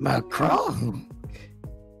 Murkrow.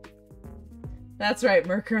 That's right,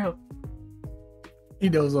 Murkrow. He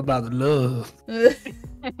knows about love.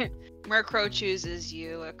 Murkrow chooses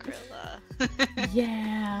you, Akrilla.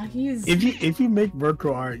 Yeah, he's... If you make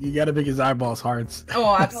Murkrow art, you gotta make his eyeballs hearts.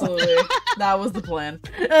 Oh, absolutely. That was the plan.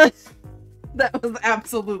 That was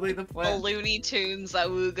absolutely the The plan. Looney Tunes,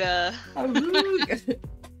 Awooga.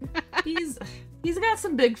 He's got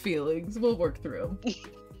some big feelings. We'll work through them.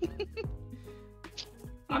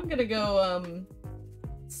 I'm gonna go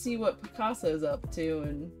see what Picasso's up to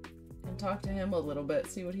and talk to him a little bit.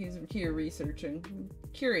 See what he's here researching. I'm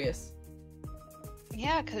curious.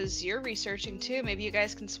 Yeah, because you're researching too. Maybe you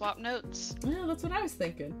guys can swap notes. Yeah, that's what I was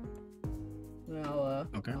thinking. I'll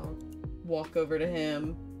Okay. I'll walk over to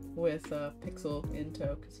him with Pixel in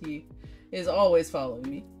tow because he is always following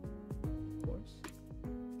me. Of course.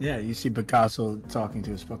 Yeah, you see Picasso talking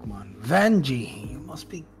to his Pokemon. Vanji, you must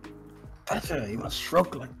be better. You must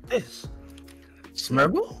stroke like this.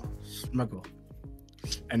 Smurgle? Smurgle.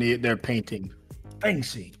 And they're painting.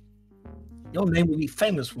 Banksy, your name will be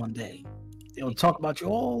famous one day. They'll talk about you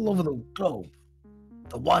all over the globe.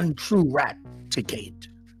 The one true rat ticket.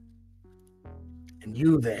 And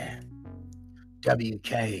you there,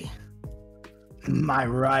 WK, my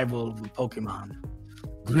rival of the Pokemon,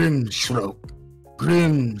 Grimstroke.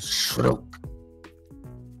 Grimstroke.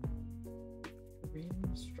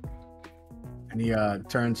 And he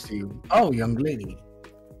turns to you. Oh, young lady.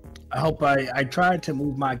 I hope I tried to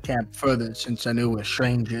move my camp further since I knew we're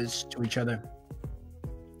strangers to each other.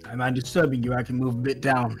 Am I disturbing you? I can move a bit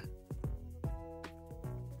down.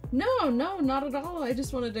 No, not at all. I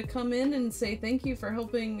just wanted to come in and say thank you for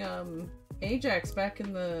helping Ajax back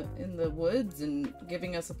in the woods and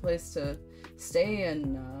giving us a place to stay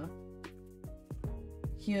and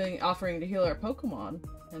offering to heal our Pokemon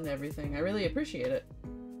and everything. I really appreciate it.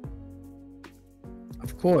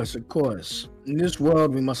 Of course. In this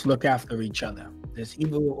world, we must look after each other. There's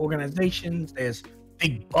evil organizations, there's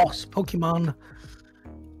big boss Pokemon.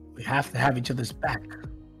 We have to have each other's back.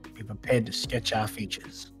 Be prepared to sketch our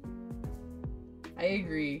features. I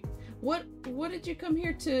agree. What did you come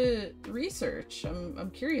here to research?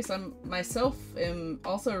 I'm curious. Myself am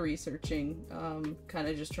also researching, kind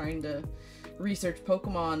of just trying to research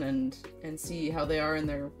Pokemon and see how they are in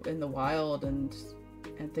the wild and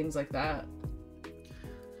things like that.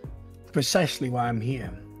 Precisely why I'm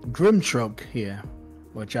here. Grimstroke here,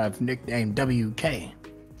 which I've nicknamed WK.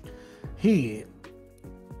 He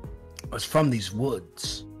was from these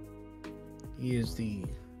woods. He is the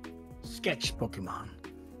sketch Pokemon,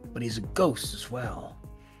 but he's a ghost as well.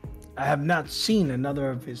 I have not seen another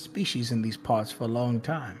of his species in these parts for a long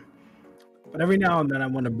time. But every now and then I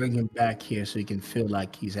want to bring him back here so he can feel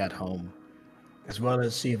like he's at home, as well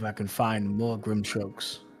as see if I can find more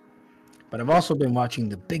Grimstrokes. But I've also been watching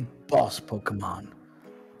the big boss Pokemon.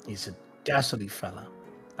 He's a dastardly fella.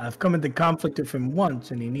 I've come into conflict with him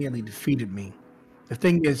once and he nearly defeated me. The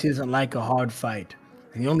thing is, he doesn't like a hard fight,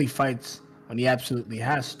 and he only fights when he absolutely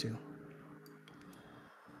has to.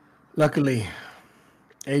 Luckily,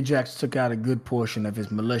 Ajax took out a good portion of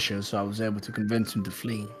his militia, so I was able to convince him to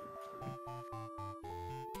flee.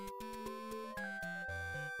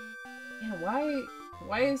 Yeah,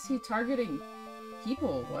 why is he targeting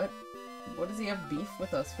people? What does he have beef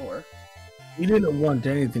with us for? He didn't want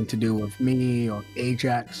anything to do with me or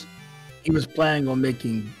Ajax. He was planning on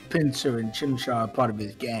making Pinsir and Chimchar a part of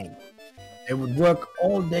his gang. They would work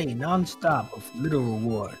all day non-stop with little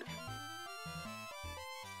reward.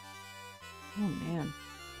 Oh man.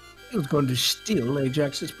 He was going to steal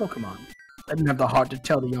Ajax's Pokemon. I didn't have the heart to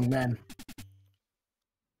tell the young man.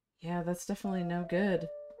 Yeah, that's definitely no good.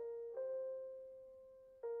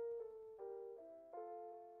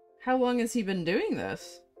 How long has he been doing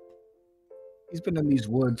this? He's been in these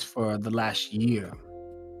woods for the last year.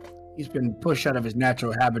 He's been pushed out of his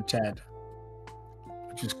natural habitat,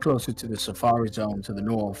 which is closer to the safari zone to the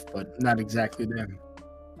north, but not exactly there.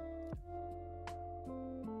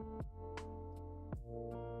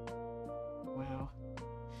 Wow.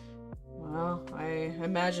 Well, I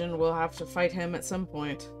imagine we'll have to fight him at some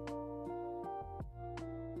point.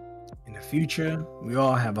 In the future, we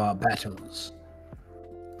all have our battles.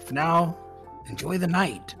 For now, enjoy the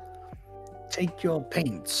night. Take your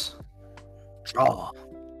paints. Draw.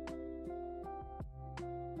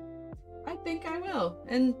 I think I will.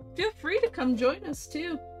 And feel free to come join us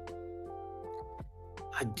too.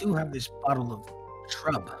 I do have this bottle of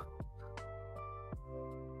shrub.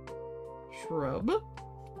 Shrub?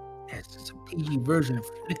 Yes, it's a PG version of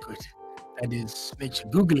liquid that makes you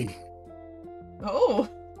googly. Oh,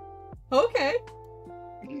 okay.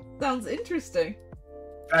 Sounds interesting.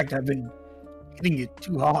 In fact, I've been hitting it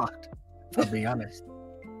too hard, if I'll be honest.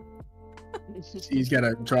 See, he's got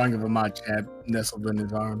a drawing of a Machamp nestled in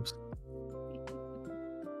his arms.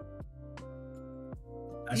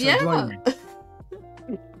 Yeah.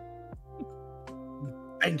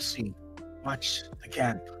 Banksy, watch the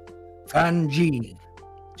camp. Fan G,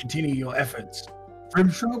 continue your efforts.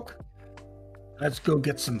 Grimstroke, let's go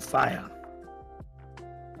get some fire.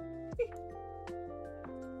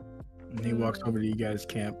 And he walks over to you guys'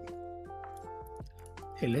 camp.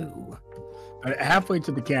 Hello. Halfway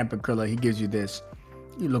to the camp, Aquila, he gives you this.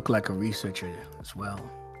 You look like a researcher as well,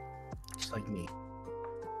 just like me.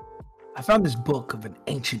 I found this book of an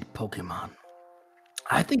ancient Pokemon.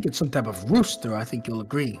 I think it's some type of rooster. I think you'll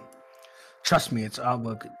agree. Trust me, its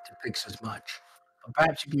artwork depicts as much. But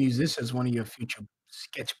perhaps you can use this as one of your future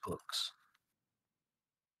sketchbooks.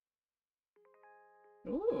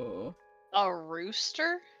 Ooh. A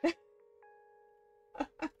rooster?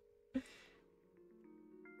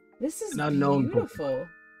 This is An unknown beautiful. Pokemon,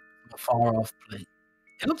 a far-off place.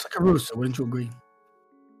 It looks like a rooster, wouldn't you agree?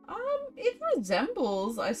 It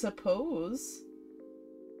resembles, I suppose.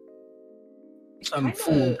 Some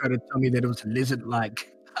fool tried to tell me that it was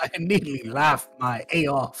lizard-like. I immediately laughed my A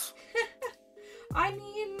off. I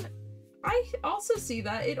mean, I also see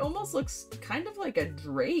that. It almost looks kind of like a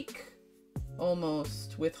drake.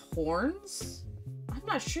 Almost. With horns. I'm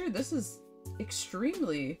not sure. This is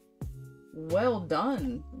extremely Well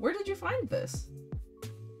done. Where did you find this?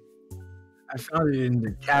 I found it in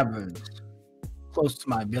the caverns close to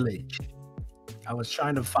my village. I was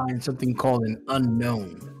trying to find something called an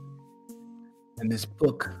unknown, and this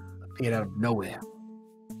book appeared out of nowhere.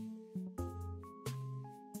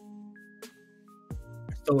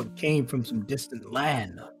 I thought it came from some distant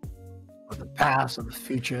land, or the past or the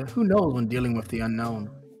future. Who knows when dealing with the unknown?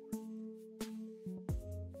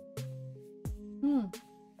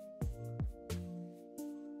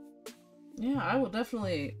 Yeah, I will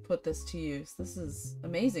definitely put this to use. This is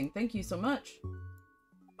amazing. Thank you so much.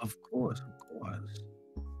 Of course, of course.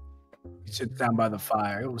 He sits down by the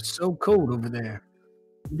fire. It was so cold over there.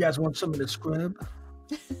 You guys want some of the scrub?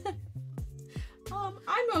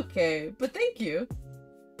 I'm okay, but thank you.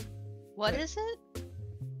 What is it?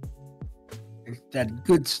 It's that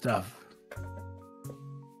good stuff.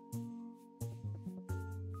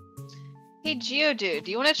 Hey, Geodude,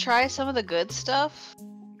 do you want to try some of the good stuff?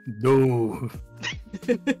 No.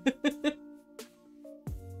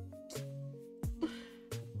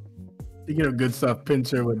 Thinking of good stuff,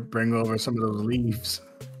 Pincer would bring over some of those leaves.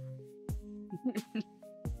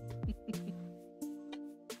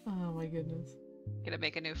 Oh my goodness. Gonna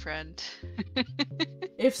make a new friend.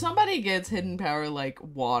 If somebody gets hidden power like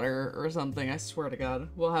water or something, I swear to God,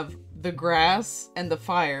 we'll have the grass and the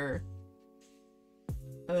fire.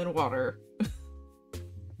 And then water.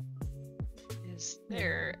 Is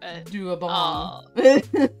there a... Do a bomb.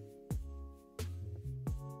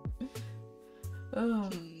 Oh.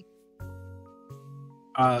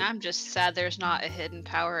 I'm just sad there's not a hidden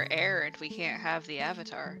power air and we can't have the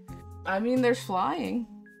avatar. I mean, there's flying.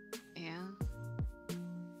 Yeah.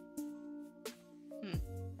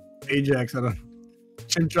 Ajax,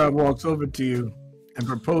 Chimchar walks over to you and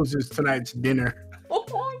proposes tonight's dinner. Oh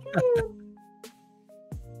my God.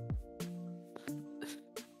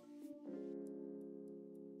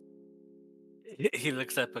 He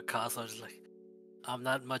looks at Picasso and is like, I'm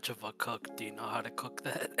not much of a cook. Do you know how to cook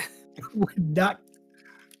that? We're not.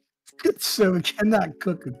 Good sir, we cannot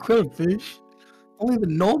cook a quillfish. Only the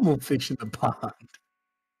normal fish in the pond.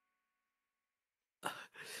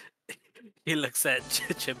 He looks at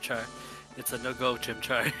Chimchar. It's a no-go,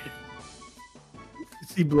 Chimchar.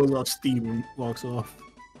 He blows off steam and walks off.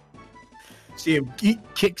 See him, he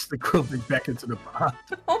kicks the quillfish back into the pond.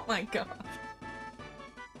 Oh my God.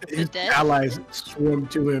 His dead? allies swarm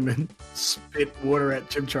to him and spit water at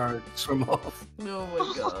Chimchar and swim off. Oh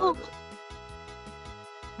my God.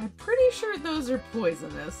 I'm pretty sure those are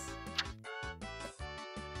poisonous.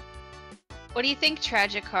 What do you think,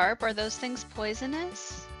 Tragikarp? Are those things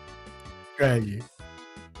poisonous? Drag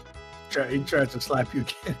he tries to slap you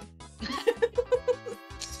again.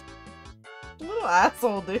 Little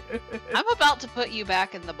asshole, dude. I'm about to put you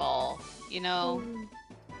back in the ball, you know?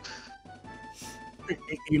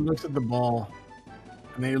 He looks at the ball,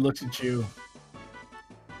 and then he looks at you,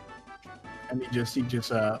 and he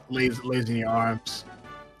just lays in your arms,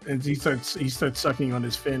 and he starts sucking on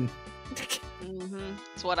his fin.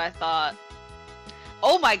 That's what I thought.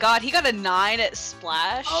 Oh my God, he got a 9 at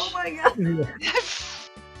Splash. Oh my God.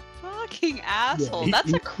 Fucking asshole. Yeah,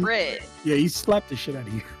 That's a crit. Yeah, he slapped the shit out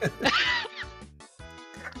of you.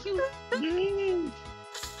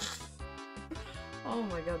 Oh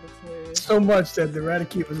my God, that's hilarious. So much that the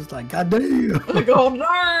Raticate was just like, God damn. Like, oh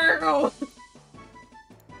no!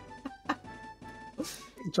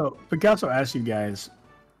 So Picasso asked you guys,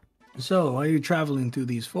 so why are you traveling through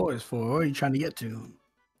these forests for? Where are you trying to get to?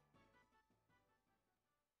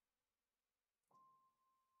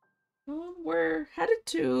 We're headed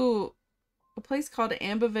to a place called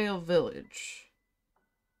Ambervale Village.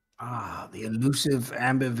 Ah, the elusive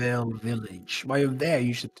Ambervale Village. While you're there,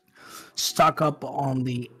 you should stock up on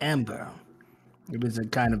the amber. It is a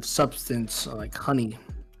kind of substance like honey.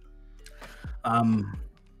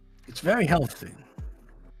 It's very healthy.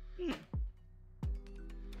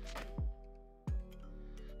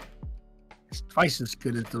 It's twice as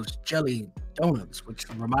good as those jelly donuts, which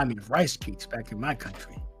remind me of rice cakes back in my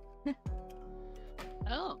country.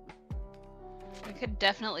 Oh. We could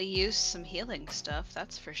definitely use some healing stuff,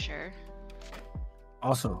 that's for sure.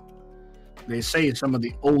 Also, they say some of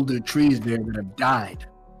the older trees there that have died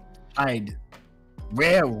hide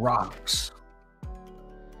rare rocks.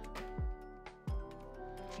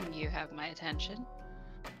 You have my attention.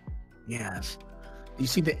 Yes. You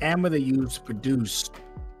see, the amber they use to produce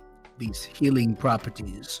these healing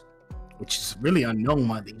properties, which is really unknown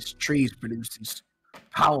why these trees produce these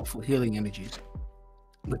powerful healing energies.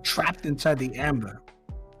 But trapped inside the amber,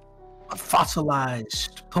 a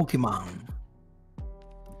fossilized Pokemon.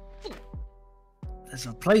 there's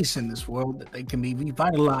a place in this world that they can be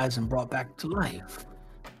revitalized and brought back to life.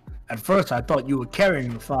 At first, I thought you were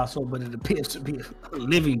carrying a fossil, but it appears to be a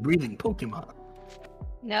living, breathing Pokemon.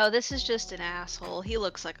 No, this is just an asshole. He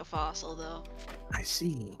looks like a fossil, though. I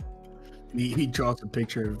see. He draws a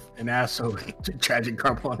picture of an asshole with a tragic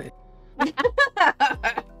carp on it.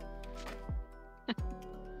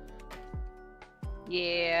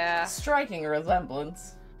 Yeah. Striking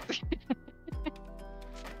resemblance.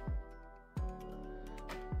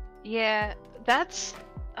 Yeah, that's...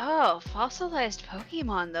 Oh, fossilized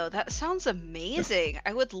Pokemon, though. That sounds amazing.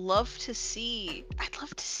 I would love to see. I'd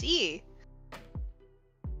love to see.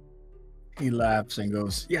 He laughs and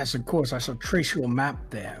goes, yes, of course, I shall trace you a map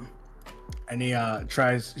there. And he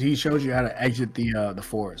shows you how to exit the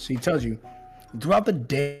forest. He tells you, throughout the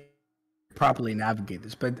day, properly navigate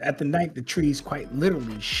this, but at the night, the trees quite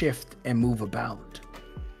literally shift and move about.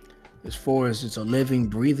 This forest is a living,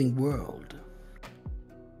 breathing world.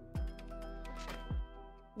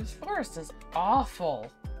 This forest is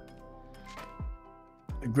awful.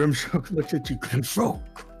 Grimstroke looks at you,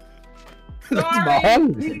 Grimstroke. Sorry. That's my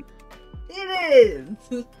home. It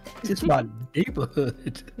is. It's my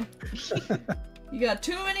neighborhood. You got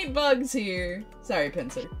too many bugs here. Sorry,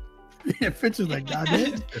 Pincer. Yeah, Fincher's like,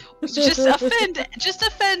 goddamn. Just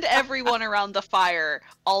offend everyone around the fire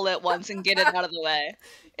all at once and get it out of the way.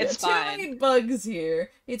 It's Too fine. many bugs here.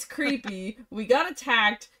 It's creepy. We got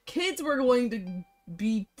attacked. Kids were going to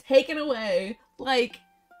be taken away. Like,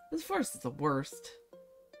 this forest is the worst.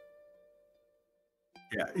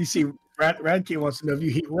 Yeah, you see, Radkey wants to know if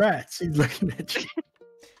you hate rats. He's looking at you.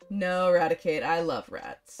 No, Eradicate. I love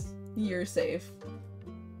rats. You're safe.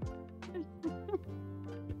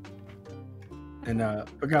 And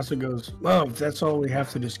Picasso goes, well, if that's all we have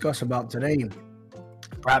to discuss about today,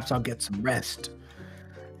 perhaps I'll get some rest.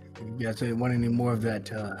 If you guys don't want any more of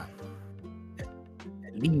that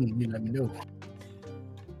lean, you let me know.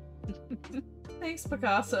 Thanks,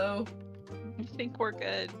 Picasso. I think we're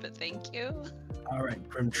good, but thank you. All right,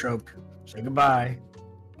 Grimstroke, say goodbye.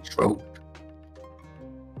 Stroke.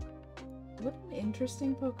 What an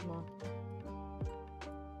interesting Pokemon.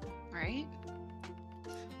 Right?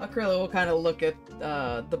 Akrilla will kind of look at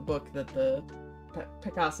the book that the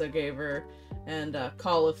Picasso gave her and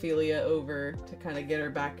call Ophelia over to kind of get her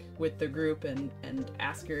back with the group and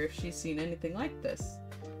ask her if she's seen anything like this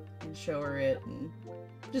and show her it and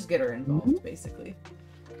just get her involved, basically.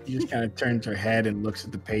 She just kind of turns her head and looks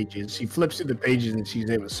at the pages. She flips through the pages and she's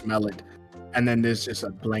able to smell it. And then there's just a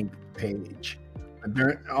blank page.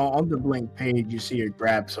 On the blank page, you see her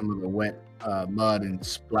grab some of the wet mud and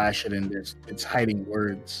splash it in. It's hiding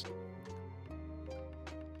words.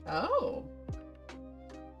 Oh.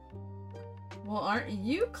 Well, aren't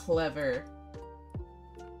you clever?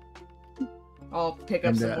 I'll pick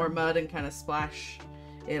up some more mud and kind of splash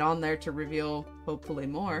it on there to reveal hopefully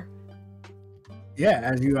more. Yeah,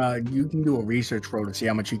 as you can do a research roll to see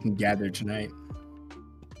how much you can gather tonight.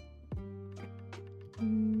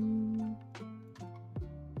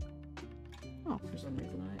 Oh, for some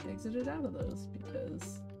reason I exited out of those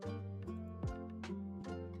because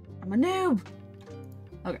I'm a noob.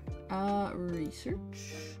 Okay,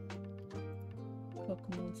 research.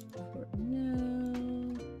 Pokemon support.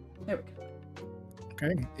 No. There we go.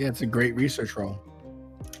 Okay, yeah, it's a great research roll.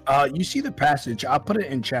 You see the passage. I'll put it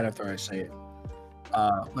in chat after I say it.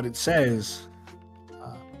 But it says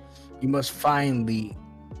you must find the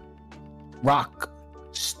rock,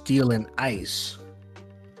 steel, and ice.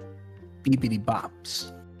 Beepity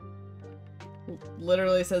bops.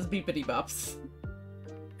 Literally says beepity bops.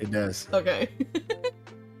 It does. Okay.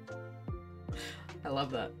 I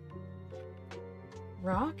love that.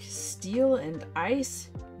 Rock, steel, and ice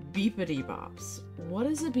beepity bops. What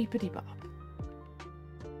is a beepity bop?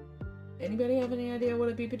 Anybody have any idea what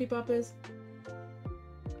a beepity bop is?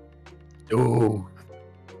 Oh.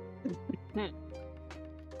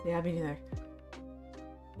 Yeah, me neither.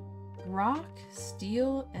 Rock,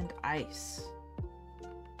 steel, and ice.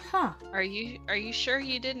 Huh. Are you sure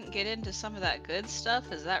you didn't get into some of that good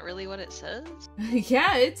stuff? Is that really what it says?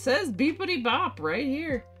 Yeah, it says beepity bop right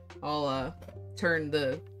here. I'll turn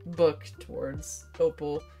the book towards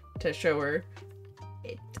Opal to show her.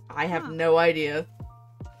 I have no idea.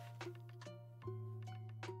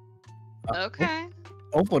 Okay.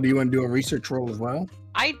 Opal, do you want to do a research roll as well?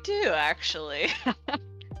 I do, actually.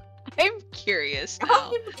 I'm curious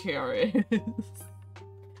now. I'm curious.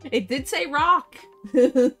 It did say rock.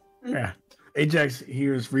 Yeah. Ajax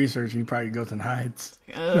hears research, he probably goes and hides.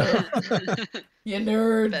 You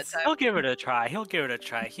nerds. He'll give it a try.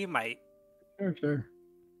 He might. Sure.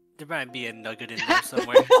 There might be a nugget in there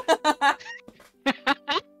somewhere.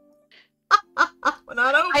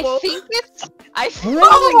 I think it's.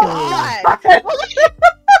 Oh Oh my god!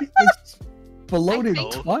 It's bloated I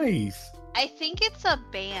think- twice. I think it's a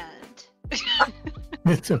band.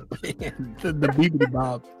 It's a band. The Beebity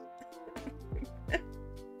Bob.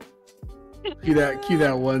 Cue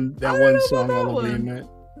that one I don't know song about all over the that internet.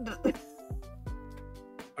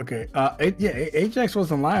 Okay. Ajax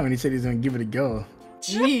wasn't lying when he said he's gonna give it a go.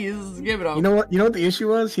 Jeez, give it up. You know what? You know what the issue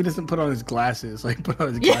was? He doesn't put on his glasses. Like put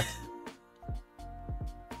on his Yeah. glasses.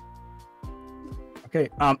 Okay.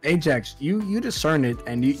 Ajax, you discern it,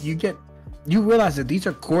 and you realize that these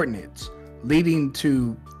are coordinates leading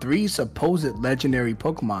to 3 supposed legendary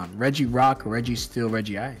Pokemon: Reggie Rock, Reggie Steel,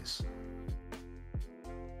 Reggie Ice.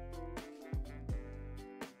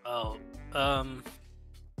 Oh, aren't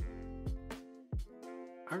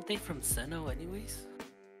they from Sinnoh anyways?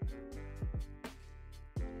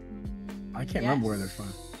 I can't remember where they're from.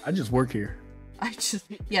 I just work here.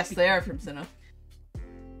 Yes, they are from Sinnoh.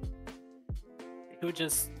 You would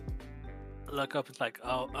just look up. It's like,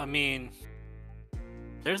 oh, I mean,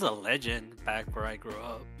 there's a legend back where I grew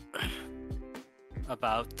up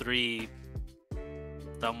about 3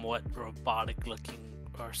 somewhat robotic-looking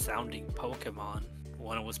or sounding Pokemon.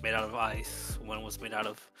 One was made out of ice, one was made out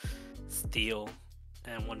of steel,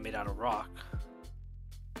 and one made out of rock.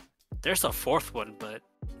 There's a 4th one, but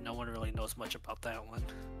no one really knows much about that one.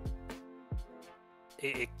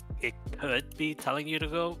 It could be telling you to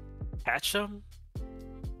go catch them,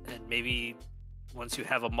 and maybe once you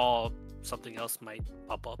have them all, something else might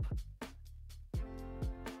pop up,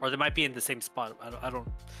 or they might be in the same spot. I don't.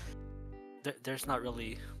 There's not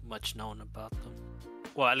really much known about them.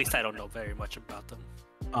 Well, at least I don't know very much about them.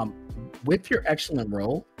 With your excellent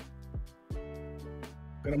roll,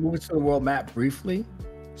 I'm gonna move it to the world map briefly.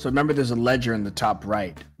 So remember, there's a ledger in the top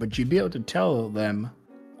right, but you'd be able to tell them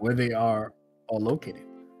where they are all located.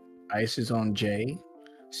 Ice is on J,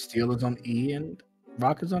 Steel is on E, and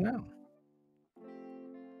Rock is on L.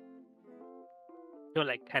 You'll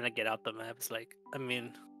like kind of get out the maps. Like, I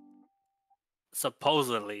mean,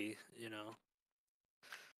 supposedly, you know,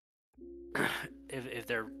 if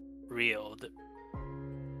they're real,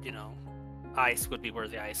 you know, ice would be where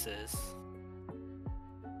the ice is,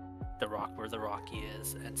 the rock where the rocky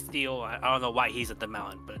is, and steel, I don't know why he's at the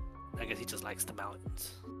mountain, but I guess he just likes the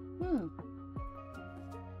mountains.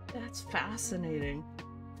 That's fascinating.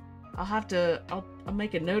 I'll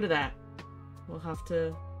make a note of that. We'll have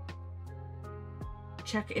to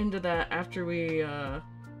check into that after we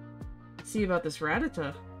see about this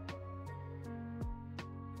Rattata.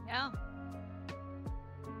 Yeah.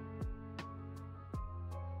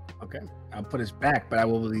 Okay, I'll put us back, but I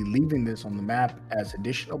will be leaving this on the map as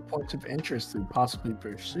additional points of interest to possibly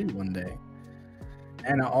pursue one day.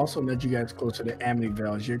 And I'll also let you guys closer to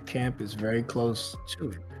Amityville, as your camp is very close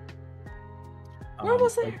to it. We're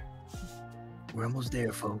almost there. We're almost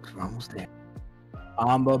there, folks. We're almost there.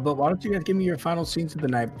 But why don't you guys give me your final scenes of the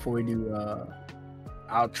night before we do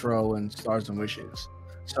outro and stars and wishes.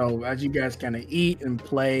 So as you guys kind of eat and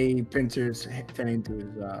play, Pinter's tending to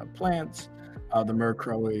his plants. The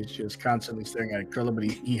Murkrow is just constantly staring at Krilla, but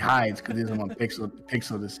he hides because he doesn't want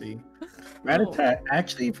Pixel to see. Rattata,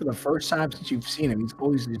 actually, for the first time since you've seen him, he's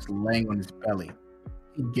always just laying on his belly.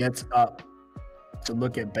 He gets up to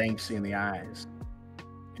look at Banksy in the eyes,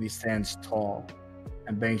 and he stands tall.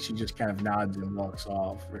 And Banksy just kind of nods and walks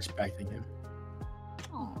off, respecting him.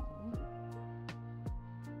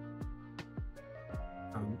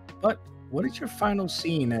 But what is your final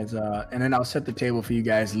scene as and then I'll set the table for you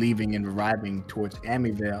guys leaving and arriving towards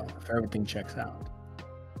Amityville if everything checks out.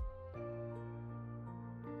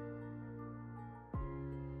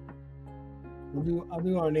 I'll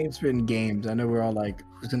do our names written games. I know we're all like,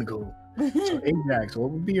 who's gonna go? So Ajax,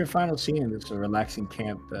 what would be your final scene in this relaxing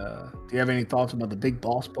camp? Do you have any thoughts about the big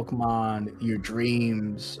boss Pokemon, your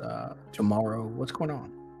dreams, tomorrow? What's going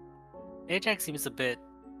on? Ajax seems a bit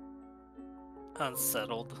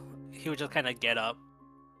unsettled. He would just kind of get up,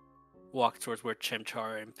 walk towards where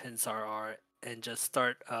Chimchar and Pinsar are, and just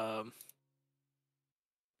start, start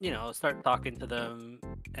talking to them,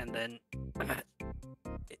 and then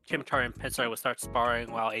Chimchar and Pinsar would start sparring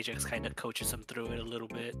while Ajax kind of coaches him through it a little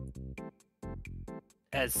bit.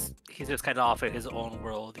 As he's just kind of off in his own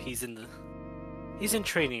world. He's in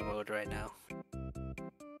training mode right now.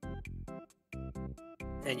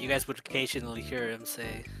 And you guys would occasionally hear him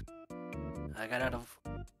say, I got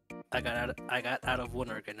out of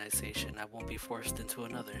one organization. I won't be forced into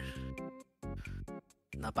another.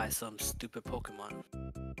 Not by some stupid Pokemon.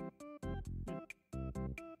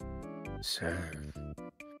 Sir.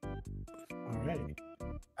 Alright.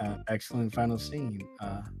 Excellent final scene.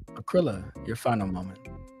 Aquila, your final moment.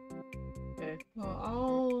 Okay. Well,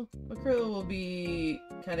 Makrulla will be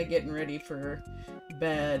kind of getting ready for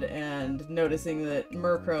bed and noticing that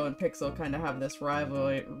Murkrow and Pixel kind of have this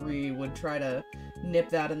rivalry, would try to nip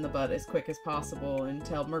that in the bud as quick as possible and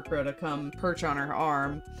tell Murkrow to come perch on her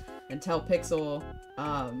arm and tell Pixel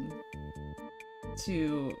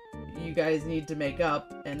you guys need to make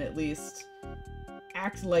up and at least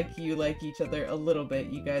act like you like each other a little bit.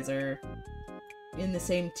 You guys are in the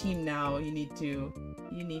same team now. You need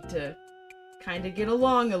to kind of get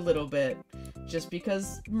along a little bit. Just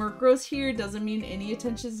because Murkrow's here doesn't mean any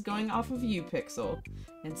attention's going off of you, Pixel.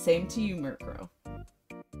 And same to you, Murkrow.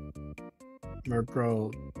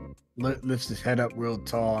 Murkrow lifts his head up real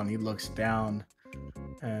tall and he looks down.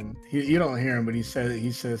 And you don't hear him, but he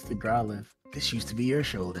says to Growlithe, "This used to be your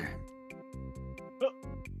shoulder."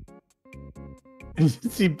 And you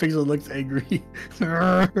see Pixel looks angry.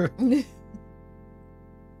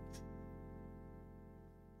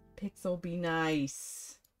 Pixel, be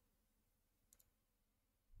nice.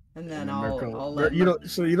 And then Murkrow, I'll let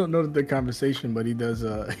so you don't know the conversation, but he does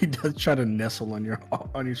try to nestle on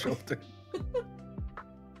your shoulder.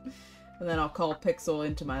 And then I'll call Pixel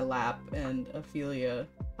into my lap, and Ophelia,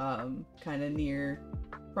 kind of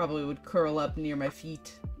probably would curl up near my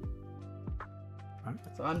feet.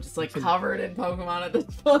 So I'm just like covered in Pokemon at this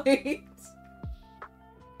point.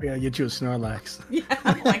 Yeah, get you a Snorlax. Yeah,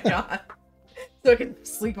 oh my god. So it can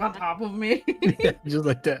sleep on top of me. Yeah, just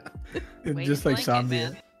like that. Weighted Just like blanket, zombie.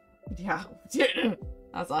 man. Yeah.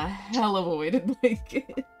 That's a hell of a weighted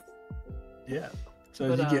blanket. Yeah. So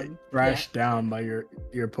But, as you get thrashed down by your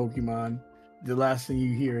Pokemon, the last thing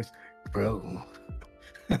you hear is, "Bro."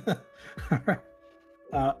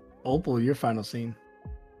 Opal, your final scene.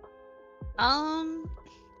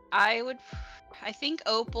 I think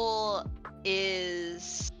Opal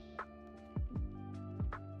is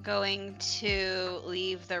going to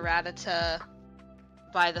leave the Rattata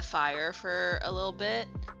by the fire for a little bit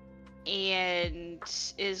and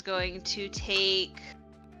is going to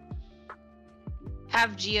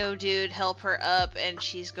have Geodude help her up, and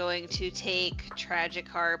she's going to take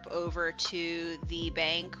Tragikarp over to the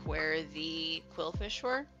bank where the Quillfish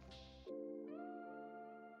were.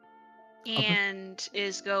 And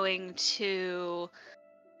is going to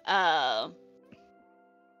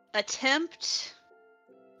attempt,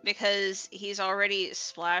 because he's already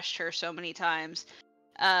splashed her so many times,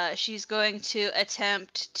 she's going to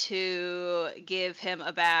attempt to give him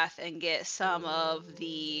a bath and get some of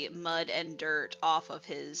the mud and dirt off of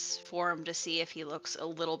his form to see if he looks a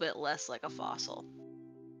little bit less like a fossil.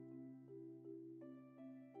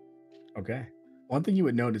 Okay. One thing you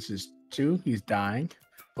would notice is 2, he's dying,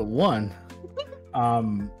 but 1,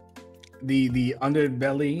 the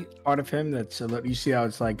underbelly part of him, you see how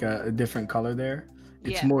it's like a different color there.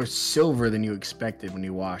 It's more silver than you expected when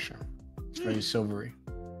you wash him. It's very silvery.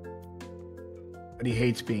 But he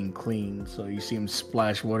hates being clean, so you see him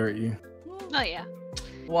splash water at you. Oh yeah.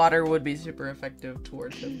 Water would be super effective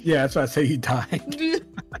towards him. Yeah, that's why I say he died.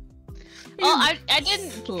 Well, I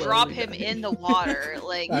didn't drop him in the water.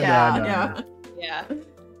 Like, I know. yeah.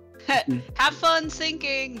 Have fun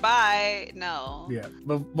sinking. Bye. No. Yeah,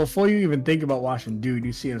 but before you even think about washing dude,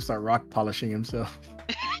 you see him start rock polishing himself.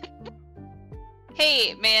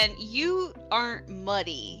 Hey, man, you aren't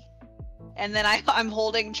muddy. And then I'm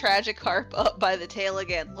holding Tragikarp up by the tail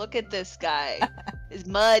again. Look at this guy. He's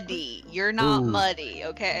muddy. You're not muddy,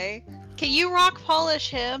 okay? Can you rock polish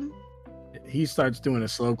him? He starts doing a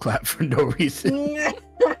slow clap for no reason.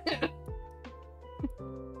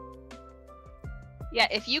 Yeah,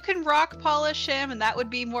 if you can rock polish him and that would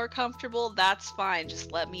be more comfortable, that's fine.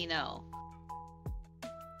 Just let me know.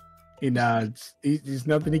 He nods. There's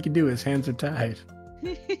nothing he can do. His hands are tied.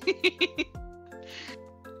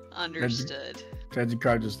 Understood.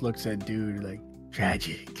 Tragikarp just looks at dude like,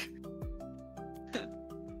 tragic.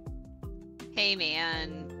 Hey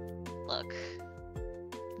man, look.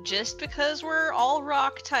 Just because we're all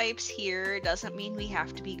rock types here doesn't mean we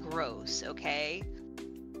have to be gross, okay?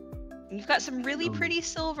 You've got some really pretty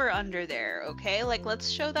silver under there, okay? Like, let's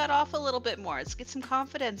show that off a little bit more. Let's get some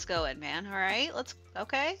confidence going, man. All right? Let's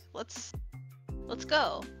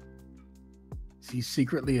go. Is he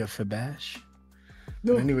secretly a Fabash?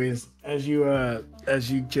 No. Anyways, as you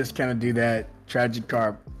just kind of do that,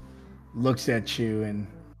 Tragikarp looks at you and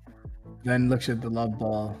then looks at the love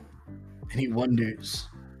ball, and he wonders.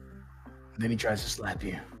 And then he tries to slap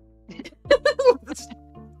you.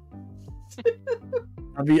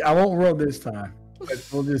 I won't roll this time, but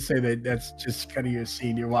we'll just say that's just kind of your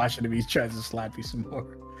scene. You're watching him. He tries to slap you some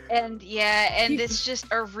more. And it's just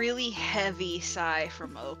a really heavy sigh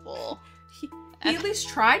from Opal. He at least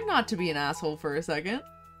tried not to be an asshole for a second.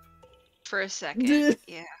 for a second.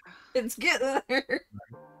 Yeah. It's getting there.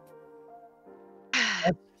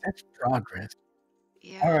 That's progress.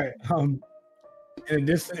 Yeah. All right. In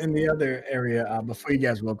the other area, before you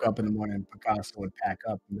guys woke up in the morning, Picasso would pack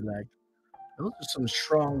up and be like, "Those are some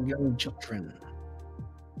strong young children.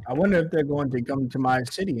 I wonder if they're going to come to my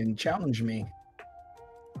city and challenge me."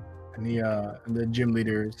 And the gym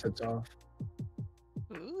leader sets off.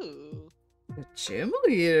 Ooh. The gym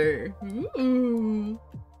leader. Ooh.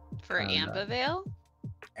 For Uh, Ambivale?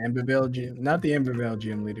 Ambervale gym, not the Ambervale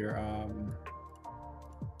gym leader.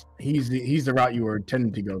 He's the route you were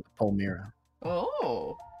intending to go to Palmyra.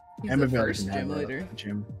 Oh. He's the Ambervale first doesn't gym have leader. a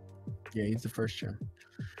gym. Yeah, he's the first gym.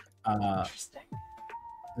 Interesting.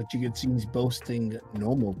 But you can see he's boasting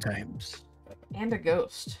normal times. And a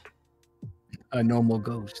ghost. A normal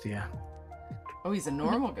ghost, yeah. Oh, he's a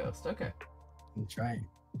normal ghost. Okay. That's right.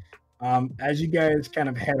 As you guys kind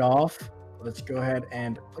of head off, let's go ahead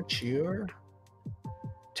and put your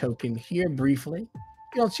token here briefly.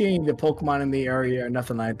 You don't see any of the Pokemon in the area or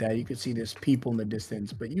nothing like that. You can see there's people in the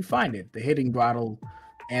distance, but you find it, the Hidden Grotto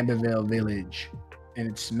Ambervale Village, and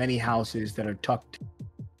it's many houses that are tucked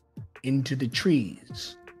into the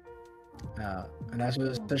trees. And that's where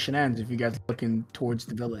the session ends if you guys are looking towards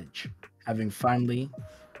the village, having finally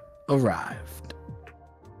arrived.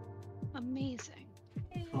 Amazing.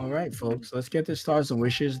 All right, folks, let's get the stars and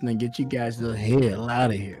wishes and then get you guys the hell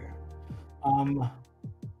out of here.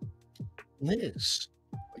 Liz,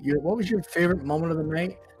 what was your favorite moment of the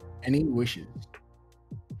night? Any wishes?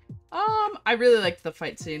 I really liked the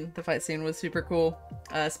fight scene. The fight scene was super cool.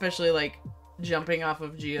 Especially like jumping off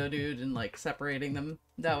of Geodude and like separating them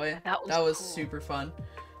that way. That was cool. super fun.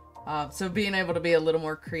 So being able to be a little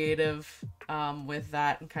more creative with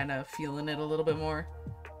that and kind of feeling it a little bit more.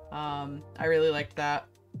 I really liked that.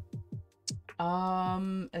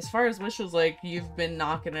 As far as wishes, like you've been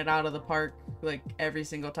knocking it out of the park like every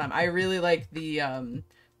single time. I really like the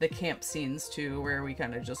camp scenes too, where we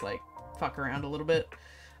kind of just like fuck around a little bit.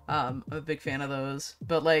 I'm a big fan of those.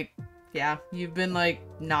 But like, yeah, you've been like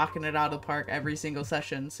knocking it out of the park every single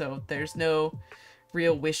session, so there's no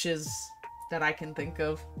real wishes that I can think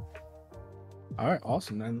of. All right,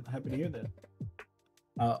 awesome. I'm happy to hear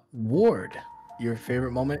that. Ward, your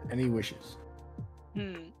favorite moment? Any wishes?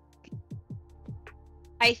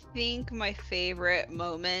 I think my favorite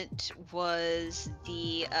moment was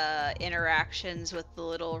the interactions with the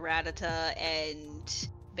little Rattata and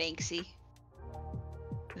Banksy.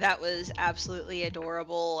 That was absolutely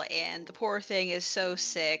adorable, and the poor thing is so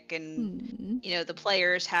sick, and you know, the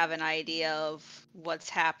players have an idea of what's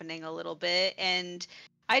happening a little bit, and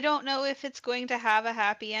I don't know if it's going to have a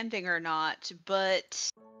happy ending or not, but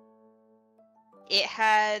it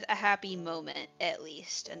had a happy moment at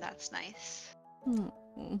least, and that's nice. That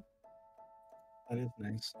is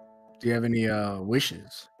nice. Do you have any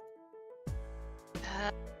wishes?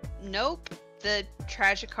 Nope. The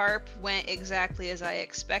Tragikarp went exactly as I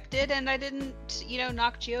expected, and I didn't,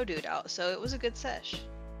 knock Geodude out, so it was a good sesh.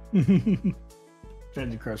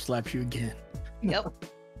 Tragikarp slaps you again. Yep.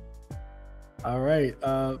 All right,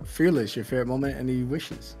 Fearless, your favorite moment? Any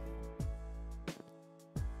wishes?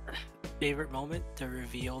 Favorite moment? The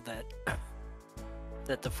reveal that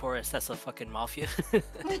the forest has a fucking mafia.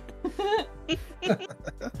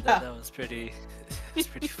 that was pretty. It's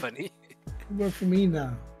pretty funny. Work for me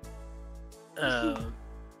now.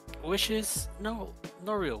 Wishes? No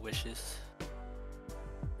real wishes.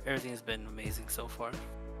 Everything's been amazing so far.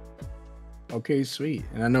 Okay, sweet.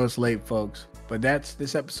 And I know it's late, folks, but that's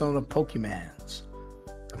this episode of Pokeymanz.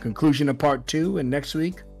 A conclusion of part 2, and next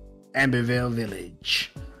week, Ambervale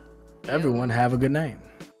Village. Everyone have a good night.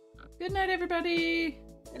 Good night, everybody.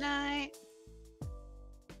 Good night.